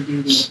actually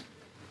do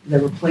the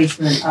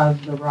replacement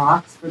of the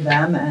rocks for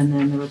them and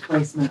then the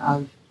replacement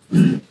of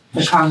the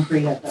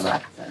concrete at the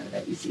rec center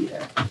that you see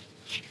there.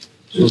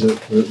 So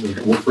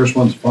the first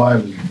one's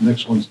 5, the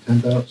next one's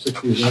 10,000,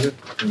 60, is that it?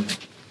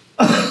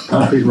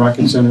 Concrete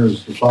Rocket Center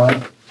is the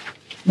 5?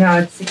 No,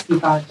 it's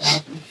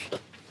 65,000.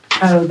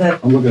 Oh,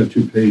 I'm looking at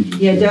 2 pages.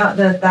 yeah,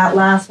 that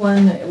last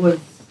one, it was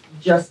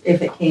just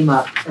if it came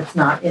up. It's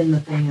not in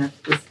the thing, it's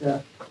just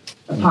a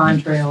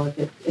pond trail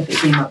if it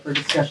came up for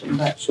discussion,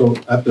 but. So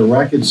at the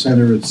Racket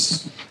Center,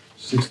 it's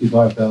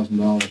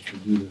 $65,000 to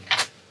do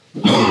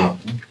the.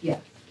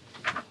 Yes.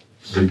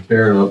 They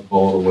tear it up,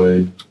 haul it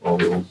away, all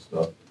the old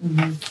stuff.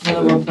 Mm-hmm.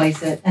 They'll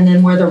replace it. And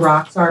then where the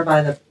rocks are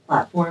by the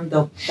platform,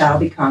 that'll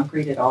be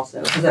concreted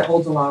also, because it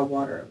holds a lot of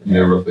water over You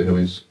there. know roughly how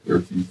many square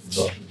feet and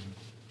stuff?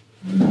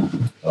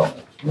 Oh,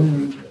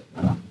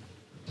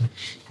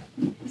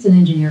 It's an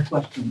engineer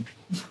question.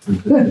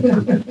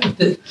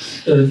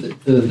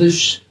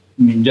 This,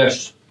 I mean,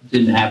 just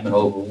didn't happen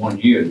over 1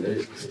 year.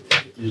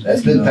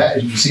 That's been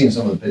patched. You've seen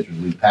some of the pictures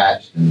we've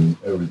patched and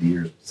over the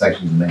years,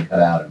 sections have been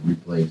cut out and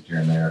replaced here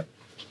and there.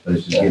 But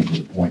it's just getting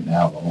to the point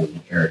now, the whole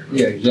character.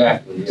 Yeah,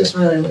 exactly. Yeah. Just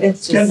really,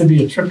 It's getting to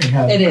be a tripping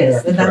hazard. it is,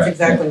 there. and that's Correct,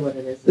 exactly what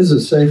it is. This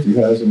is a safety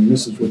hazard, and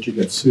this is what you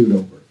get sued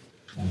over.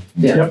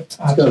 Yeah. Yep, It's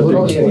gotta be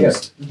Oh, yeah, yeah.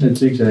 replaced.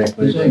 That's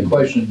exactly. There's any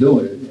question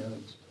doing it,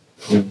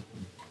 you know.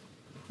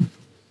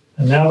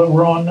 And now that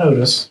we're on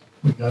notice,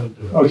 we gotta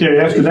do it. Okay,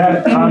 after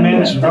that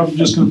comment, I'm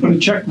just gonna put a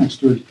check next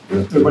to it.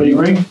 Everybody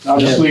agree?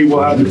 Obviously,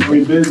 we'll have the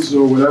 3 bids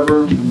or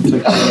whatever. And we'll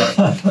take care of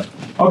that.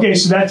 Okay,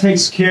 so that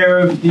takes care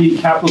of the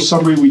capital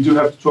summary. We do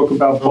have to talk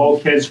about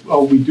bulkheads.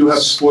 Oh, we do have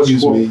sports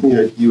Excuse me,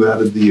 court pool. you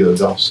added the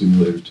golf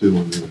simulator too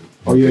on there.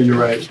 Oh, yeah, you're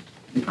right.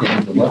 You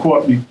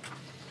caught me.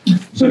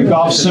 So the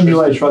golf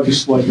simulator, try to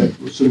slide that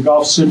through. So the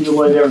golf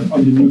simulator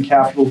under new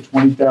capital,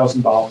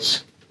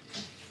 $20,000.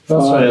 We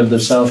also have the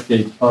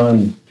Southgate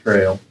Pond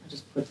Trail. I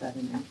just put that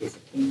in there in case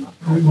it came up.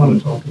 We want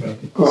to talk about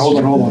it.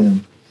 Oh, hold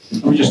on.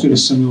 Let me just do the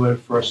simulator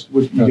first.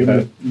 What, you give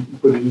it, you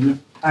put it in there?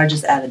 I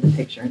just added the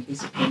picture in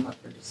case it came up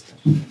for discussion.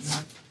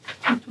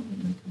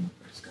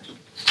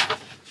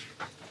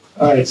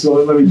 All right, so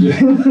let me do.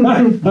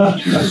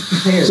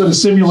 So the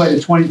simulator,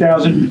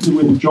 20,000.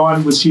 When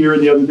John was here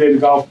the other day, the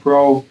Golf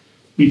Pro,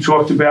 he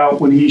talked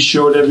about when he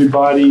showed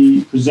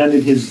everybody,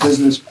 presented his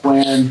business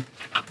plan.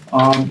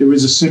 There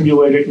is a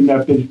simulator in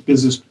that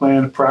business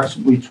plan,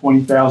 approximately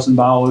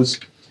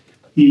 $20,000.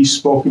 He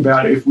spoke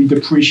about if we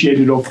depreciate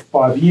it over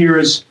 5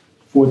 years,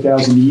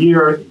 $4,000 a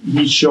year.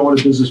 He's showing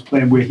a business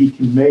plan where he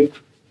can make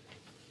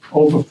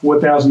over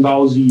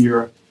 $4,000 a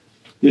year.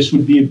 This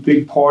would be a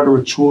big part or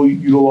a tool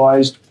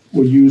utilized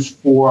or used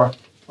for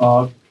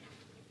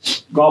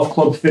golf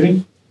club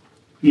fitting.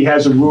 He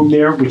has a room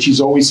there, which he's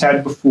always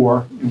had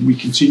before, and we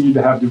continue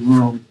to have the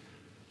room.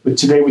 But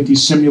today with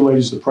these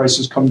simulators, the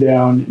prices come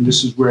down, and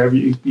this is where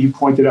he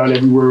pointed out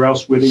everywhere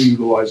else where they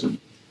utilize them.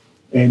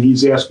 And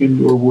he's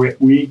asking, or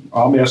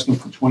I'm asking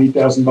for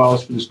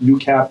 $20,000 for this new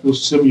capital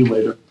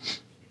simulator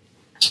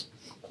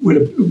with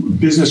a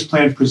business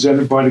plan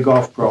presented by the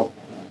Golf Pro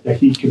that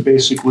he can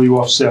basically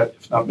offset,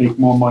 if not make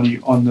more money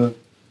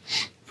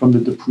from the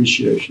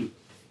depreciation.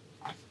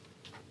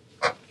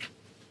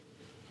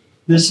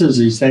 This is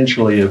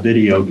essentially a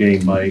video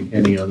game by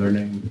any other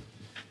name.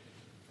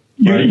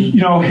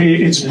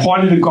 It's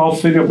part of the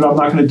golf fitting, but I'm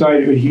not going to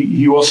die.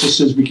 He also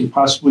says we can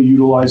possibly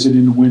utilize it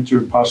in the winter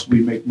and possibly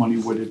make money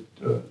with it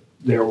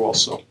there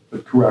also.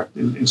 But correct,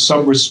 in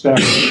some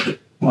respect.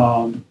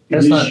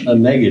 That's not a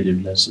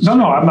negative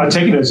necessarily. No, I'm not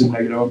taking it as a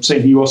negative. I'm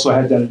saying he also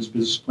had that in his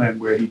business plan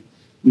where he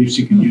believes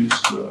he can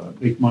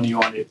make money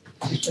on it.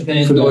 Like an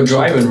indoor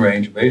driving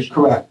range, basically.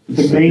 Correct. But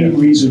the main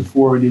reason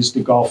for it is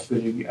the golf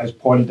fitting as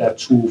part of that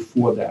tool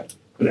for that.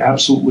 But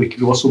absolutely, it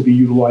could also be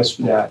utilized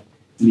for that,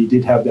 and he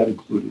did have that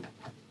included.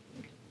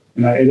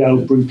 And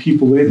that'll bring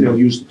people in. They'll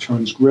use the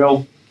Turns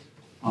Grill.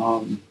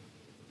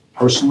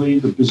 Personally,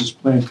 the business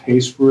plan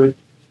pays for it.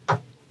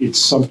 It's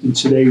something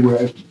today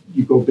where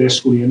you go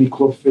basically any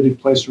club fitting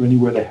place or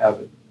anywhere they have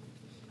it.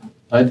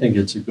 I think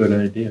it's a good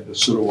idea.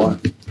 So do I.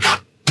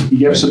 He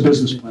gave us a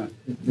business plan.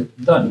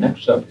 Done,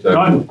 next subject.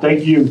 Done,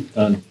 thank you.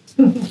 Done.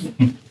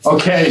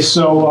 Okay,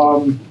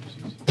 so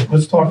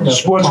Let's talk about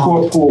sports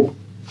court pool.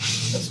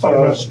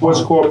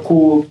 Sports court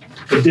pool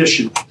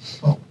addition.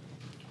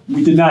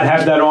 We did not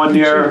have that on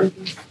there.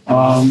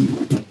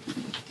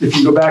 If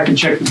you go back and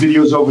check the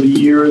videos over the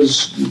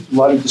years, a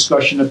lot of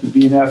discussion at the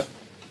BNF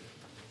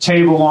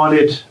table on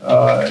it.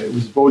 It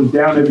was voted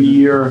down every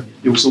year.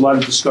 There was a lot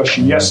of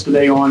discussion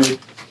yesterday on it.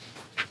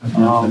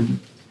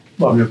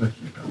 Look,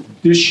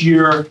 this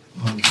year,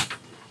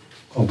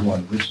 Of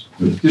what, this?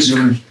 this,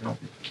 Yeah,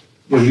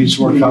 we need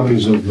some more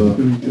copies of,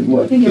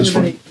 I think this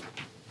one.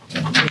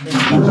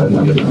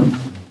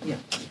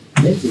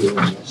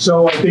 everybody,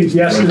 so I think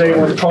yesterday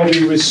when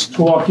Kobe was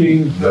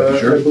talking,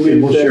 I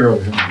believe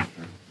that.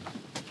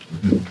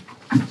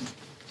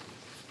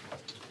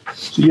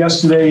 So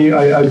yesterday,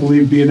 I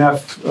believe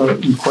BNF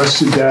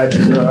requested that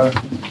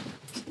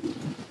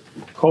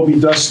Kobe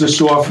dust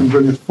this off and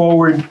bring it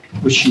forward,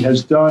 which she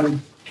has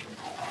done.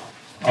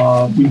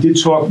 We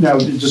did talk now,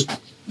 it's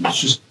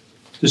just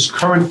this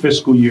current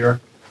fiscal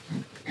year,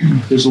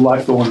 there's a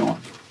lot going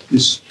on.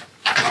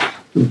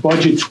 The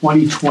budget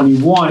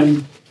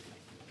 2021,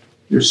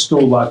 there's still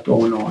a lot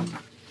going on.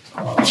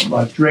 A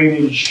lot of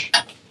drainage,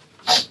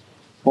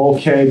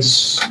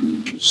 bulkheads,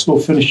 still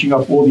finishing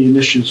up all the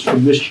initiatives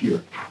from this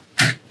year.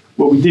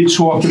 What we did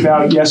talk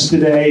about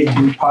yesterday,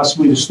 and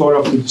possibly to start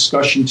off the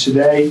discussion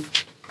today,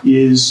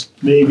 is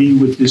maybe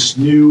with this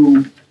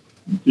new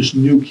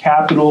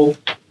capital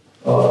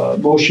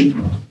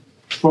motion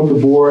from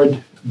the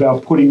board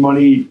about putting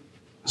money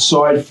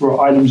aside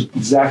for items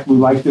exactly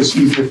like this,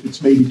 even if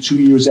it's maybe 2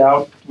 years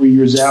out, 3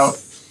 years out,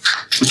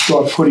 to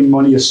start putting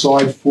money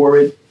aside for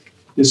it.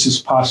 This is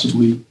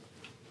possibly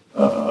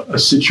a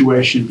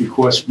situation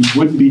because we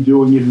wouldn't be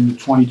doing it in the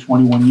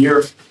 2021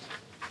 year,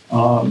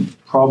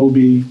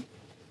 probably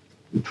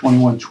the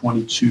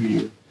 21-22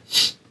 year.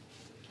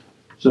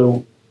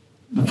 So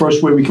the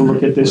first way we can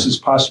look at this is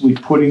possibly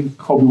putting,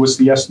 Kobe, what's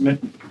the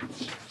estimate?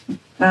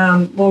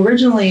 well,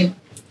 originally,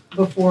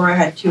 before I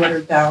had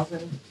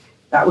 200,000,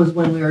 that was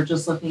when we were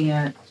just looking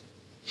at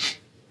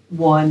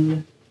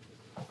one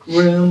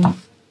room.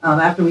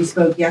 After we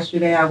spoke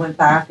yesterday, I went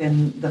back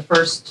and the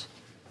first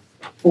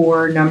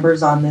 4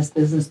 numbers on this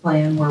business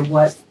plan were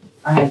what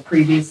I had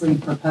previously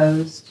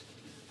proposed.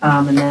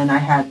 And then I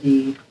had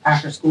the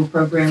after-school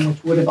program,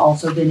 which would have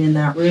also been in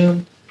that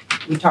room.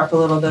 We talked a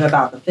little bit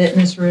about the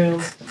fitness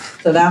room.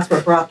 So that's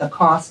what brought the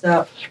cost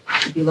up,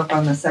 if you look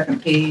on the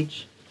second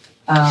page.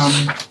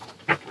 And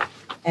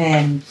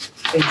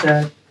it's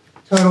a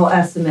total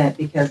estimate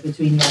because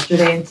between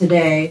yesterday and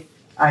today,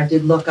 I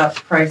did look up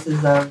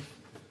prices of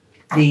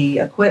the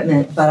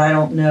equipment, but I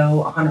don't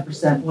know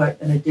 100%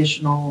 what an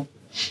additional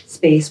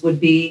space would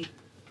be.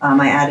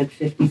 I added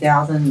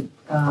 50,000.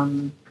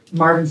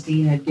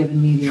 Marvinstein had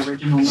given me the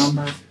original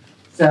number.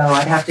 So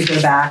I'd have to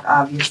go back,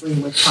 obviously,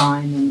 with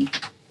time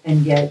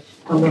and get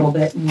a little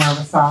bit more of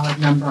a solid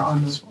number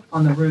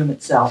on the room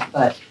itself.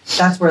 But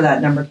that's where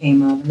that number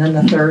came up. And then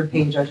the third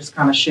page, I just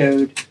kind of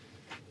showed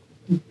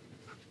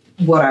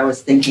what I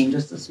was thinking,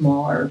 just a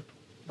smaller,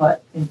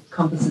 but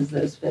encompasses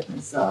those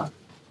fitness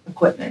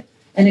equipment.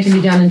 And it can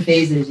be done in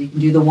phases. You can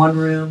do the one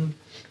room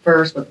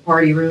first with the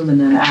party room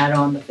and then add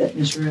on the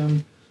fitness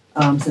room,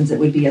 since it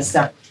would be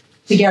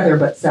together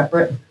but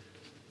separate.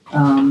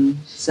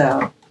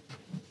 So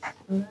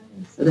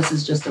this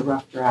is just a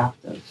rough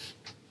draft of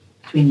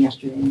between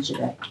yesterday and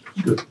today.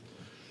 Good.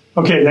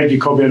 Okay, thank you,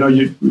 Kobe. I know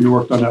you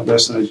worked on that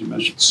last night, as you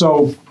mentioned.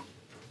 So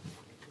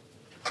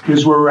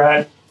here's where we're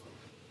at.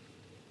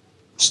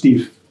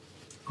 Steve.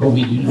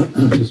 Kobe, do you know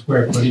what the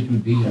square footage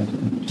would be on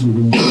 2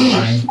 rooms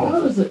combined?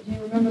 What was it? Do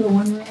you remember the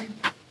one room?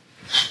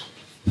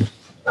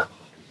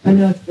 I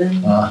know it's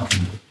been. I'd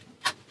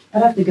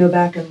have to go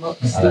back and look,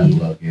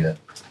 Steve. Yeah.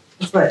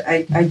 That's what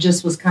I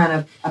just was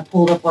I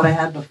pulled up what I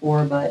had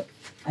before, but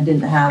I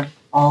didn't have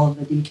all of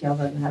the details.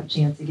 I didn't have a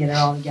chance to get it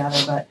all together,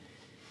 but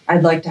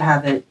I'd like to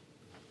have it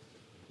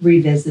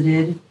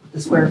revisited,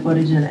 the square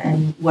footage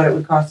and what it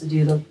would cost to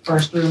do the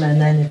first room, and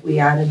then if we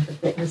added the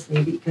fitness,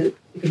 maybe it could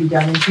be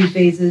done in 2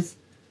 phases.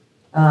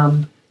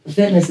 The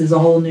fitness is a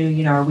whole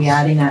new, are we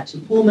adding that to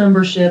pool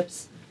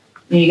memberships?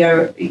 You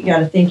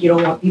gotta think, you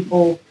don't want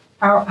people,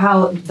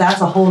 how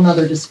that's a whole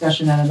nother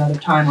discussion at another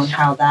time on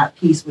how that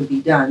piece would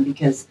be done,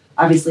 because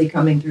obviously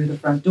coming through the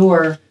front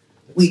door,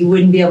 we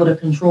wouldn't be able to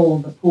control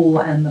the pool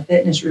and the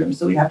fitness room,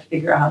 so we'd have to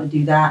figure out how to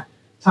do that.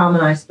 Tom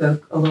and I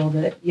spoke a little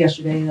bit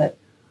yesterday that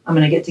I'm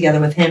gonna get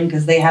together with him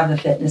because they have the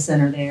fitness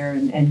center there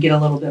and get a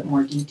little bit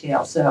more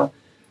detail. So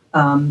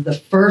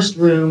the first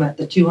room at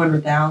the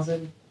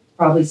 200,000,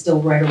 probably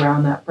still right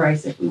around that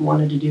price if we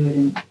wanted to do it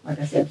in, like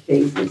I said,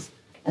 phases.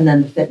 And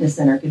then the fitness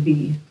center could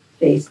be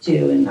phase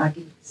 2, and I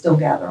could still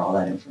gather all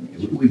that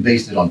information. We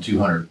based it on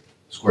 200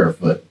 square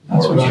foot.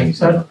 That's what I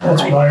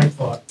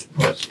thought.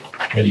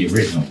 For the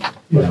original.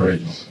 Yeah.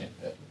 Original.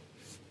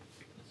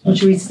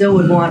 Which we still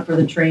would want for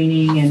the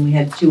training, and we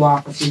had 2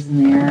 offices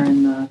in there,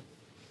 and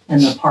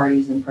the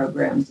parties and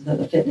programs. So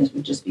the fitness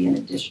would just be an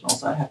additional,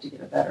 so I'd have to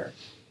get a better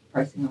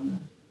pricing on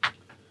that.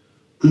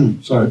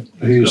 So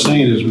what you're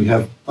saying is we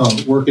have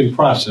work in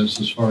process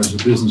as far as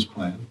the business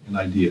plan and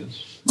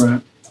ideas. Right.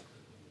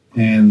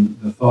 And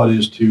the thought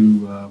is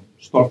to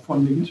Start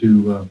funding it.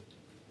 to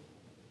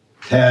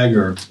tag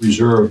or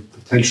reserve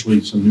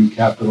potentially some new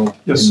capital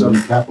Yes, in the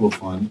sir. new capital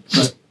fund.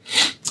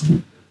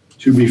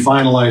 To be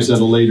finalized at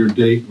a later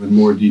date when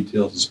more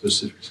details and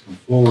specifics come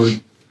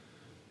forward,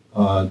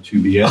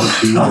 to be added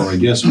to, or I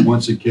guess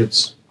once it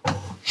gets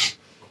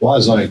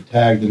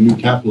quasi-tagged the new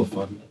capital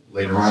fund,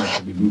 later on it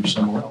should be moved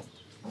somewhere else.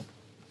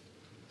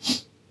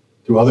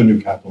 To other new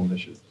capital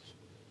initiatives.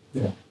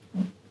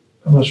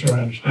 I'm not sure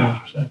I understand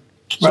what you're saying.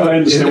 Right, I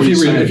understand what If you're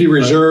you, saying. if you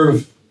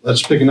reserve,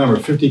 let's pick a number,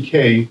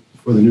 50K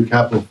for the new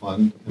capital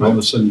fund, and all of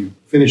a sudden you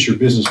finish your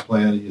business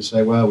plan and you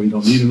say, well, we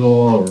don't need it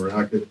all, or we're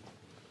not good,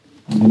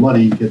 the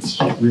money gets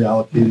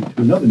reallocated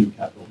to another new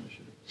capital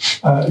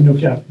initiative. New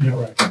cap,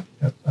 yeah, right.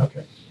 Yep,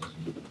 okay.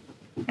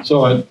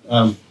 So I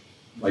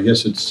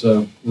guess it's,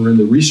 we're in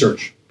the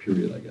research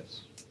period, I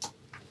guess.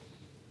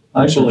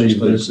 I believe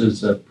this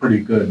is a pretty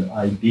good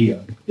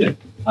idea. Yeah.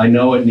 I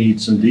know it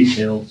needs some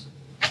details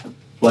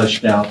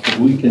fleshed out, but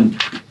we can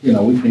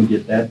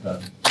get that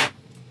done.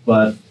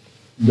 But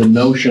the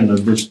notion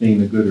of this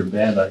being a good or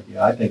bad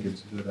idea, I think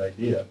it's a good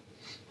idea.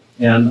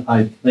 And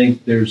I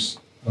think there's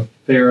a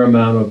fair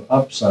amount of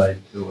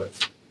upside to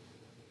it,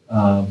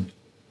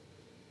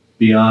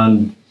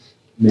 beyond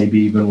maybe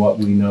even what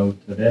we know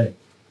today.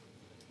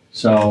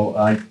 So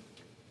I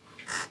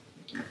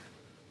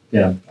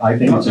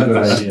think it's a good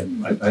idea.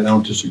 I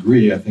don't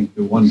disagree. I think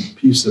the one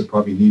piece that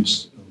probably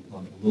needs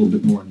a little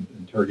bit more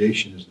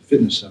interrogation is the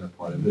fitness center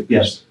part of it.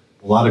 Yes.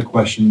 A lot of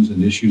questions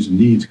and issues and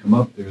needs come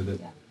up there that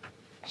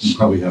you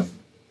probably haven't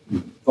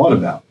thought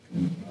about.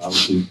 And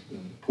obviously, the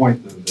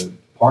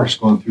park's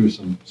gone through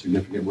some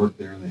significant work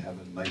there, and they have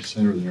a nice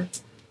center there.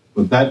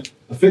 But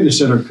a fitness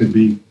center could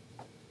be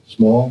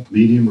small,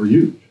 medium, or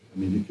huge. I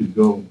mean, it could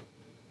go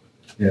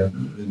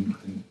in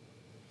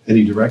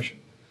any direction.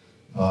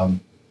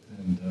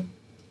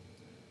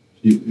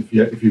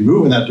 If you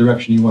move in that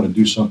direction, you want to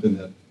do something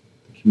that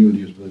the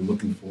community is really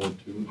looking forward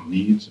to, and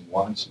needs and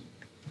wants, and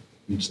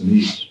meets the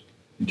needs.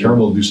 In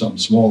terminal, will do something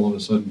small, all of a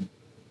sudden,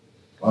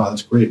 wow,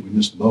 that's great, we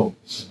missed the boat.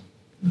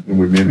 And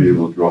we may be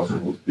able to draw some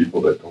of those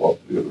people that go up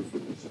to the other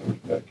fitness centers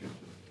back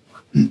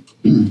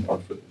into our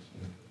fitness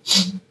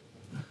center.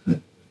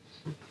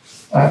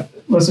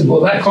 Listen,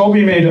 Well, that-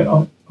 Colby made it.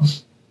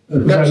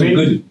 That's a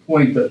good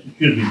point,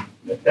 excuse me,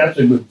 that's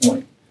a good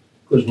point.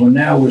 Because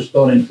we're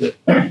starting to,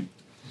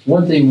 it's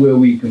one thing where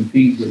we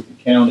compete with the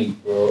county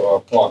for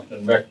our parks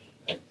and rec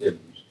activities.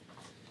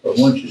 But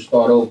once you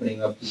start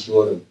opening up the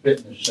door to the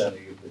fitness center,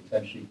 you're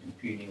potentially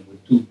competing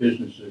with two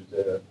businesses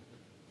that are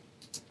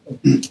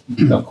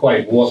not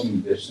quite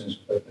walking distance,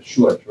 but a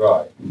short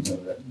drive,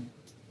 that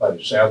by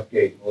the South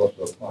Gate and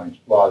also Pines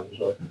Plaza.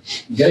 So I'm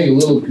getting a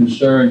little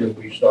concerned if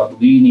we start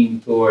leaning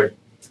toward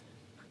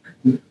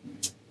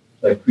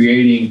like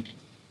creating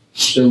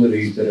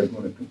facilities that are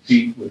going to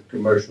compete with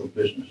commercial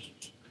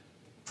businesses.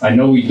 I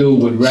know we do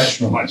with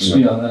restaurants,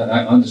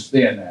 I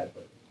understand that,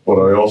 but. But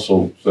I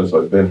also, since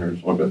I've been here,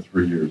 so I've been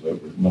 3 years,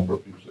 I've heard a number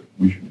of people say,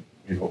 we should,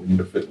 we need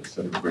a fitness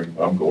center,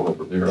 I'm going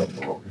over there, I'm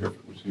going over here, if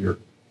it was here,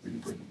 we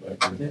could bring it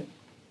back here.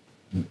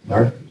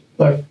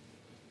 Look,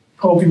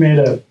 Colby made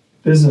a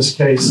business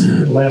case in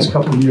the last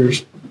couple of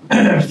years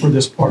for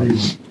this party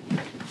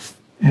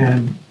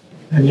room.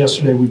 And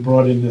yesterday we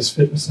brought in this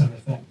fitness center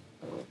thing.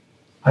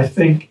 I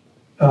think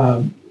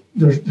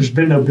there's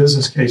been no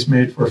business case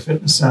made for a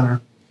fitness center.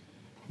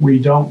 We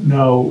don't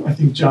know, I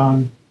think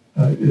John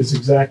is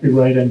exactly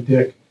right, and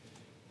Dick,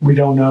 we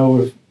don't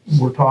know if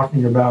we're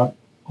talking about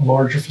a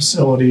larger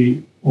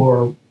facility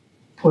or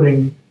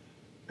putting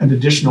an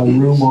additional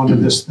room onto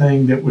this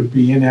thing that would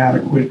be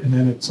inadequate, and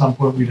then at some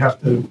point we'd have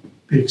to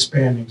be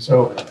expanding.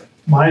 So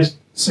my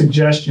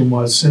suggestion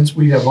was, since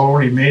we have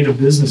already made a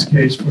business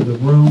case for the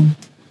room,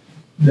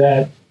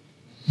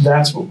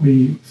 that's what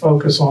we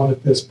focus on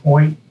at this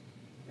point.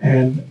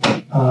 And,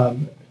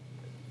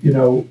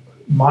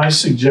 my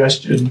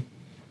suggestion,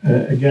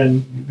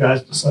 again, you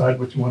guys decide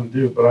what you want to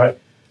do, but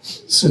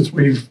since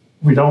we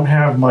don't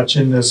have much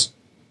in this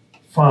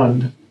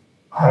fund,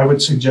 I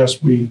would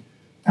suggest we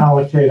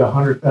allocate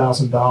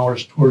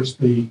 $100,000 towards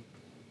the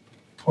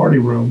party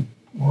room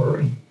or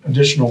an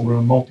additional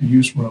room,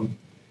 multi-use room,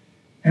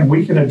 and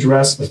we can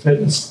address the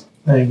fitness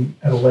thing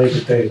at a later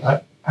date.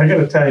 I got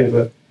to tell you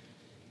that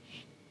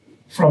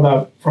from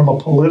a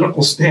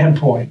political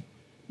standpoint,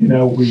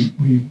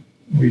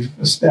 we've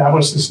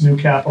established this new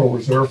capital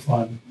reserve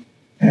fund,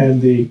 and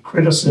the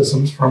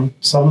criticisms from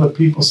some of the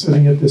people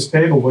sitting at this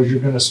table was you're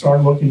going to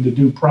start looking to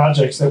do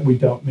projects that we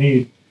don't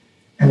need.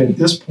 And at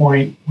this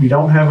point, we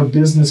don't have a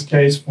business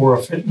case for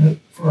a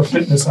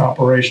fitness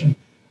operation.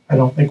 I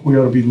don't think we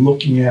ought to be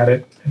looking at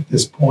it at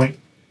this point.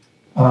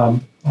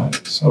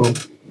 So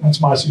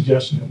that's my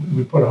suggestion, that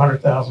we put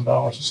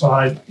 $100,000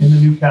 aside in the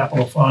new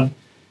capital fund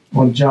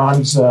on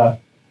John's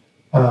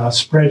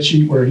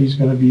spreadsheet where he's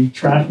going to be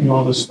tracking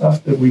all the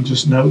stuff that we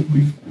just note.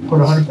 We've put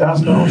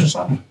 $100,000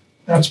 aside.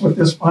 That's what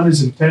this fund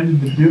is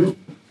intended to do,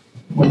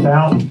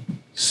 without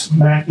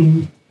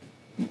smacking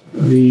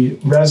the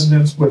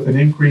residents with an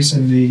increase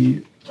in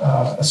the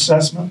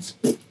assessments,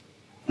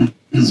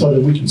 so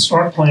that we can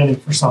start planning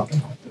for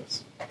something like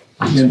this.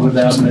 and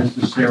without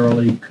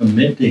necessarily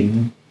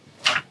committing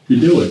to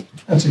do it.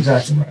 That's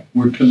exactly right.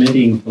 We're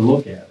committing to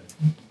look at it,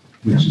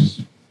 which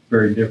is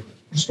very different.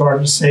 We're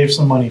starting to save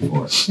some money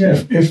for it.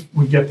 Yeah. If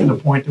we get to the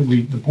point that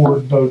the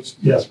board votes,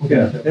 yes, we're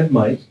going to do it. It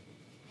might.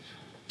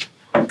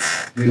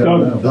 We Doug,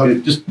 don't know.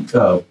 Just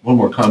one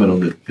more comment on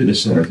the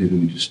fitness center. I think that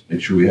we just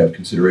make sure we have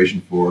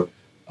consideration for,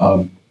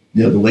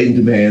 the latent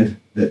demand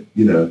that,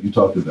 you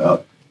talked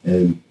about,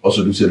 and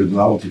also consider the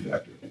novelty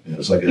factor.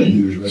 It's like a New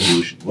Year's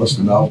resolution. Once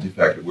the novelty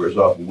factor wears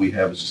off, will we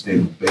have a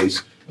sustainable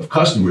base of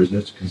customers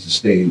that can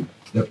sustain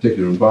that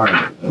particular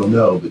environment? I don't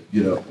know, but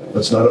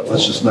let's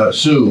just not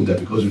assume that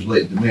because there's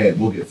latent demand,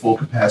 we'll get full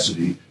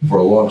capacity for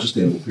a long,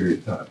 sustainable period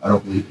of time. I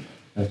don't believe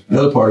that. The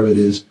other part of it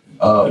is,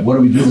 what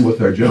are we doing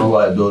with our general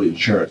liability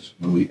insurance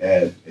when we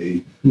add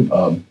a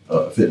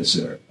fitness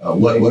center?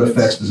 What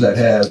effects does that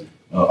have?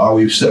 Are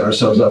we setting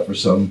ourselves up for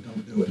some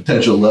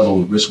potential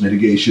level of risk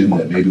mitigation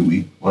that maybe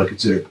we want to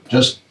consider?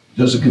 Just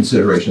a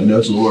consideration. I know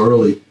it's a little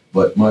early,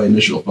 but my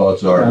initial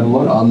thoughts are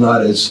I'm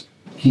not as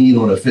keen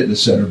on a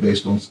fitness center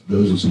based on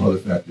those and some other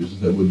factors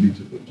that would be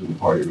to the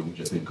party room,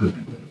 which I think could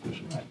be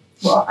beneficial.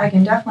 Well, I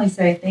can definitely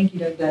say thank you,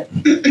 Doug, that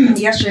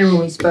yesterday when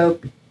we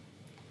spoke,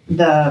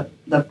 the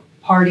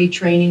party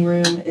training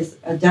room is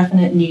a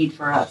definite need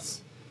for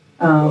us.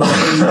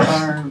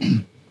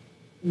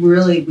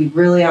 We've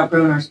really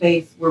outgrown our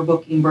space. We're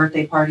booking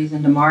birthday parties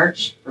into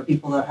March for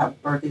people that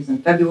have birthdays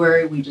in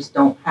February. We just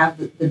don't have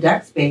the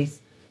deck space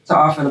to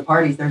offer the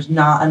parties. There's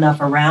not enough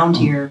around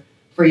here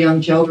for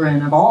young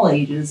children of all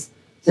ages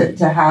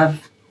to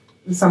have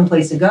some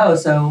place to go.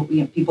 So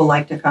people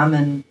like to come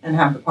and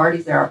have the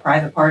parties there. Our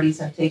private parties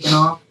have taken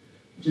off,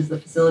 which is the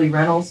facility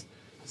rentals.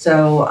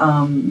 So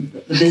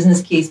the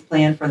business case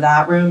plan for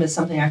that room is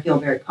something I feel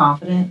very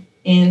confident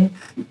in,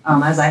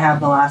 as I have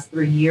the last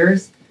 3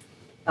 years.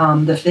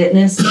 The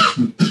fitness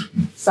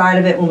side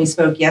of it, when we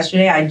spoke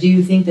yesterday, I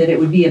do think that it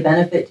would be a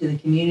benefit to the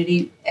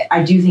community.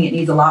 I do think it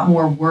needs a lot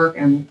more work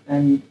and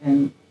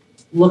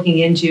looking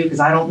into, because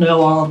I don't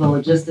know all of the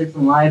logistics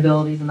and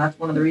liabilities, and that's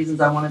one of the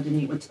reasons I wanted to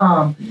meet with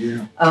Tom.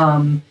 Yeah.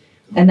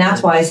 And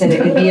that's why I said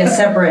it could be a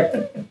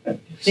separate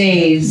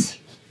phase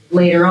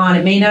later on.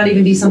 It may not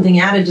even be something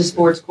added to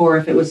Sports Core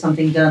if it was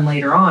something done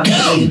later on. If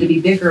it needed to be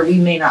bigger, we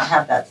may not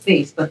have that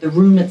space. But the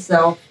room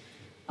itself,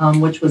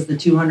 which was the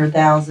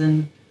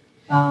 $200,000,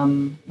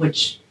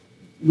 which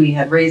we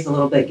had raised a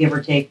little bit, give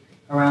or take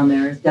around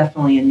there, is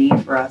definitely a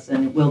need for us,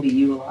 and it will be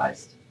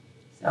utilized.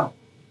 So,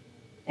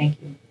 thank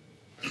you.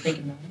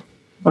 Thinking about it.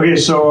 Okay,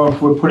 so if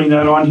we're putting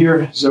that on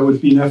here, is that what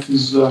BNF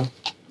is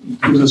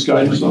giving us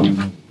guidance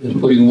on? Is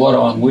putting what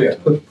on where?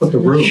 Put the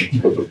room.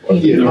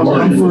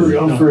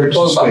 I'm for extra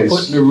Talk about space.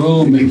 putting the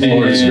room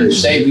and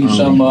saving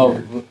some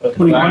of.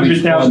 Putting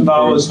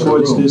 $100,000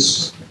 towards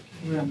this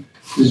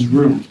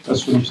room.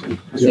 That's what I'm saying.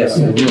 Yes.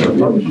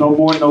 No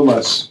more, no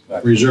less.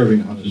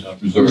 Reserving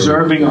 $100,000.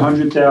 Reserving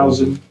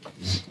 $100,000.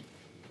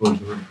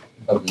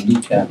 Of the new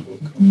capital.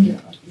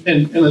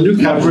 And the new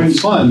capital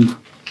fund,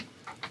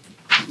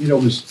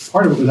 was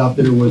part of it out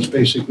there was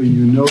basically,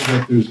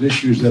 that there's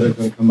issues that are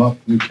going to come up,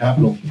 new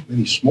capital,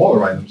 many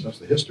smaller items. That's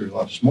the history, a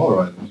lot of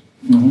smaller items.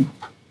 Mhm.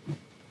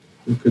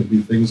 There could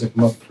be things that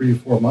come up 3 or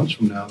 4 months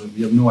from now that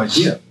we have no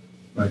idea,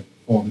 right,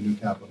 fall into new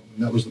capital.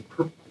 And that was the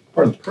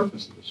part of the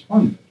purpose of this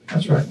fund.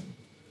 That's right.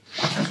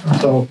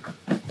 So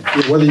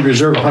whether you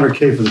reserve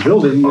 $100K for the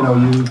building,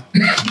 you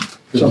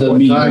at some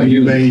point in time,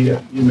 you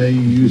may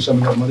use some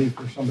of that money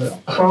for something else.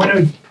 Well,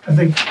 I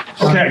think,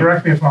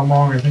 correct me if I'm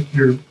wrong, I think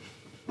you're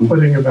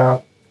putting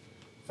about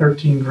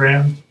 13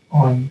 grand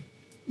on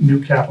new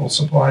capital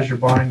supplies you're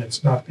buying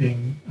that's not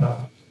being,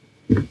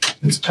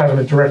 it's having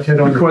a direct hit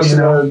on your Because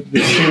P&L. the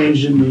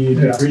change in the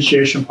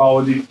depreciation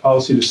policy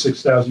to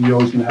 6,000, you're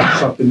always going to have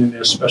something in there,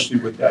 especially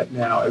with that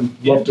now. I'd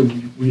love to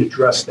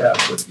readdress that,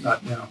 but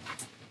not now.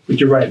 But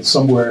you're right, it's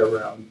somewhere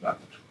around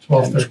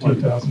 $12,000,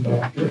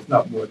 $13,000. if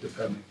not more,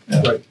 depending.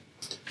 Right.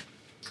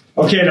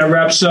 Okay, that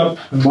wraps up,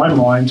 in my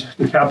mind,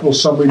 the capital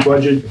summary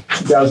budget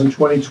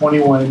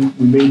 2020-21.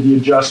 We made the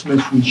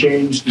adjustments. We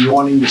changed the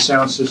awning, the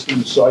sound system,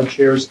 the side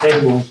chairs,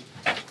 tables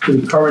to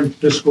the current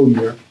fiscal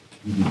year.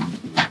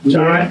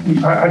 John,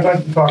 I'd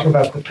like to talk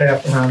about the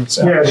path around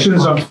South. Yeah, as soon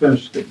as I'm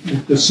finished.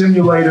 The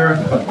simulator,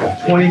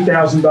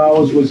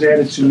 $20,000 was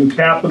added to new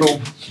capital.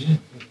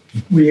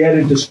 We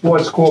added the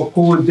Sports Core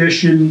Pool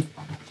Edition,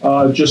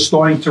 just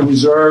starting to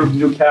reserve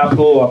new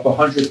capital up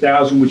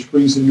 $100,000, which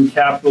brings the new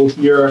capital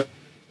here.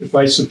 If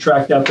I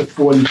subtract out the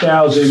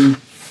 $40,000,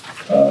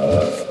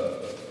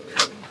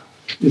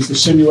 is the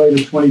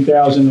simulator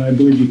 20,000, and I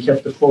believe you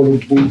kept the photo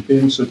booth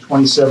in, so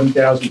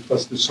 27,000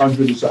 plus this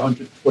 100 is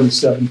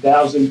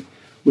 127,000,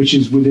 which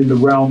is within the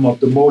realm of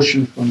the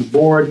motion from the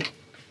board.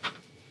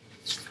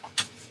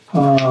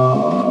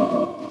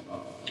 I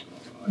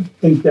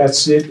think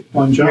that's it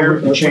on here.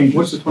 The change.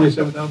 What's the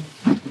 27,000?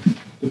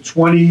 The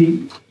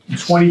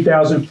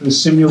 20,000 for the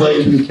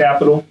simulated new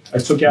capital. I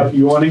took out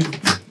the awning,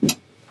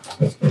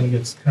 That's going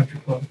against the country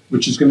club.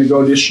 which is going to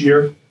go this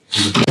year.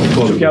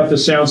 Took out the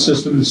sound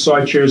system, the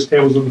side chairs,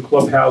 tables in the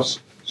clubhouse.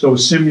 So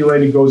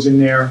simulated goes in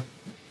there.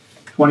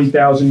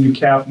 20,000 new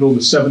capital,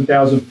 the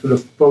 7,000 for the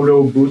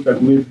photo booth, I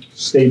believe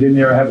stayed in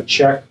there, I have a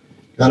check.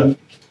 Got it.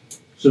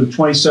 So the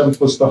 27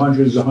 plus the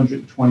 100 is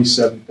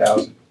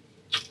 127,000.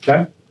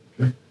 Okay?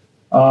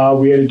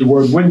 We added the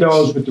word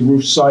windows with the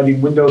roof siding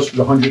windows for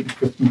the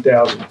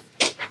 150,000.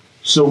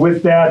 So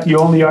with that, the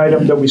only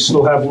item that we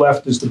still have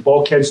left is the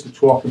bulkheads to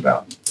talk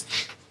about.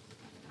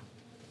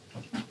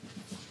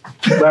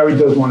 Larry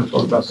does want to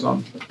talk about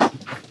something.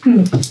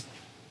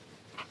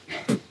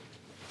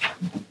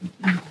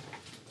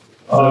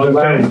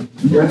 Larry.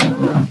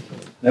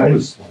 That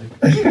was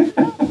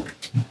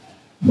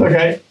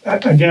Okay,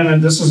 again,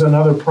 and this is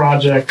another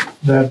project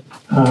that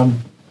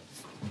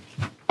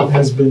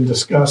has been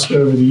discussed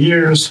over the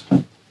years.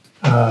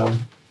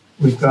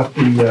 We've got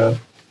the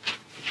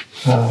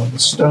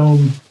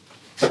stone,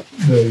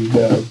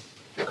 the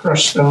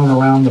crushed stone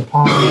around the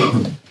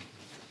pond.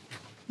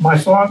 My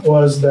thought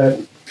was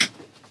that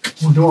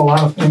we're doing a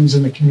lot of things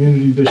in the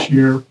community this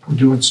year. We're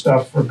doing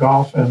stuff for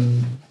golf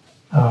and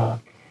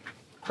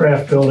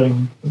craft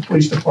building, the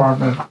police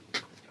department.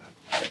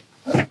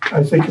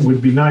 I think it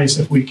would be nice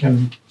if we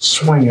can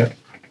swing it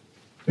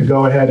to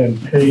go ahead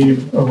and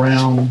pave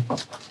around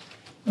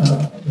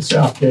the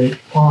Southgate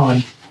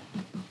Pond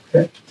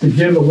to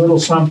give a little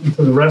something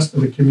to the rest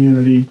of the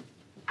community.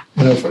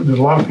 You know, there's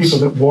a lot of people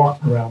that walk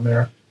around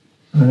there.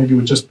 And I think it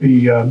would just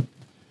be,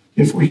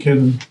 if we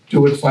can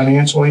do it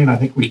financially, and I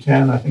think we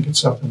can, I think it's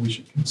something we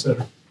should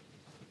consider.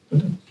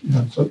 But, you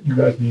know, something you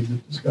guys need to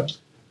discuss.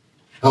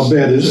 How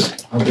bad is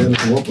it? How bad is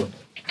the wall?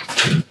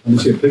 Let me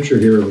see a picture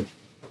here of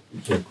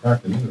it's a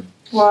crack in there.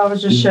 Well, I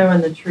was just showing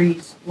the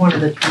trees, one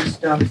of the tree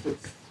stumps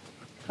that's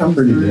come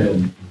Pretty through.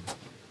 bad.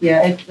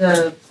 Yeah,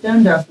 the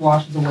stone dust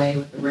washes away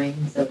with the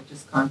rain, so it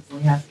just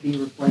constantly has to be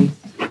replaced.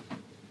 It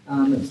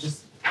would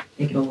just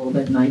make it a little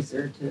bit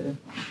nicer to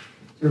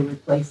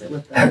replace it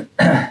with that.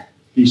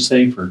 Be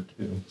safer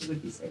too. It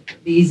would be safer.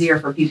 It'd be easier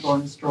for people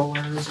in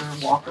strollers or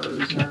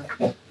walkers or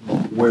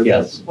Where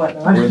Yes.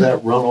 whatnot. where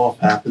that runoff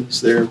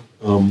happens there,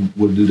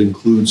 would it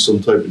include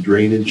some type of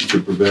drainage to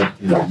prevent,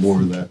 Yes.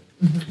 more of that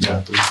Mhm.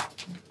 happening?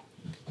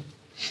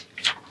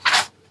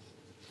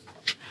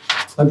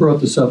 I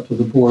brought this up to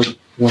the board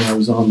when I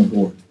was on the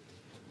board,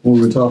 when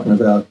we were talking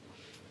about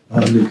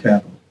new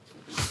capital.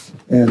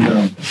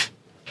 And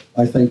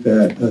I think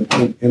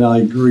that, and I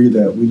agree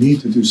that we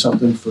need to do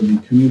something for the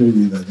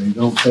community that they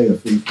don't pay a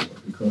fee for.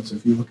 Because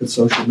if you look at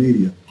social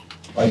media,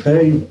 I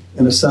pay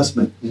an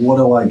assessment, what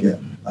do I get?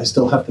 I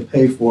still have to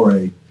pay for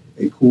a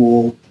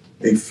pool,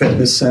 a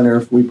fitness center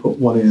if we put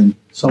one in,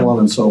 so on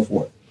and so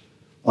forth.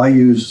 I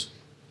use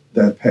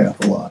that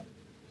path a lot.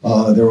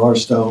 There are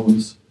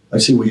stones. I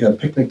see we have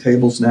picnic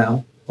tables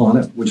now on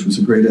it, which was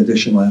a great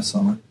addition last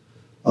summer.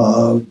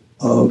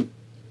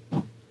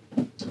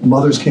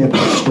 Mothers can't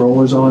put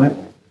strollers on it.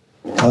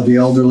 The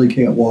elderly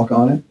can't walk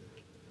on it.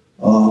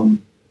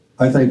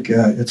 I think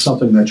it's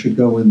something that should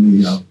go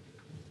in the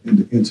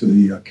into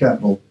the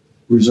capital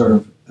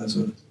reserve as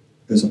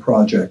a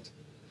project.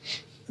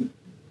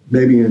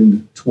 Maybe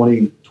in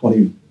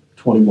 2020,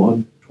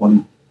 21,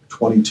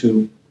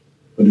 2022,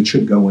 but it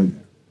should go in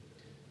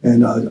there.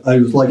 And I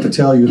would like to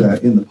tell you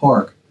that in the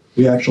park,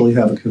 we actually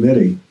have a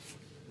committee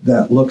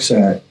that looks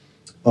at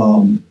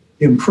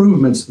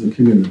improvements to the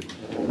community.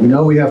 We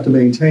know we have to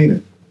maintain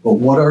it, but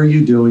what are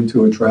you doing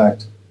to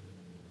attract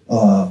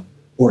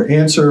or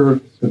answer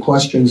the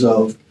questions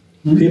of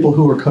people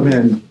who are come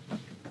in,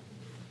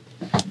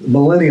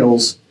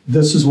 millennials,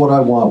 this is what I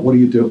want, what do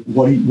you do,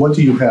 what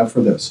do you have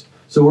for this?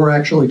 So we're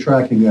actually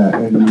tracking that,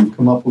 and we've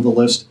come up with a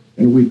list,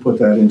 and we put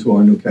that into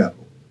our new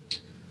capital.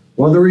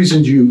 One of the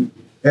reasons you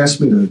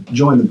asked me to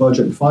join the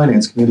Budget and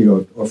Finance Committee,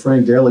 or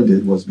Frank Daly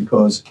did, was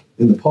because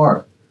in the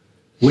park,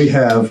 we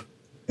have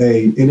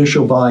a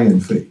initial buy-in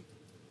fee.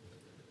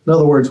 In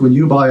other words, when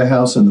you buy a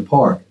house in the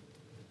park,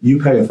 you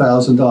pay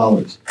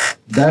 $1,000.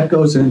 That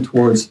goes in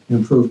towards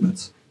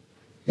improvements,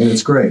 and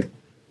it's great.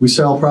 We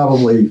sell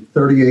probably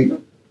 38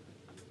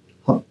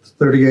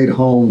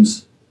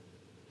 homes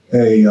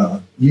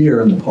a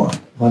year in the park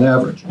on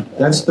average.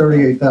 That's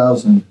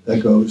 $38,000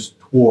 that goes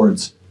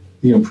towards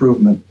the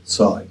improvement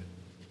side.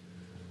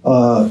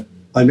 I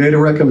made a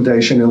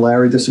recommendation, and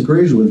Larry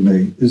disagrees with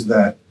me, is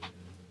that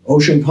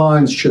Ocean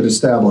Pines should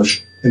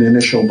establish an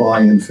initial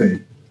buy-in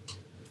fee.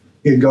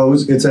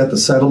 It's at the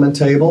settlement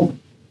table.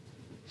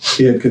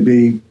 It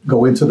could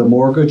go into the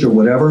mortgage or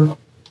whatever.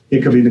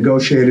 It could be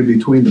negotiated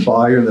between the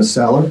buyer and the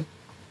seller.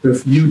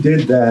 If you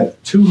did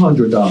that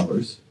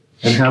 $200,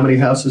 and how many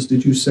houses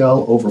did you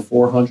sell? Over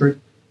 400?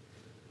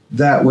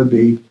 That would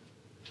be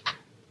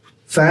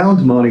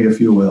found money, if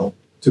you will,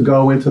 to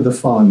go into the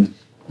fund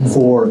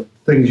for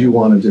things you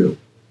want to do.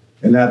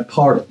 And that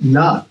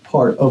not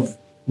part of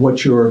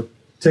what you're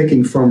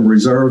taking from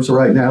reserves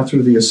right now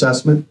through the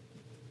assessment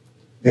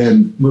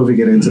and moving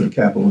it into the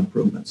capital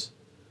improvements.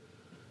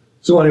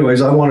 So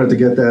anyways, I wanted to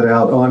get that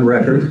out on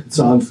record. It's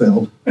on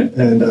film.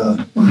 And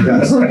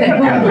yes,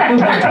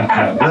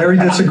 Larry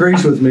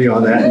disagrees with me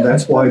on that, and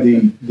that's why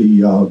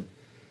the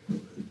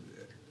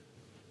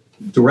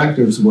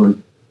directives were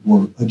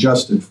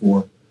adjusted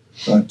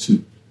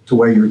to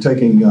where you're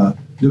taking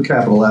new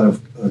capital out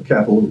of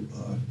capital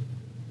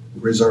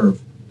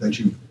reserve that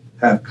you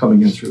have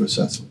coming in through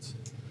assessments.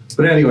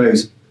 But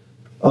anyways,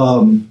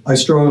 I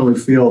strongly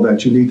feel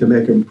that you need to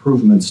make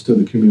improvements to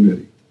the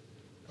community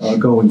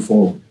going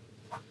forward.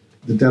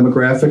 The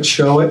demographics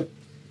show it.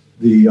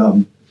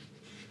 The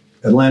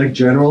Atlantic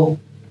General,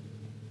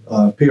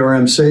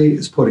 PRMC,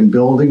 is putting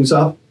buildings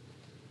up.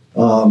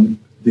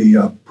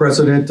 The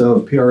president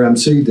of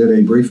PRMC did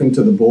a briefing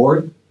to the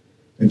board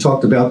and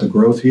talked about the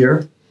growth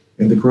here.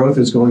 And the growth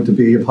is going to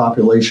be a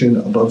population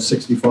above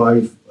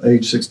 65,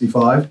 age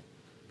 65.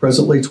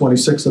 Presently,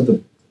 26% of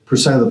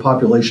the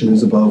population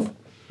is above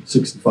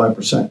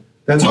 65%.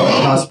 That's why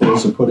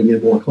hospitals are putting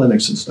in more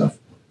clinics and stuff,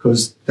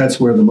 because that's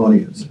where the money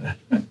is.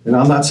 And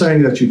I'm not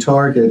saying that you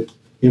target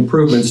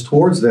improvements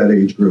towards that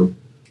age group,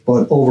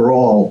 but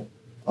overall,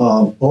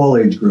 all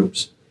age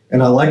groups.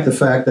 And I like the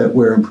fact that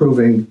we're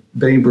improving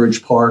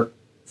Bainbridge Park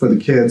for the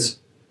kids,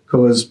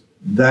 because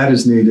that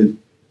is needed,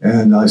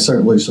 and I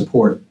certainly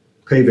support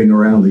paving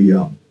around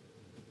the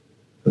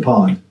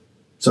pond.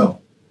 So.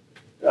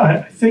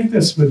 I think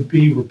this would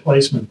be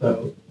replacement,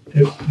 though.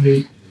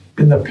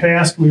 In the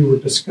past, we were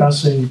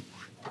discussing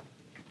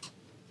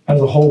as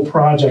a whole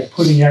project,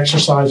 putting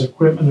exercise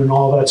equipment and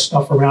all that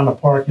stuff around the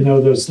park, you know,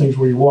 those things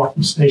where you walk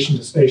from station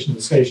to station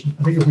to station.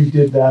 I think if we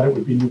did that, it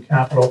would be new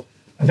capital.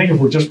 I think if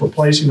we're just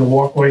replacing the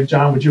walkway,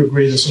 John, would you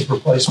agree this is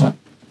replacement?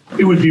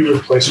 It would be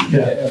replacement.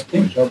 Yeah, I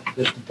think so.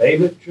 Just to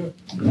pave it, sure.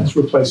 That's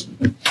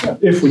replacement,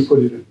 if we put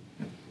it in.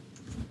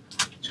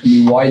 It's gonna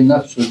be wide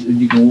enough so that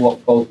you can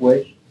walk both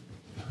ways?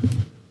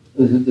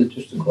 It's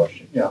just a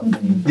question, yeah.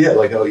 Yeah,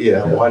 like, oh,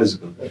 yeah, how wide is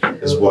it gonna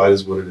be? As wide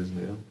as what it is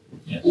now?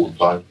 Yes.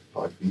 4,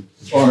 5 feet?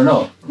 Or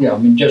no, yeah, I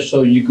mean, just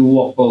so you can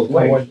walk both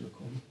ways.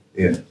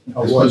 Yeah. It's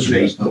supposed to be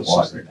 8 foot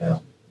wide right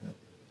now.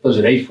 Was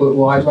it 8 foot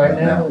wide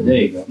right now? There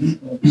you go.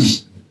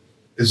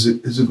 Is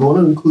it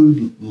going to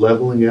include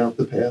leveling out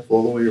the path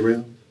all the way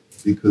around?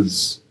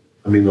 Because,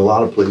 I mean, a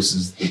lot of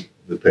places,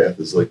 the path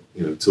is like,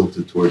 you know,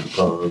 tilted toward the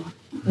pond.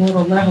 Well,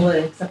 it'll level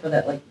it except for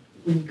that, like,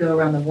 when you go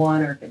around the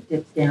one or if it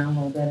dips down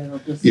a little bit, it'll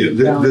just.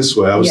 Yeah, this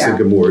way, I was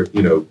thinking more,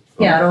 you know.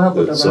 Yeah, it'll help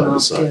with the side to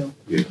runoff side. too.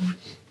 Yeah.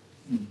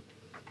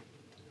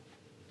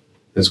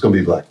 It's gonna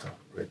be blacktop,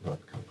 right, not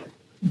concrete.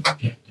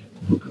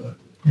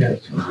 Yeah.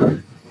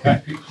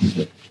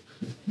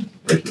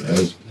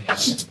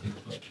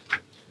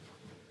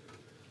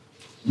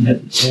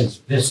 Has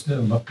Vista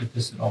looked at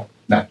this at all?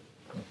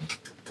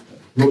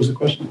 What was the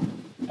question?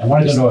 I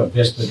wanted to know if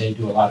Vista, they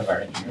do a lot of our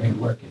engineering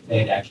work, if they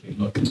had actually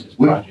looked at this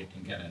project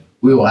and get a.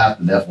 We will have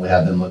to definitely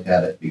have them look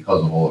at it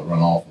because of all the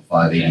runoff of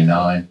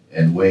 589.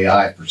 And the way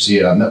I foresee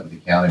it, I met with the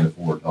county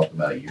before, talked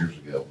about it years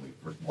ago when we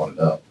first brought it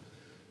up,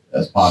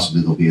 as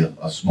possibly there'll be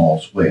a small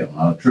swale,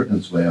 not a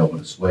tripping swale,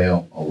 but a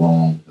swale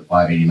along the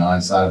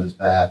 589 side of this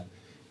path,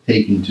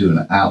 taking to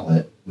an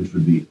outlet, which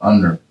would be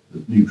under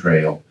the new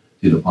trail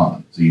to the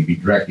pond. So you'd be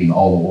directing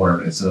all the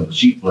water, instead of a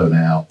sheet flow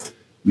now,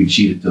 we'd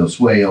sheet it to a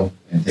swale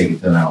and take it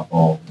to an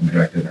outfall and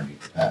direct it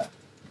underneath the path.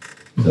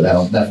 So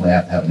that'll definitely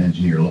have to have an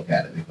engineer look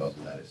at it because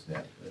of that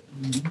extent.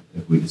 But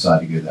if we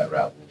decide to go that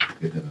route, we'll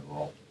get them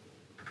involved.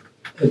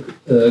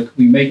 Can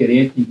we make it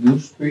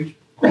anti-goose street?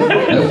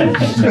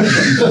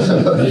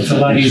 It's a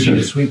lot easier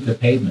to sweep the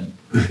pavement.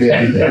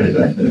 Yeah.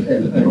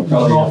 It'll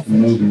probably have to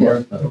move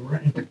north.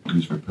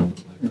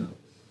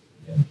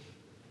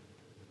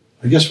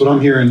 I guess what I'm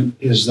hearing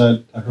is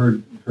that I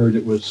heard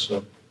it was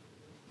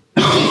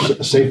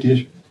a safety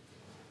issue.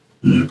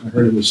 I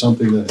heard it was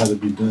something that had to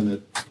be done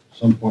at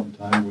some point in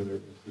time, whether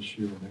it was this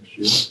year or next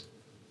year.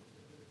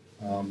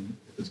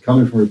 If it's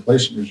coming from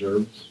replacement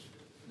reserves,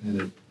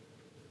 and it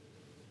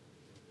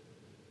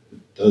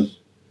does,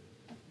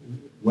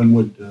 when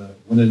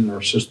in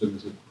our system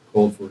is it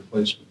called for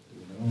replacement? Do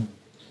we know?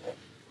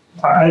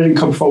 I didn't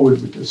come forward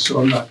with this,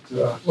 so I'm not.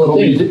 Well,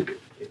 the thing is,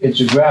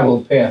 it's a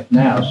gravel path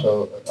now,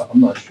 so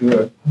I'm not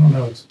sure. I don't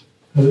know, it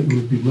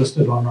would be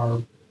listed on our,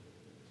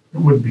 it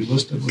wouldn't be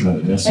listed. Would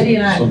it? Eddie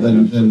and I. So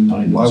then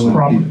why would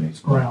Property, it it's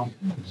ground.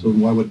 be, so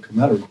why would it come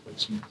out of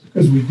replacement?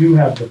 Because we do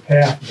have the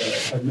path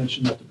there. I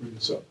mentioned not to bring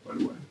this up, by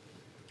the way.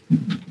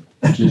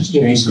 Just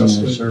changing the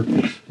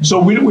surface.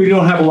 So we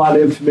don't have a lot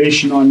of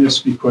information on this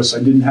because I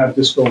didn't have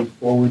this going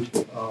forward.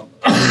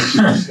 I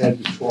just had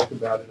to talk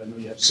about it. I know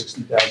you have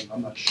 60,000.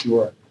 I'm not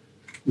sure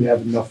we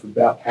have enough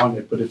about on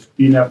it, but if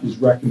BNF is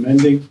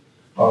recommending,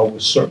 we'll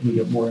certainly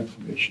get more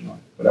information on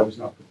it. But I was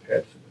not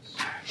prepared for this.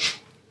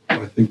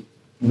 I think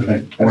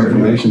more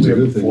information is a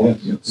good thing,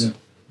 yes. Yeah.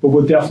 But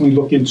we'll definitely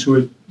look into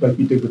it like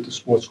we did with the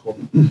sports club.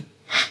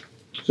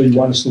 So you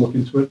want us to look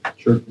into it?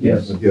 Sure.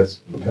 Yes. Yes.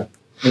 Okay.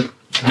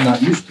 I'm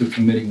not used to a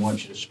committee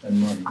wants you to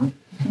spend money.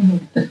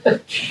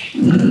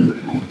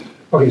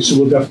 Okay, so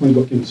we'll definitely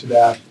look into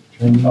that.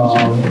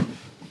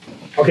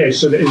 Okay,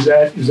 so is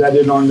that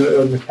it on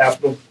the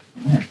capital?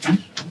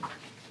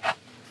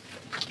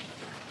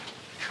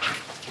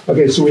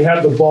 Okay, so we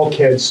have the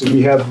bulkheads, and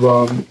we have,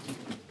 and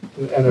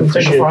We'll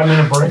take a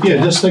 5-minute break.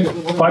 Yeah, just take a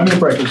 5-minute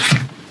break.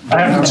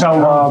 I have to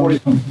tell,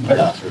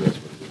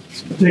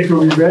 Dick, are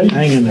we ready?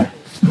 Hang in there.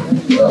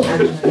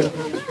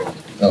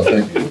 Oh,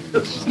 thank you.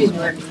 Excuse me,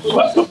 Larry.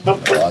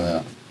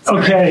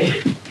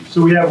 Okay,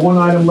 so we have one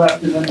item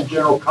left and then the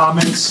general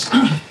comments.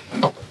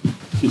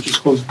 You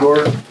just close the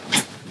door.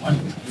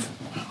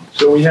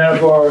 So we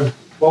have our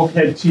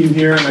bulkhead team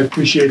here, and I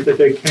appreciate that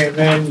they came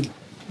in.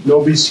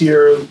 Nobody's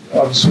here,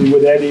 obviously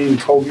with Eddie, and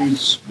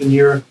Kobe's been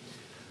here.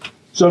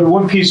 So the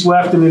one piece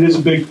left, and it is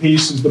a big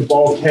piece, is the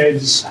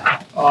bulkheads.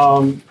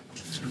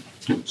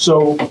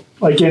 So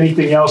like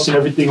anything else and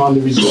everything on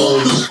the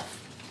reserves,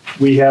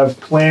 we have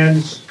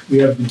plans, we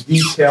have the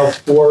detail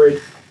for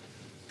it.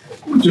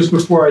 Just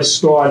before I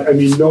start, I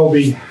mean,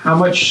 Noby, how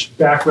much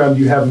background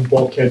do you have in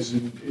bulkheads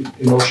in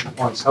Ocean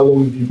Points? How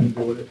long have you been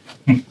doing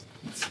it?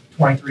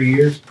 23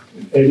 years.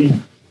 Eddie?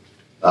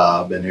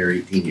 I've been here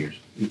 18 years.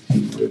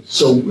 18 years.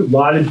 So a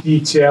lot of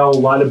detail, a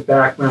lot of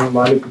background, a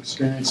lot of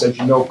experience. As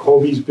you know,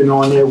 Kobe's been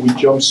on there. We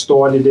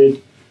jump-started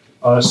it.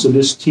 So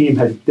this team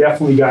has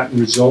definitely gotten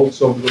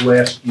results over the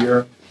last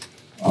year.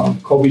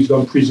 Kobe's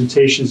done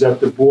presentations at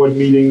the board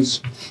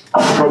meetings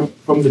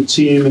from the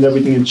team and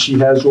everything, and she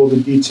has all the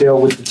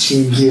detail with the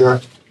team here.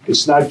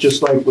 It's not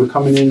just like we're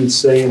coming in and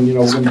saying, you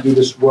know, we're going to do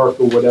this work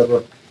or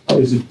whatever.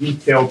 There's a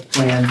detailed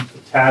plan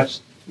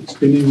attached. It's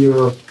been in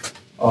your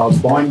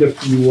binder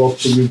for you all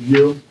to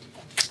review.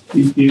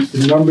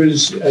 The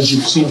numbers, as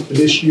you've seen for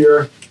this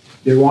year,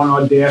 they're on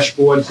our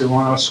dashboards, they're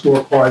on our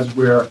scorecards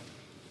where,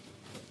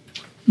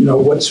 you know,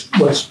 what's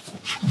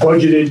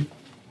budgeted,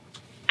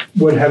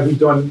 what have we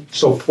done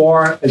so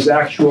far as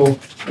actual,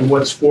 and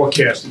what's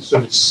forecasted. So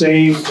the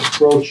same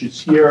approach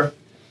is here.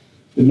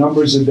 The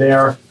numbers are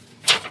there.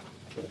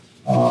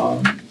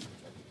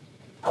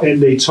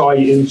 And they tie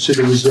into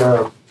the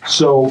reserve.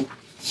 So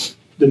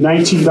the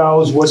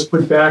 $19 was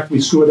put back. We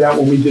saw that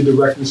when we did the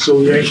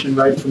reconciliation,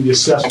 right, from the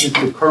assessment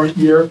to the current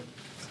year.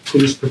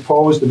 It is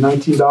proposed. The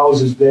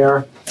 $19 is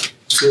there.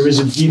 There is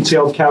a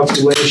detailed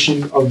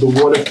calculation of the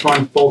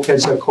waterfront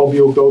bulkheads that Kobe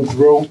will go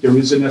through. There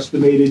is an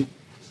estimated,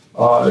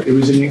 there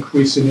is an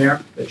increase in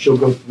there that she'll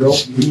go through.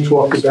 We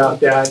talked about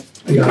that.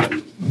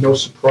 No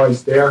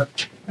surprise there.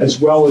 As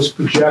well as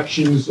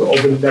projections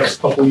over the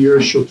next couple of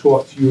years, she'll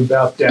talk to you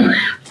about that.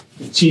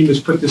 The team has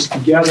put this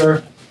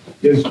together.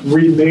 There's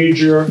 3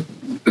 major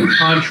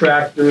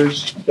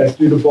contractors that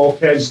do the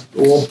bulkheads,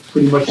 all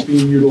pretty much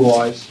being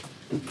utilized.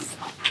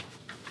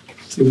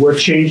 There were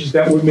changes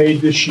that were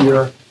made this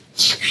year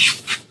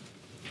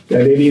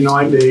that Eddie and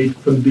I made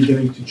from the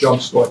beginning to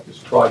jumpstart this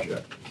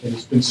project, and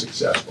it's been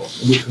successful,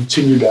 and we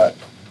continue that.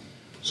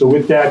 So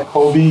with that,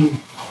 Kobe,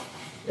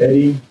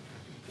 Eddie,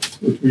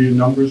 go through your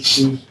numbers,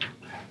 please.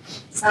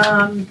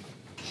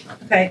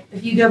 Okay,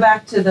 if you go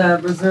back to the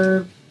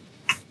reserve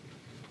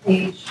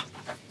page,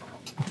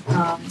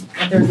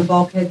 there's the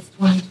bulkheads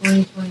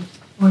 2020,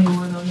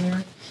 2021 on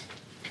there,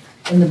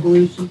 and the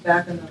blue sheet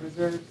back on the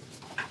reserves.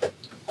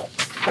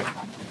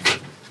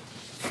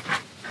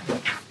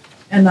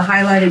 And the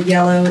highlighted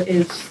yellow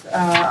is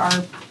our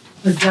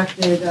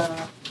projected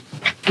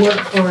work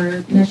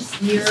for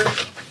next year.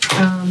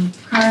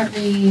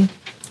 Currently,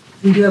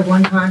 we do have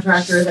one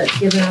contractor that's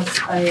given us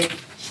a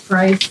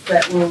price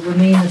that will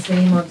remain the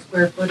same on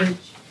square footage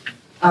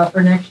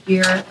for next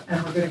year,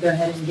 and we're going to go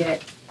ahead and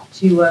get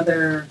 2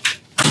 other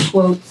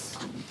quotes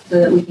so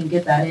that we can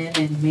get that in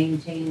and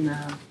maintain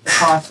the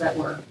cost that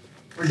we're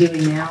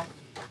doing now.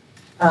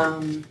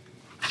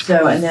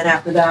 So, and then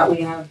after that,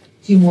 we have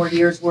 2 more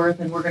years worth,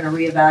 and we're going to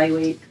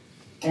reevaluate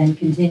and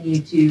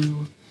continue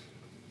to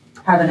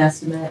have an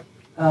estimate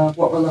of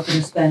what we're looking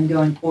to spend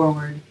going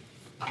forward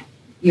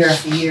year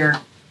after year.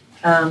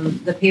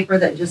 The paper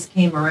that just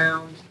came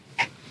around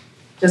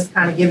just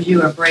kind of gives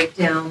you a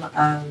breakdown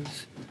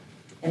of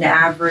an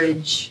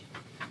average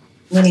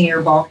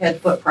linear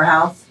bulkhead foot per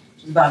house,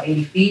 which is about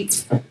 80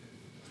 feet.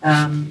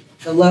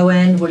 The low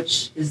end,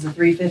 which is the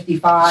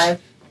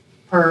 355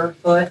 per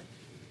foot,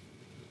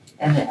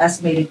 and the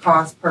estimated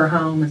cost per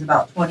home is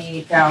about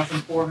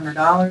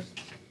 $28,400.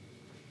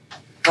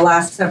 The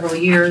last several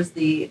years,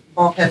 the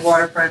bulkhead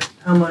waterfront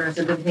homeowners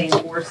have been paying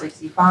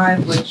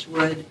 $465, which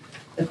would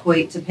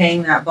equate to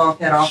paying that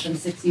bulkhead off in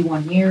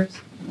 61 years,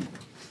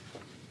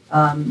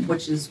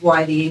 which is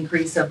why the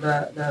increase of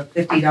the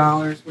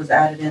 $50 was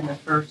added in, the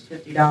first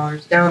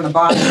 $50. Down on the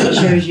bottom, it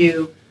shows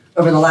you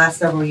over the last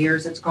several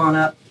years, it's gone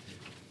up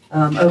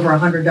over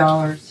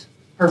 $100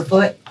 per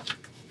foot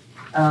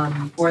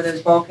for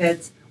those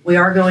bulkheads. We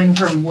are going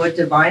from wood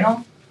to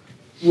vinyl.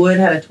 Wood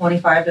had a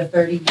 25 to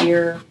 30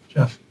 year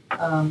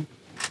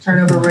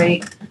turnover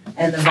rate,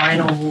 and the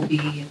vinyl will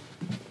be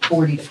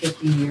 40 to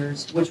 50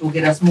 years, which will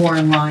get us more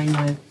in line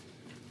with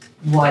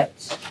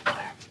what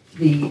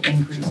the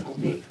increase will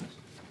be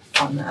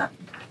on that.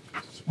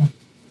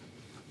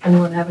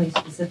 Anyone have any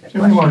specific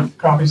questions? 2 more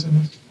copies in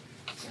this?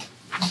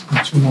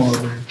 And 2 more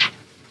over here.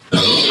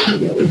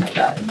 Yeah, we have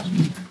that.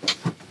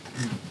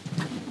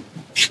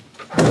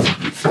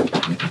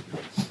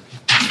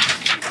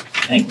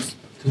 Thanks.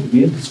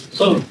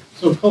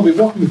 So Kobe,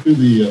 walk me through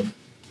the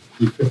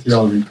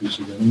 $50 increase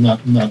again.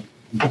 I'm not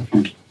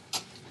confused.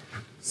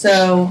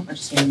 So I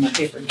just handed my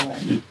paper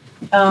away.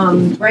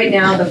 Right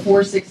now, the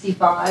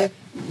 $465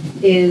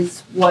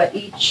 is what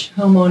each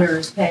homeowner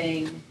is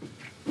paying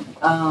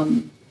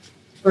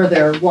for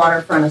their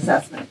waterfront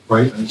assessment.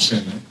 Right, I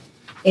understand that.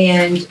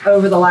 And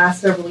over the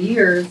last several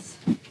years,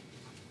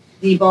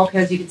 the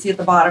bulkheads, you can see at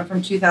the bottom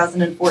from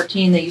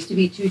 2014, they used to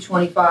be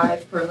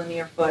 $225 per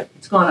linear foot.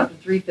 It's gone up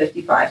to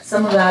 $355.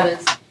 Some of that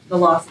is the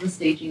loss of the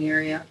staging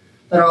area,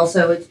 but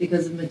also it's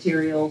because of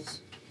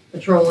materials,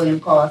 petroleum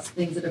costs,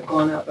 things that have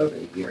gone up over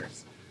the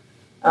years.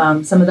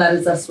 Some of that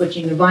is us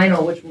switching to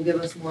vinyl, which will give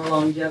us more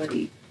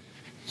longevity.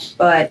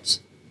 But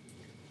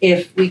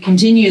if we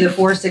continue the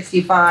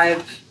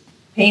 $465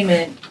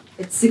 payment,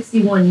 it's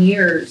 61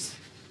 years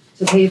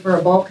to pay for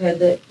a bulkhead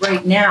that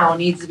right now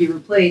needs to be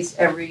replaced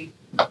every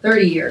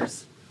 30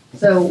 years.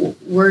 So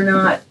we're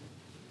going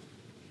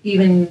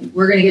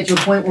to get to a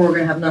point where we're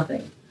going to have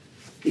nothing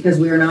because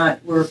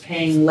we're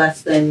paying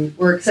less than,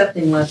 we're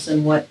accepting less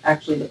than what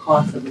actually the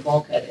cost of the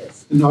bulkhead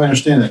is. No, I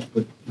understand that,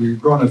 but you're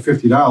growing at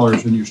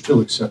 $50 and you're still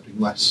accepting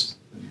less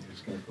than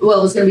it's going to cost.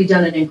 Well, it's going to be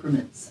done in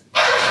increments.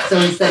 So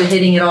instead of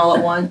hitting it all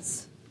at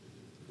once,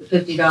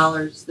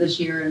 $50 this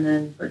year and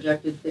then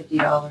projected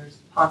 $50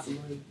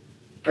 possibly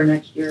for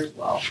next year as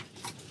well.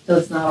 So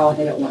it's not all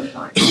hit at one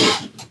time.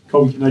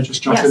 Kobe, can I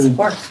just jump in? Yes, of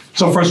course.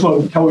 So first of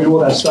all, tell me all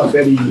that stuff,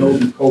 Eddie,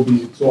 Novi, Kobe,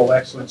 it's all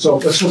excellent. So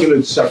let's look at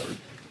it separate.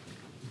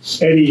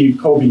 Eddie,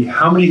 Kobe,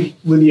 how many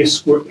linear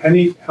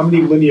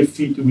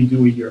feet do we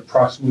do a year?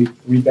 Approximately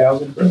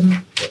 3,000?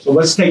 Mm-hmm. So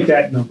let's take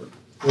that number,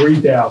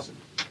 3,000.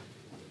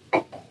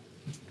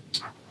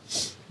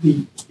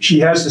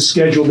 She has the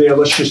schedule there.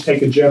 Let's just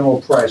take a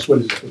general price. What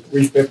is it,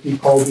 $350,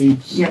 Kobe?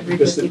 Yeah,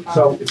 $355.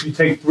 So if you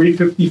take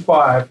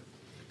 $355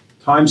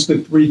 times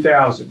the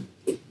 3,000,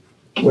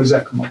 what does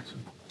that come up to?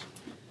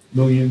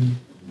 $1,400,000,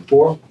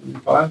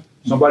 $1,500,000?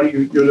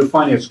 Somebody, you're the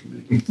finance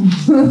committee.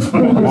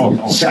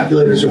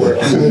 Calculators are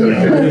working.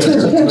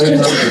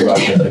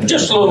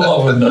 Just a little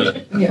over $1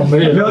 million. Yeah.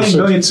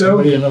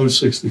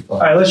 $1,002,065. All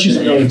right, let's use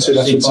 $1,002,000. That's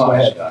what's in my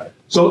head.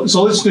 So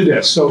let's do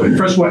this. So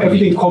first of all,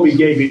 everything Kobe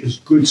gave you is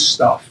good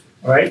stuff.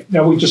 All right.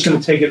 Now we're just going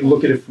to take it and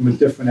look at it from a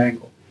different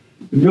angle.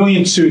 The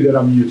 $1,002,000 that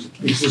I'm using,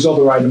 because there's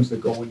other items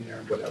that go in there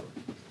and whatever.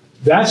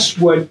 That's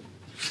what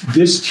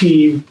this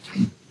team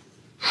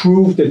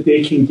proved that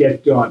they can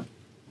get done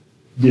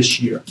this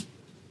year.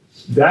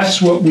 That's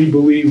what we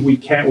believe we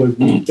can.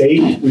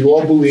 We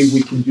all believe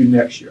we can do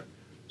next year.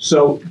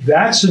 So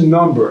that's a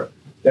number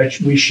that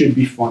we should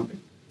be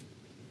funding,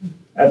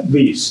 at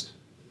least.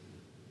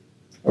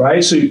 All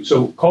right.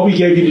 So Kobe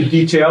gave you the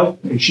detail,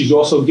 and she's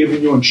also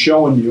giving you and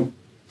showing you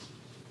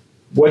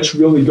what's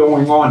really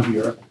going on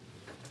here.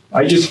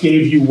 I just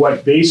gave you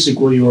what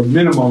basically, or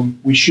minimum,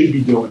 we should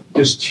be doing.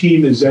 This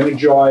team is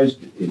energized.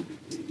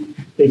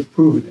 They've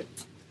proven it.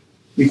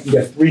 We can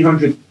get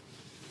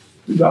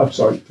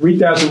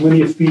 3,000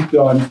 linear feet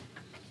done,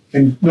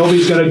 and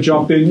nobody's going to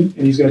jump in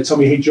and he's going to tell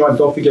me, hey, John,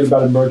 don't forget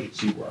about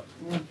emergency work.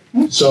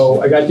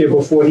 So I got there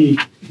before he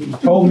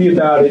told me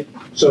about it,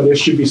 so there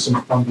should be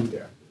some funding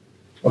there.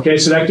 Okay,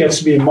 so that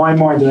gets me in my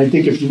mind, and I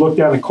think if you look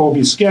down at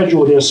Kobe's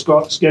schedule, their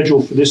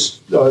schedule for this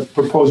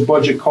proposed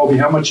budget, Kobe,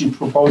 how much are you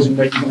proposing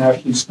that you can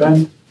actually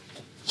spend?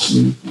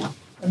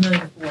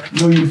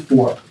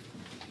 $1,400,000.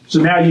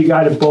 So now you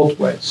got it both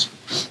ways.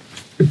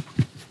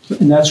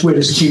 And that's where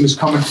this team is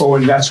coming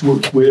forward, and that's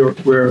what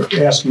we're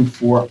asking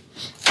for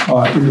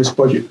in this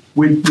budget.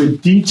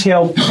 With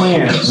detailed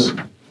plans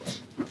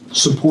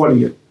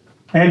supporting it,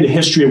 and the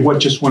history of what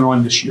just went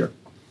on this year.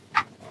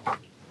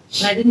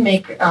 And I didn't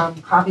make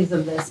copies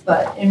of this,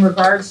 but in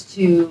regards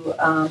to,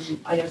 I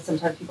know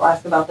sometimes people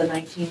ask about the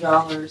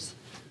 $19.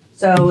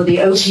 So the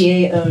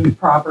OPA-owned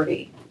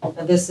property,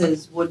 now this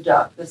is wood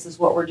duck. This is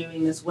what we're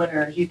doing this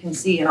winter. As you can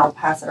see, and I'll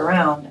pass it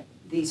around,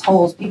 these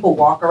holes, people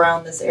walk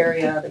around this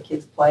area, the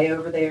kids play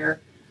over there.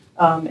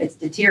 It's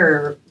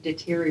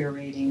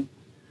deteriorating.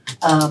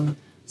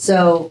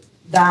 So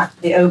that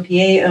the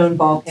OPA-owned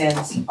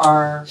bulkheads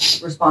are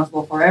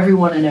responsible for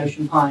everyone in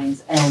Ocean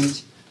Pines,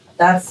 and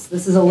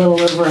this is a little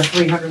over a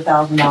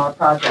 $300,000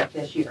 project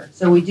this year.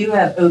 So we do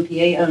have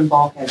OPA-owned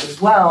bulkheads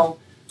as well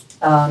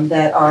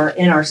that are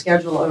in our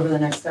schedule over the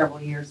next several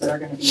years that are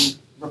going to be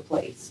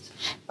replaced.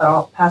 But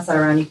I'll pass that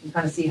around. You can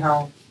kind of see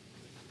how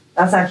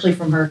that's actually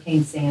from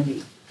Hurricane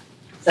Sandy.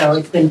 So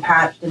it's been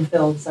patched and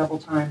filled several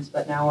times,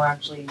 but now we're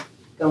actually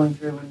going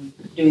through and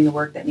doing the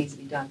work that needs to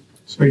be done.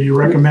 So are you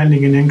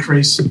recommending an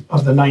increase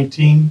of the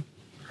 19?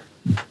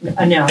 No,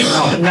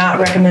 I'm not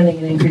recommending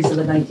an increase of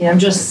the 19. I'm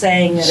just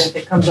saying that if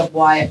it comes up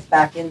why it's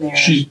back in there.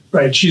 She's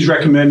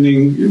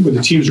recommending,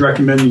 the team's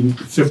recommending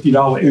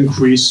 $50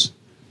 increase.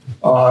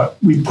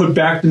 We put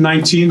back the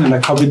 19, and I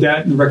covered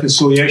that in the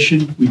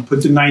reconciliation. We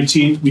put the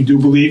 19. We do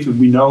believe, and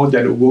we know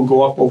that it will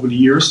go up over the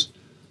years.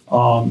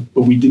 But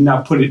we did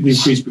not put it in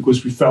increase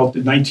because we felt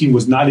that 19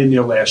 was not in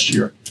there last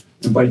year,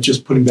 and by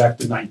just putting back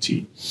the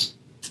 19.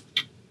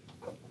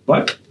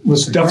 But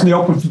it's definitely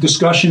open for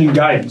discussion and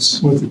guidance.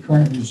 With the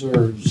current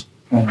reserves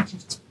and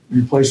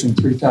replacing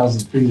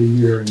 3,000 feet a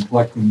year and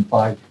collecting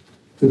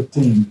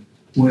 515,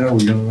 when are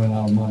we going to run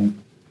out of money?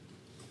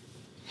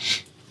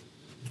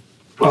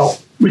 Well,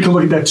 we can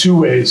look at that two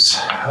ways.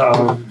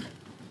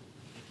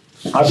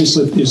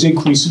 Obviously, if there's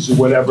increases or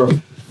whatever,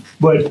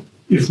 but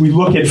if we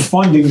look at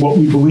funding, what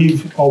we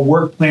believe our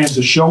work plans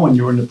are showing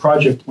you in the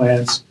project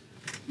plans,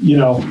 you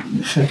know,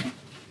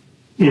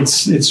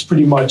 it's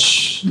pretty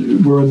much,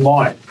 we're in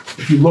line.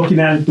 If you're looking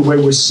at it the way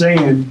we're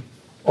saying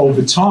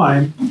over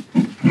time,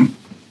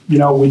 you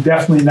know, we're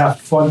definitely not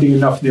funding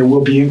enough, there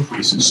will be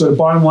increases. So the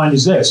bottom line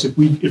is this, if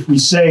we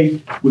say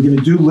we're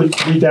gonna do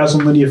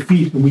 3,000 linear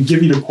feet and we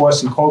give you the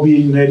cost, and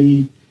Kobe and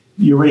Eddie,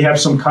 you already have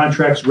some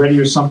contracts ready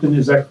or something,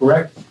 is that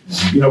correct?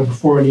 You know,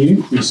 before any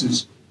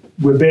increases,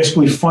 we're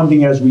basically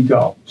funding as we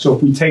go. So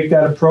if we take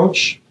that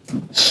approach.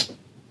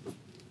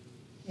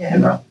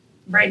 Yeah,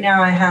 right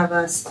now I have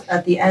us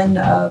at the end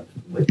of,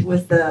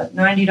 with the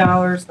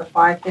 $90, the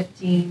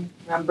 $515,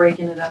 I'm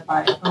breaking it up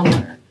by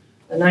homeowner.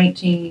 The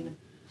 19,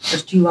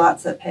 there's 2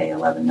 lots that pay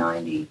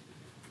 $11.90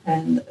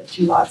 and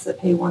 2 lots that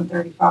pay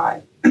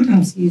 $135.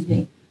 Excuse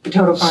me. The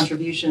total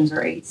contributions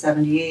are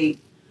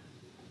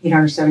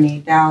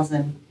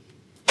 $878,000.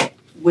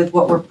 With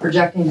what we're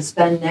projecting to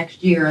spend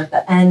next year at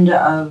the end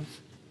of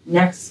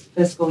next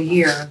fiscal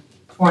year,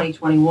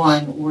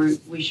 2021,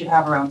 we should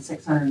have around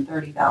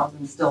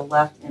 $630,000 still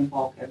left in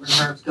bulkhead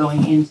reserves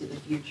going into the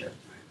future.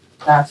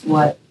 That's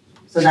what,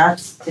 so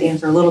that's to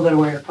answer a little bit of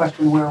your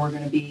question, where we're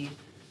going to be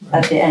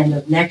at the end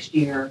of next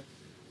year.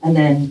 And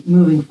then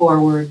moving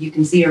forward, you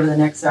can see over the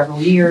next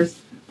several years,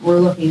 we're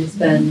looking to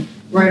spend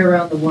right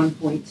around the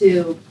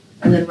 1.2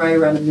 and then right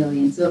around $1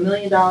 million. So $1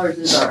 million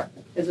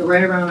is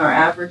right around our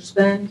average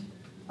spend.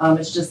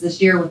 It's just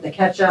this year with the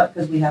catch up,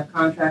 because we have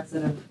contracts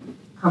that have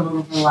come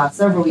over for the last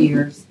several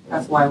years.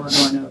 That's why we're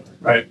going over.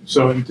 Right.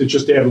 So to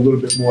just add a little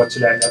bit more to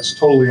that, that's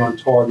totally on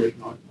target,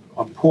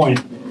 on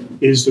point,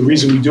 is the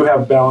reason we do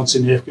have balance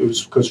in it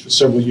is because for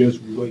several years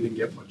we really didn't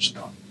get much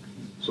done.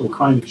 So we're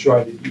kind of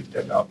trying to keep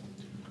that up.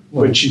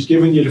 But she's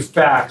giving you the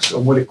facts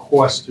on what it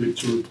costs to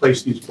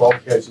replace these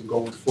bulkheads and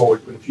going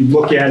forward. But if you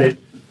look at it,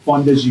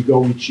 fund as you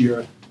go each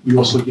year, we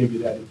also give you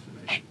that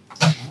information.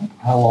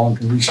 How long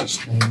can we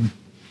sustain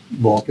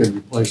bulkhead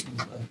replacement?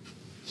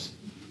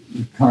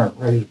 The current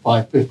rate of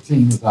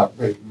 $515 without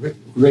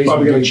raising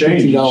Probably going to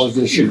change. $50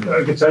 this year.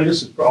 I can tell you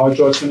this, our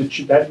job's going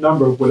to, that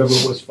number, whatever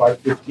it was,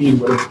 515,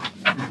 whatever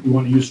you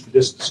want to use for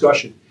this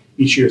discussion,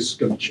 each year it's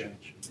going to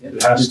change.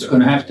 It's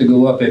going to have to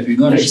go up if you're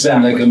going to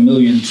spend like $1.2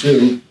 million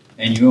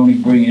and you're only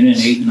bringing in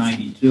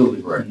 892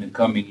 in the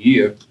coming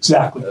year.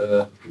 Exactly.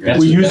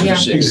 We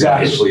use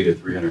exactly to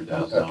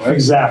 300,000.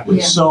 Exactly.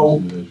 Yeah.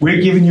 So we're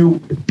giving you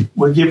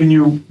what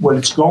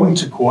it's going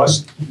to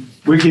cost.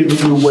 We're giving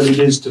you what it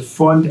is to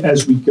fund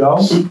as we go,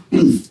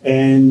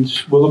 and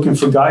we're looking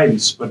for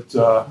guidance. But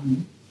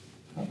I'm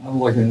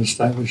looking at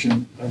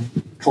establishing a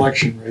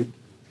collection rate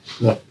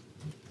that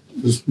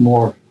is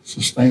more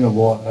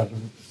sustainable.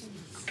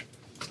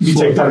 You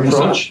take that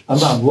approach. I'm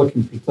not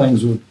looking for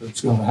things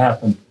that's going to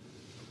happen.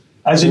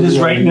 As it is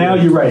right now,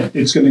 you're right.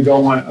 It's going to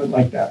go on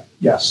like that.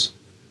 Yes,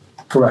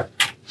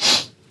 correct.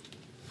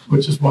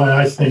 Which is why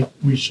I think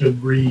we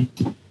should we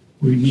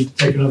need to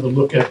take another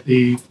look at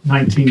the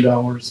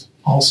 $19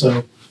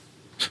 also.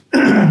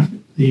 That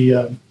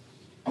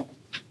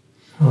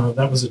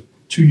was a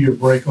 2-year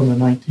break on the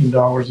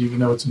 $19, even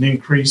though it's an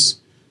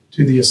increase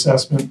to the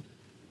assessment.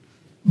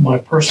 My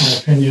personal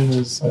opinion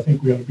is I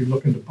think we ought to be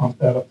looking to bump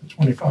that up to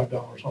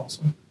 $25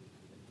 also.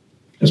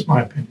 Just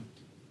my opinion.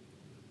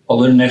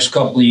 Over the next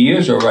couple of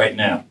years or right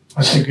now?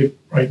 I think it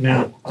right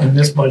now in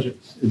this budget.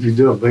 If you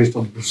do it based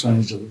on the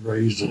percentage of the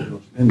raise of the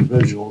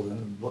individual,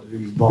 then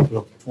you bump it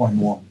up to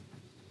 21.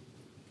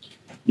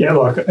 Yeah,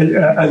 look,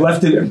 I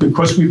left it,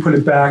 because we put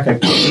it back, I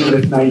put it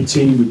at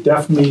 19. We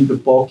definitely, the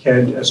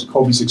bulkhead, as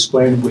Kobe's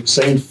explained, we're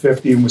saying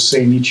 50, and we're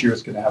saying each year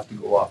it's going to have to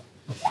go up.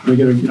 We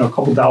get a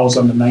couple dollars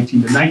on the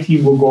 19. The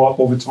 19 will go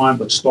up over time,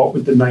 but start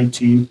with the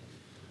 19.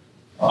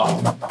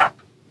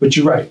 But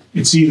you're right.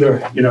 It's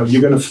either,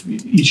 you're going to,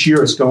 each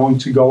year it's going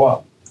to go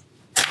up.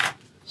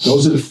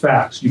 Those are the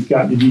facts. You've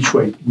gotten it each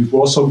way. We've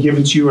also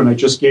given to you, and I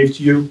just gave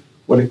to you,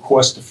 what it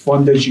costs to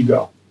fund as you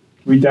go.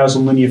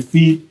 3,000 linear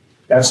feet.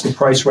 That's the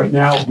price right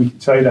now. We can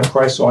tell you that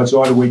price, odds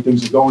are the way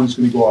things are going, it's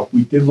going to go up.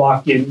 We did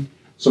lock in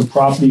some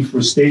property for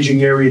a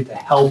staging area to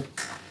help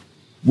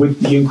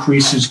with the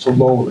increases to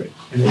lower it.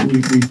 And then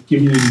we've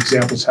given you the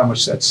examples how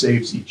much that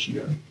saves each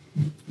year.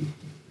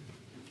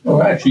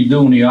 We're actually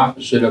doing the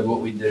opposite of what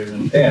we did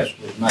in the past,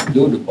 was not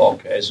do the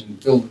bulkheads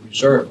and fill the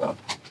reserve up.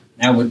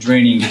 Now we're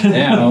draining it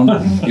down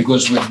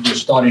because we're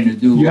starting to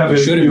do what we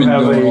should have been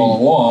doing all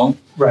along.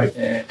 Right.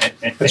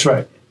 That's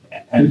right.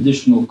 And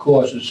additional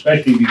costs,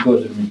 especially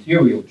because of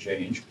material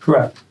change.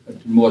 Correct.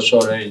 More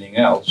so than anything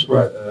else.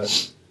 Right.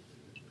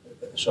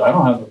 So I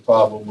don't have a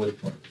problem with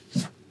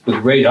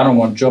rate. I don't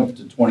want to jump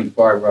to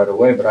 25 right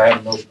away, but I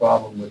have no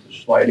problem with the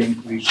slight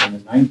increase in the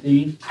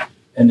 19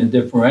 and the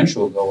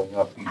differential going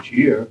up each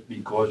year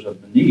because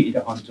of the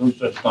need until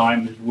such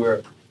time as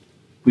where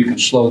we can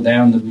slow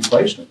down the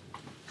replacement.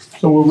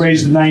 So we'll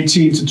raise the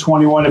 19 to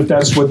 21 if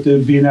that's what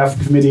the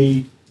BNF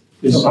committee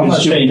is. I'm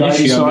not saying this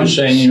year, I'm just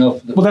saying,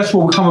 well, that's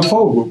what we're coming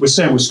forward with. We're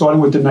saying we're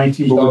starting with the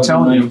 19, but we're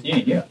telling you,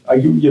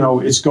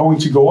 it's going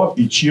to go up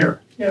each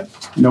year. Yeah.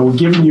 We're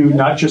giving you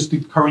not just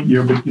the current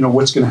year, but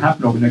what's going to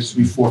happen over the next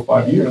 3, 4,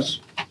 5 years.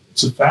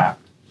 It's a fact,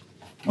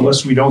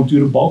 unless we don't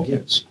do the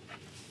bulkheads.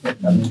 I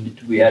mean,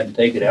 we had to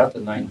take it out to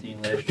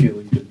 19 last year,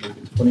 we could look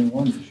at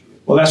 21 this year.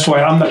 Well, that's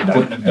why I'm not.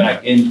 Putting it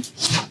back in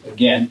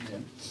again.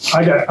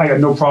 I got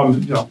no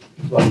problem, you know,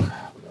 look,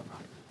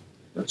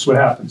 that's what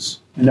happens.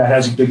 And that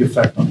has a big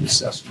effect on the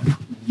assessment.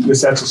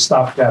 Because that's a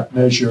stopgap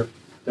measure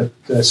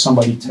that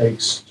somebody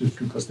takes just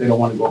because they don't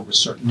want to go over a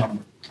certain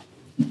number.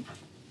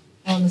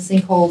 On the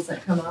sinkholes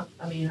that come up,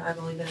 I mean, I've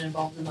only been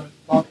involved in the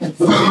bulkhead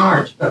since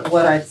March, but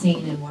what I've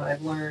seen and what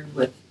I've learned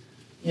with,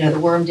 you know, the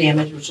worm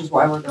damage, which is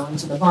why we're going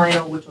to the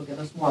vinyl, which will give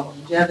us more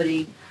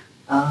longevity.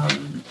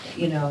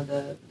 You know,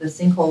 the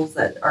sinkholes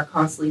that are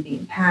constantly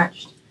being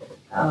patched.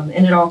 And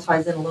it all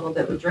ties in a little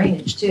bit with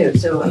drainage too.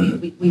 So, I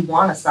mean, we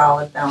want a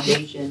solid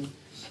foundation,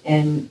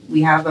 and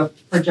we have a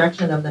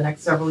projection of the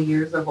next several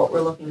years of what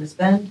we're looking to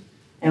spend.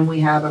 And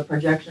we have a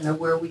projection of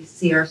where we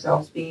see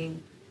ourselves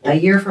being a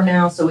year from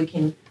now, so we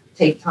can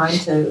take time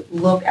to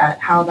look at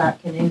how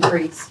that can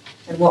increase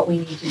and what we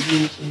need to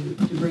do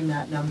to bring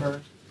that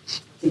number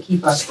to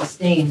keep us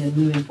sustained and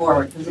moving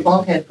forward. Because the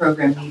bulkhead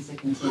program needs to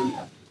continue.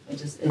 It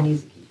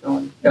needs to keep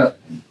going. Yeah.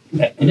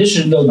 And this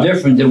is no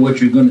different than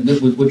what you're going to do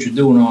with what you're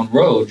doing on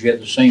roads. You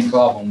had the same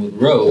problem with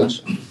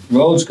roads.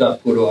 Roads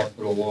got put off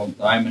for a long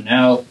time, and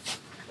now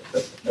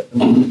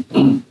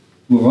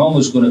we're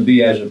almost going to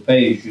be as a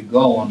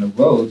pay-as-you-go on the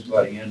roads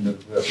by the end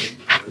of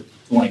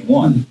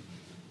 21,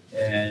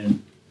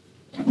 and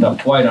not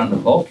quite on the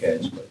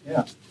bulkheads, but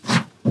yeah.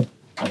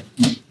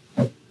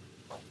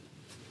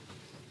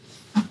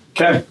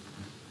 Okay.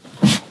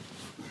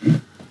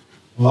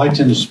 Well, I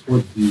tend to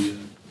support the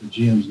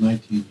GM's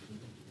 19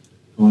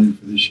 going in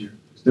for this year.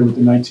 Stay with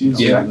the 19?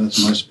 Yeah,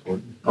 that's my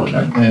support.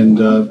 Okay. And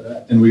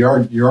you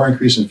are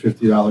increasing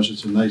 $50.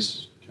 It's a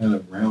nice kind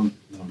of round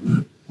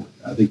number.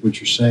 I think what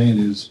you're saying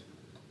is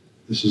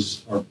this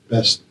is our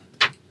best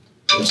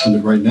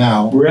estimate right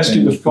now. We're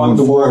asking to fund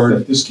the work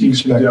that this team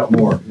can do.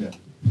 More, yeah.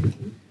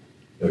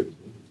 And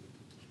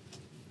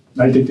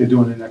I think they're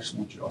doing an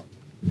excellent job.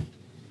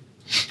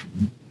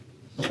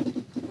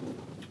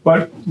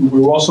 But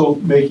we're also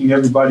making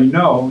everybody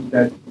know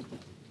that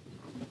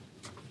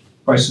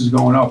prices are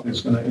going up.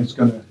 It's gonna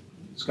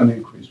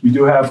increase. We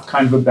do have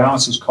kind of a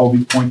balance, as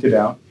Colby pointed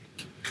out.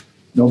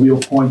 Nobody will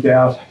point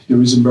out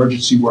there is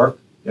emergency work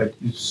that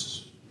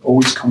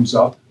always comes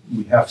up.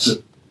 We have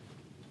to,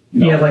 you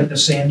know. Yeah, like the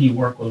Sandy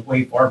work was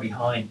way far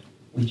behind.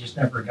 We just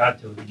never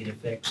got to it to get it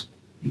fixed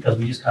because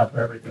we just kind of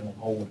put everything on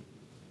hold.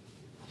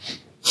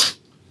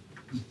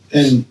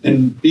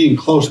 And being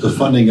close to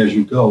funding as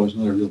you go is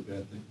not a real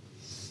bad thing.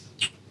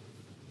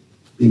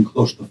 Being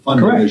close to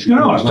funding Correct. as you go.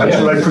 No,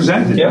 that's what I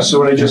presented. Yeah. That's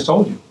what I just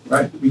told you.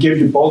 Right. We gave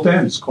you both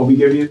ends. Colby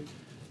gave you,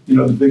 you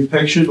know, the big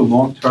picture, the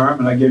long term,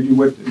 and I gave you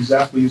what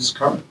exactly is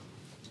current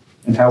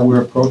and how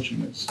we're approaching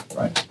this.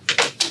 Right.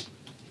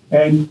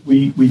 And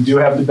we do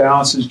have the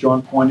balance, as John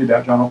O'Connor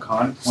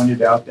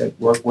pointed out, that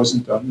work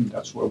wasn't done, and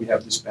that's where we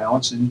have this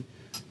balance, and,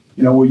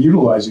 you know, we're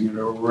utilizing it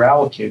or we're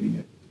allocating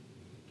it.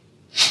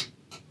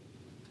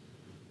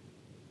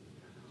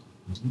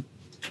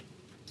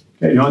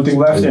 Okay, the only thing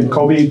left, and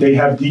Colby, they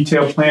have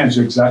detailed plans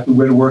of exactly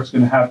where the work's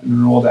gonna happen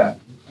and all that.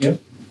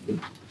 Yep.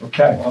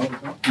 Okay.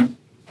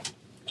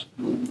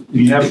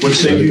 You have, what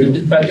say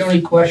you? But the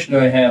only question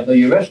I have,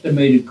 your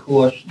estimated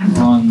cost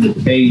on the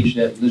page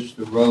that lists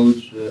the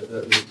roads,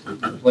 the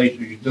place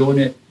where you're doing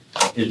it,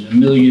 is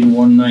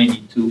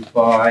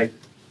 $1,192,500,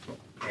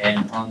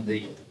 and on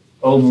the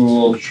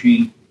overall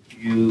sheet,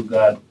 you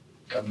got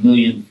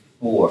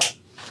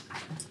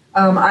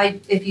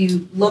 $1,004,000. If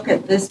you look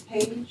at this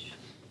page,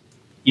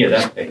 Yeah,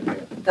 that page.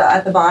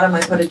 at the bottom,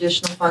 I put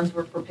additional funds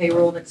for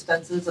payroll and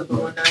expenses of the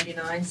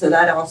 199, so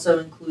that also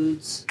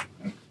includes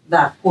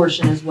that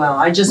portion as well.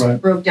 I just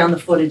Right. broke down the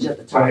footage at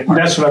the top. Right, and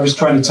that's what I was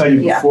trying to tell you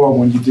Yeah. before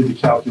when you did the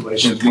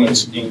calculations. Yeah, what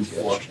it's moving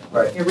for.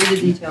 Right, Yeah, read the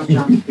details,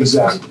 John.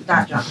 exactly.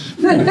 That, John.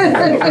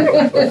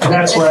 And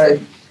that's why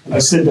I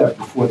said that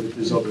before, that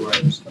there's other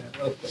items.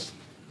 Okay.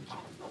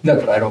 Not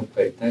that I don't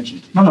pay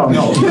attention to.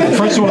 No.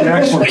 First of all, the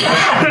excellent.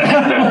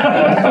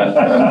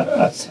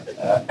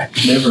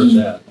 Never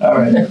that. All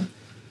right.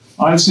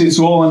 Honestly, it's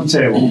all on the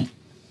table.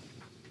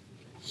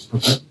 All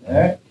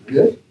right,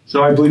 good.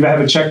 So I believe I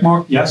have a check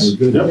mark? Yes? We're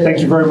good. Yep, thank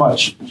you very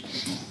much.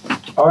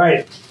 All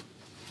right.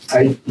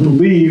 I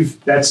believe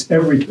that's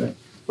everything,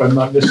 if I'm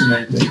not missing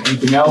anything.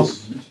 Anything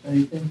else?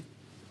 Anything?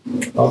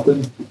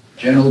 Nothing?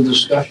 General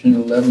discussion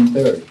at 11:30.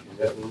 Is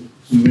that what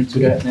we're into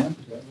that now? Is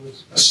that what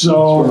it's-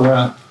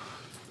 So,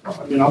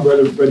 I mean, I'm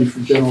ready for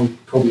general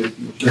Colby.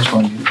 That's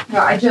fine. No,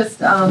 I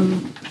just, I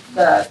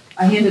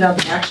handed out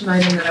the action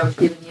item that I was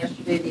given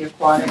yesterday, the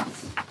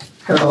aquatics.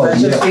 So Oh,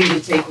 that's just yeah. for you to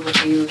take a look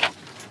at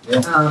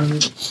Yeah.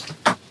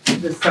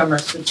 the summer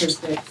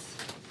statistics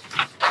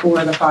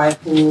for the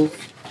 5 pools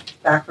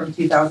back from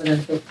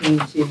 2015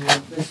 to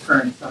this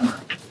current summer.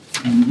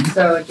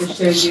 So it just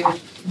shows you,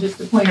 just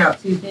to point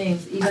out 2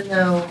 things, even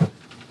though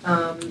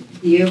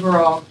the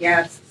overall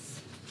guests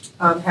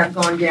have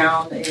gone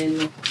down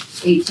in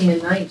 18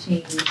 and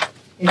 19,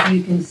 if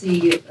you can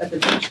see at the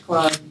beach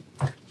club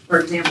for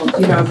example,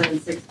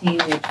 2016, we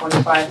had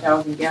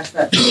 25,000 guests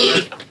that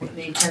summer,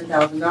 made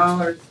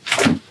 $10,000.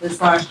 This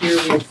last year,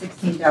 we had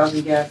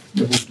 16,000 guests,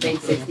 made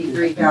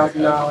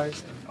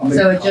 $63,000.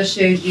 So it just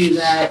shows you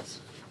that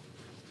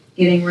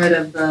getting rid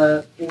of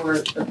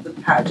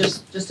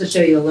just to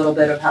show you a little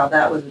bit of how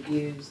that was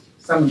abused,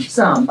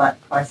 some, but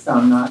by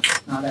some, not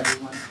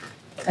everyone.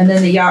 And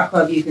then the yacht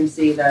club, you can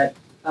see that,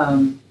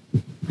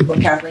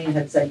 what Kathleen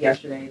had said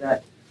yesterday,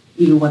 that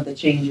even with the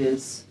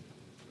changes,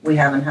 we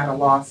haven't had a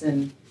loss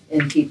in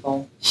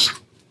people,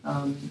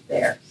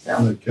 there, so.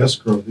 And the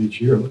guest growth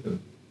each year, look at it.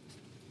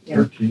 Yeah.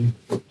 13,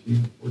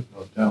 14,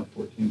 14, down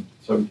 14,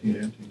 17,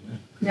 18.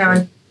 Now,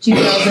 in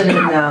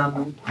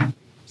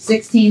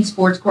 2016,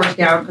 sports course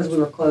down because we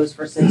were closed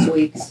for 6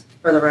 weeks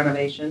for the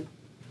renovation.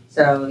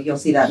 So you'll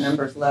see that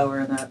number's lower,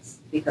 and that's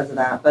because of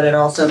that. But it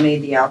also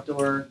made the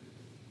outdoor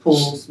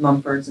pools,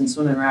 Mumfords, and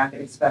Swim and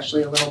Racket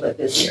especially a little bit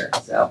busier.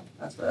 So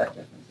that's where that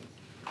difference is.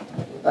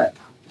 But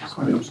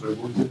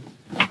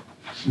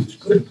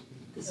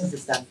this is the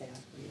stuff they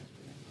asked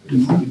for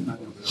yesterday.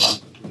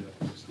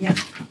 Yeah.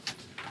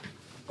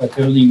 But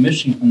the only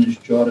missing from this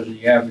chart is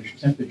the average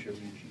temperature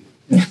each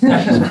year.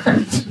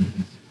 I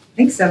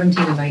think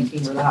 17 and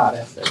 19 were the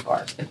hottest so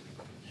far.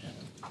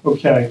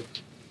 Okay.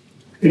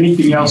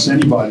 Anything else,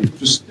 anybody?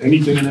 Just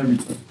anything and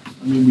everything.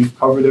 I mean, we've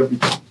covered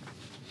everything.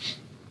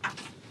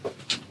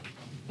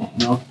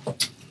 No?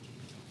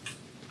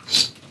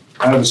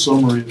 I have a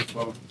summary if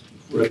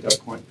we're at that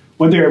point.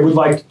 One thing I would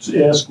like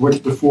to ask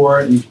Rich before,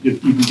 and you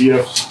can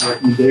give a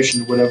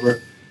recommendation or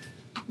whatever.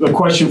 A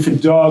question for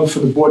Doug, for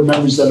the board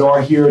members that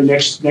are here.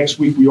 Next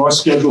week, we are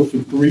scheduled for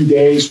 3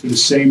 days for the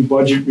same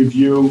budget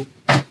review.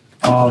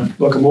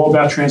 Look, I'm all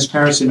about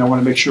transparency, and I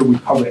want to make sure we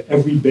cover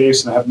every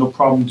base, and I have no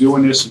problem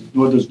doing this, and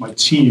nor does my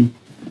team.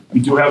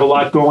 We do have a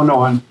lot going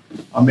on.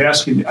 I'm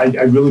asking,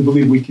 I really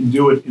believe we can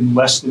do it in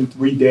less than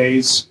 3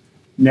 days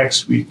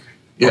next week.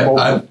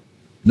 Yeah,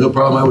 no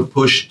problem. I would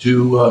push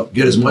to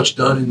get as much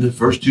done in the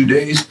first 2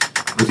 days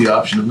with the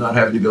option of not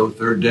having to go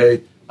third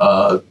day.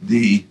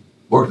 The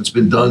work that's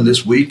been done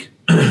this week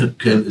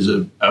is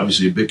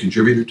obviously a big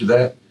contributor to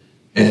that.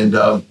 And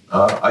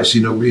I see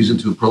no reason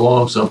to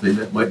prolong something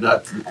that might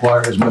not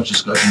require as much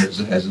discussion as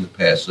it has in the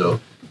past. So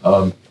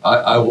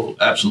I will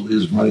absolutely,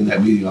 as running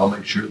that meeting, I'll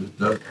make sure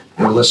that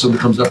unless something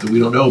comes up that we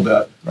don't know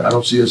about, I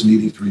don't see us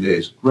needing 3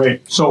 days.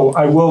 Great. So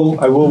I will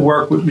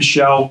work with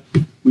Michelle.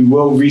 We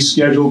will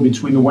reschedule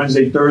between the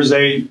Wednesday,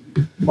 Thursday.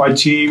 My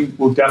team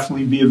will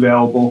definitely be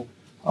available.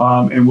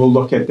 And we'll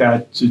look at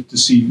that to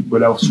see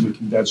what else we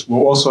can do. We're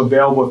also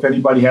available if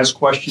anybody has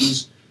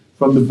questions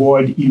from the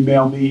board,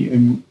 email me,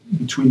 and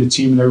between the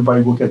team and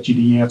everybody, we'll get you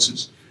the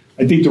answers.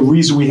 I think the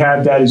reason we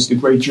have that is the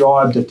great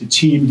job that the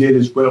team did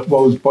as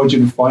well as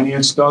budget and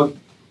finance, Doug,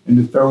 and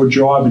the thorough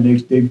job, and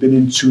they've been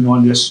in tune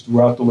on this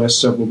throughout the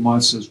last several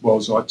months as well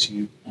as our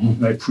team.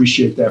 And I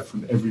appreciate that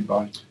from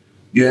everybody.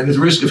 Yeah, and at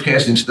the risk of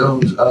casting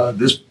stones,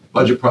 this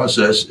budget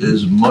process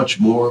is much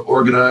more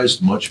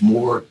organized, much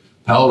more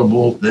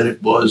palatable than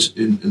it was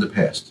in the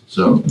past.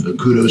 So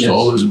kudos to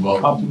all those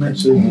involved.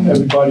 Compliments to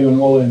everybody on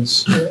all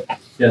ends.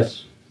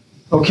 Yes.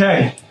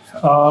 Okay.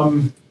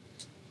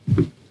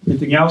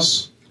 Anything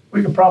else?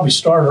 We could probably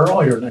start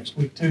earlier next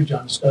week too,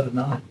 John, instead of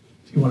 9,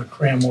 if you want to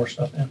cram more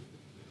stuff in.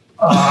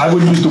 I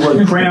wouldn't use the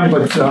word cram,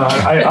 but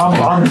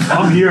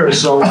I'm here,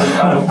 so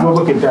we'll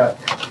look at that.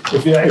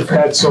 If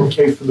that's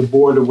okay for the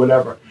board or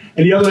whatever.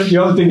 And the other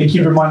thing to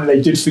keep in mind that I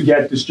did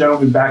forget, this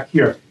gentleman back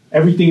here,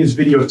 everything is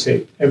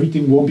videotaped.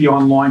 Everything will be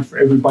online for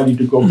everybody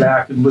to go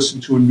back and listen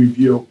to and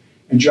review.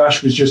 And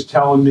Josh was just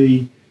telling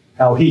me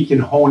how he can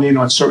hone in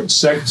on certain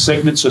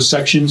segments or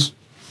sections.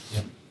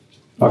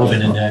 We'll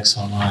have an index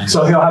online.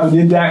 So he'll have an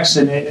index,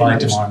 and by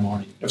tomorrow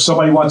morning. If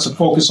somebody wants to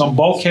focus on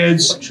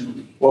bulkheads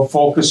or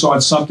focus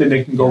on something,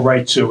 they can go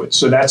right to it.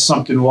 So that's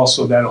something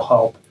also that'll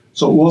help.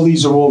 So all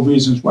these are all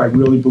reasons why I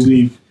really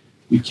believe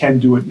we can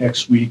do it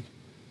next week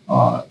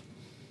in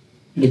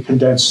a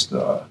condensed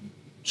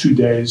 2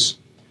 days.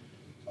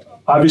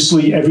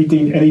 Obviously,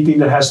 anything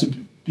that has to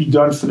be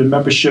done for the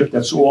membership,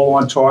 that's all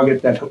on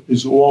target. That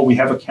is all. We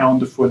have a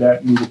calendar for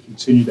that, and we will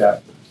continue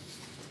that.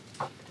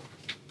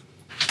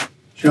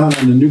 John,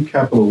 on the new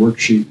capital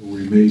worksheet where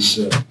we made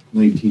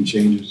 19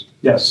 changes.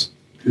 Yes.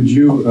 Could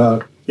you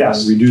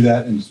yes. redo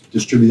that and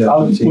distribute that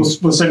to the team?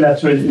 We'll send that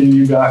to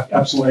you back.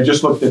 Absolutely. I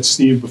just looked at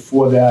Steve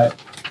before that,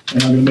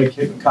 and I'm going to make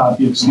a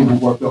copy, and Steve will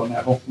work on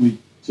that hopefully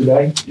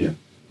today. Yeah.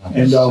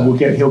 And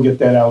he'll get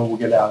that out, and we'll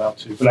get it out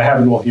too. But I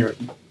have it all here.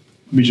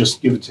 Let me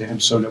just give it to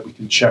him so that we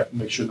can check and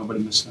make sure nobody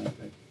missed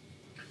anything.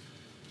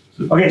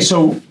 Okay,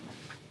 so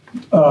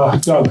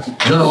Doug.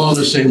 Not along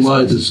the same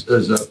lines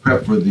as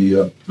prep for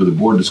the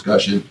board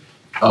discussion.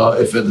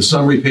 If at the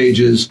summary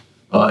pages,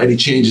 any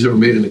changes that were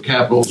made in the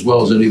capital as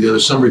well as any of the other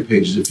summary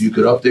pages, if you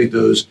could update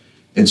those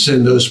and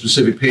send those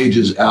specific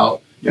pages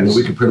out, and then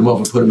we can print them up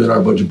and put them in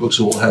our budget book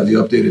so we'll have the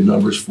updated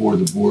numbers for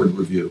the board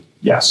review.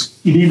 Yes,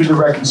 and even the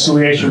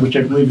reconciliation, which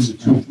I believe is a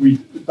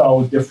 $2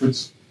 or $3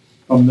 difference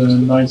from the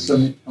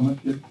 970. How much?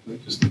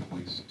 Just the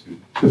points too.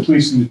 The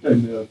police and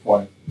the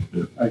fire.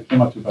 It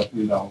came up to about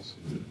 $3.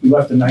 We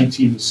left the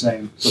 19 the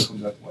same, so it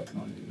comes out to like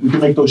 98. We can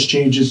make those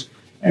changes,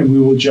 and we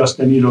will adjust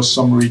any of those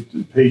summary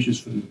pages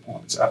for the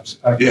departments.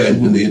 Yeah,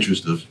 in the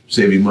interest of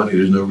saving money,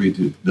 there's no need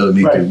to Right,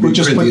 reprint we'll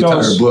just the put entire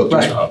those- book.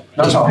 right,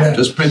 that's all.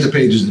 Just print the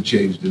pages that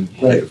changed and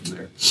take it from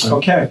there.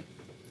 Okay.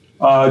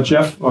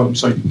 Jeff, oh, I'm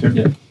sorry, Dick.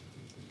 Yeah.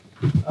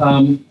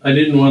 I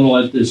didn't want to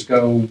let this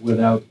go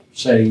without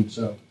saying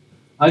so.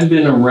 I've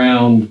been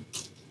around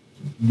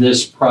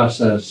this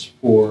process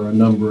for a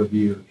number of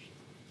years,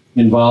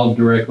 involved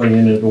directly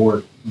in it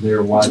or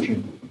there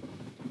watching.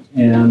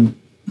 And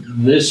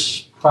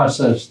this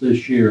process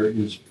this year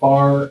is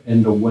far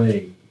and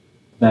away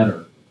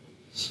better.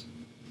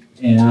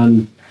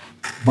 And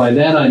by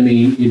that I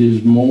mean it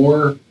is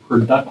more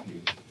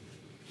productive.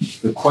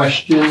 The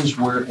questions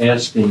we're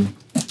asking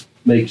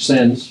make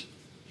sense.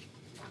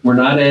 We're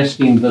not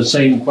asking the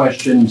same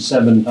question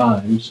 7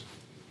 times.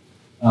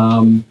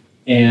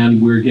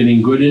 And we're getting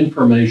good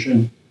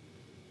information.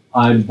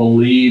 I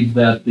believe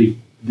that the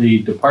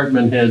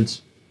department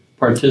head's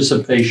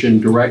participation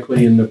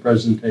directly in the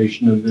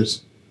presentation of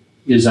this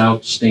is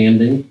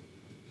outstanding.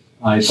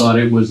 I thought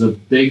it was a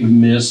big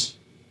miss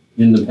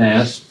in the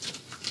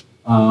past.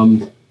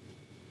 And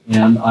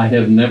I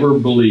have never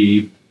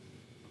believed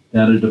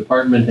that a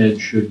department head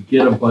should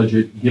get a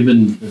budget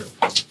given to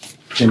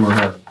him or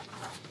her.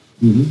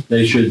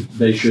 They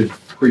should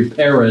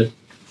prepare it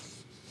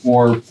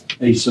for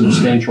a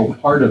substantial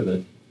part of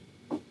it.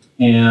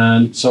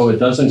 And so it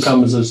doesn't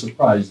come as a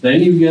surprise.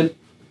 Then you get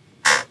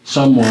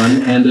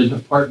someone and a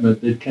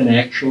department that can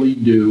actually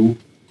do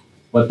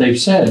what they've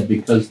said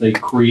because they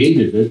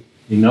created it,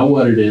 they know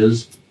what it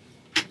is,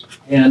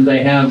 and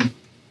they have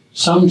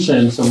some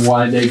sense of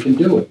why they can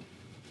do it.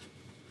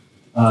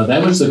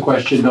 That was the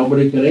question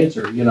nobody could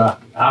answer. You know,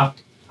 how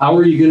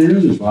are you going to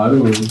do this? Well, I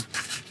don't know.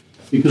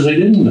 Because they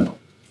didn't know.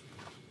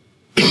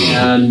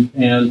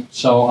 And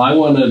so I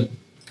want to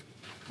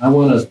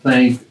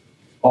thank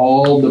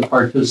all the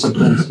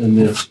participants in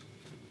this,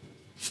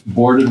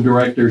 board of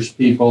directors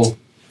people,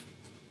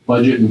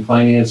 budget and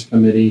finance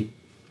committee,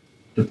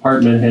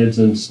 department heads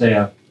and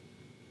staff.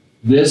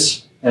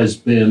 This has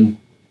been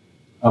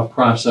a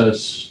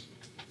process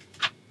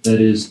that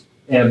is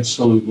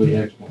absolutely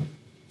excellent.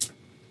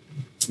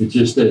 It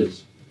just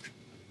is.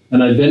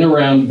 And I've been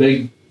around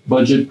big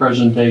budget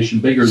presentation,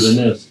 bigger than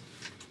this,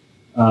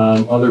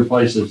 other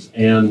places,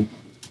 and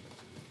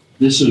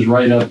this is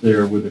right up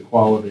there with the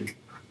quality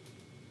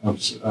of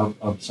some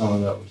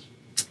of those.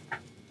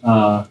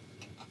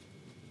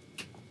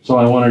 So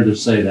I wanted to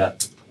say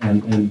that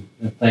and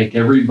thank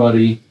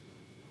everybody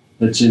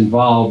that's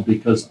involved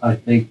because I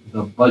think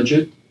the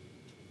budget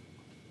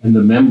and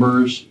the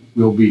members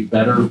will be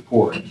better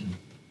for it.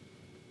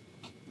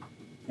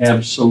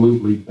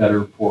 Absolutely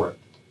better for it.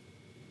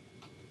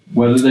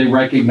 Whether they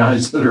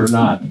recognize it or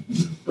not,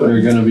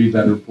 they're going to be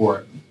better for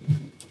it.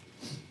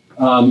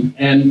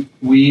 And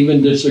we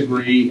even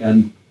disagree,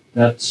 and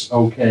that's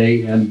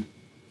okay. And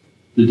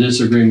the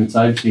disagreements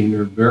I've seen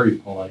are very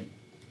polite,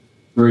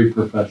 very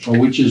professional,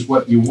 which is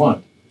what you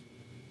want.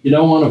 You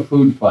don't want a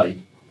food fight.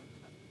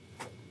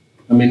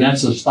 I mean,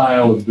 that's a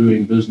style of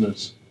doing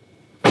business.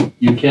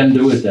 You can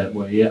do it that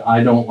way.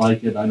 I don't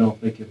like it. I don't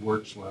think it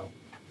works well.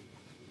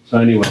 So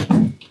anyway.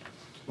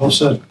 Well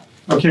said.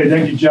 Okay,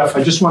 thank you, Jeff.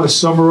 I just want to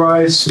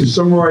summarize. To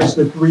summarize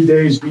the 3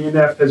 days,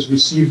 BNF has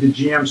received the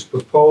GM's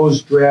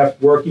proposed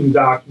draft working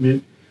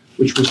document,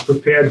 which was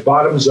prepared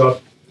bottoms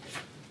up,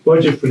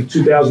 budget for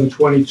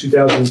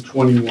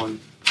 2020-2021.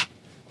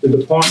 The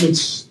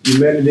department's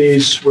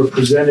amenities were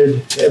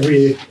presented.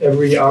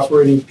 Every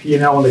operating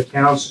P&L and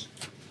accounts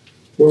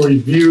were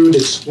reviewed,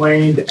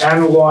 explained,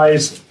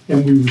 analyzed,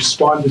 and we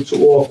responded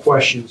to all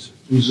questions.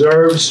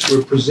 Reserves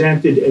were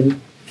presented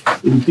in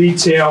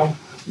detail.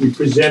 We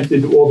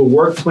presented all the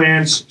work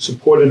plans,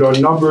 supported our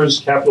numbers.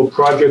 Capital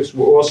projects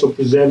were also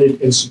presented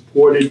and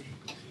supported.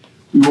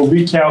 We will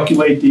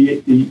recalculate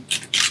the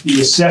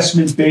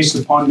assessment based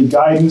upon the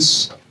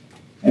guidance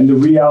and the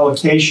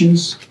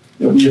reallocations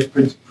that we have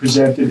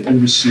presented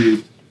and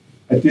received.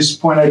 At this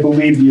point, I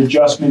believe the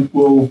adjustment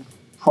will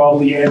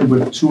probably end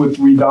with $2 or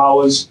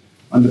 $3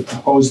 on the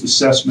proposed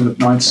assessment of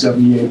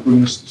 978,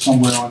 bringing us to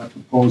somewhere on a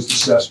proposed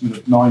assessment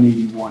of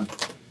 981.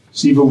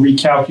 Steve will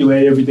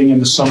recalculate everything in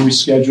the summary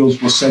schedules.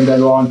 We'll send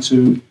that on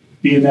to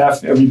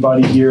BNF,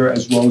 everybody here,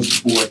 as well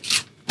as the board.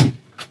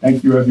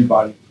 Thank you,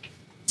 everybody.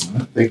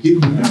 Thank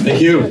you. Thank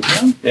you.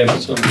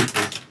 Absolutely.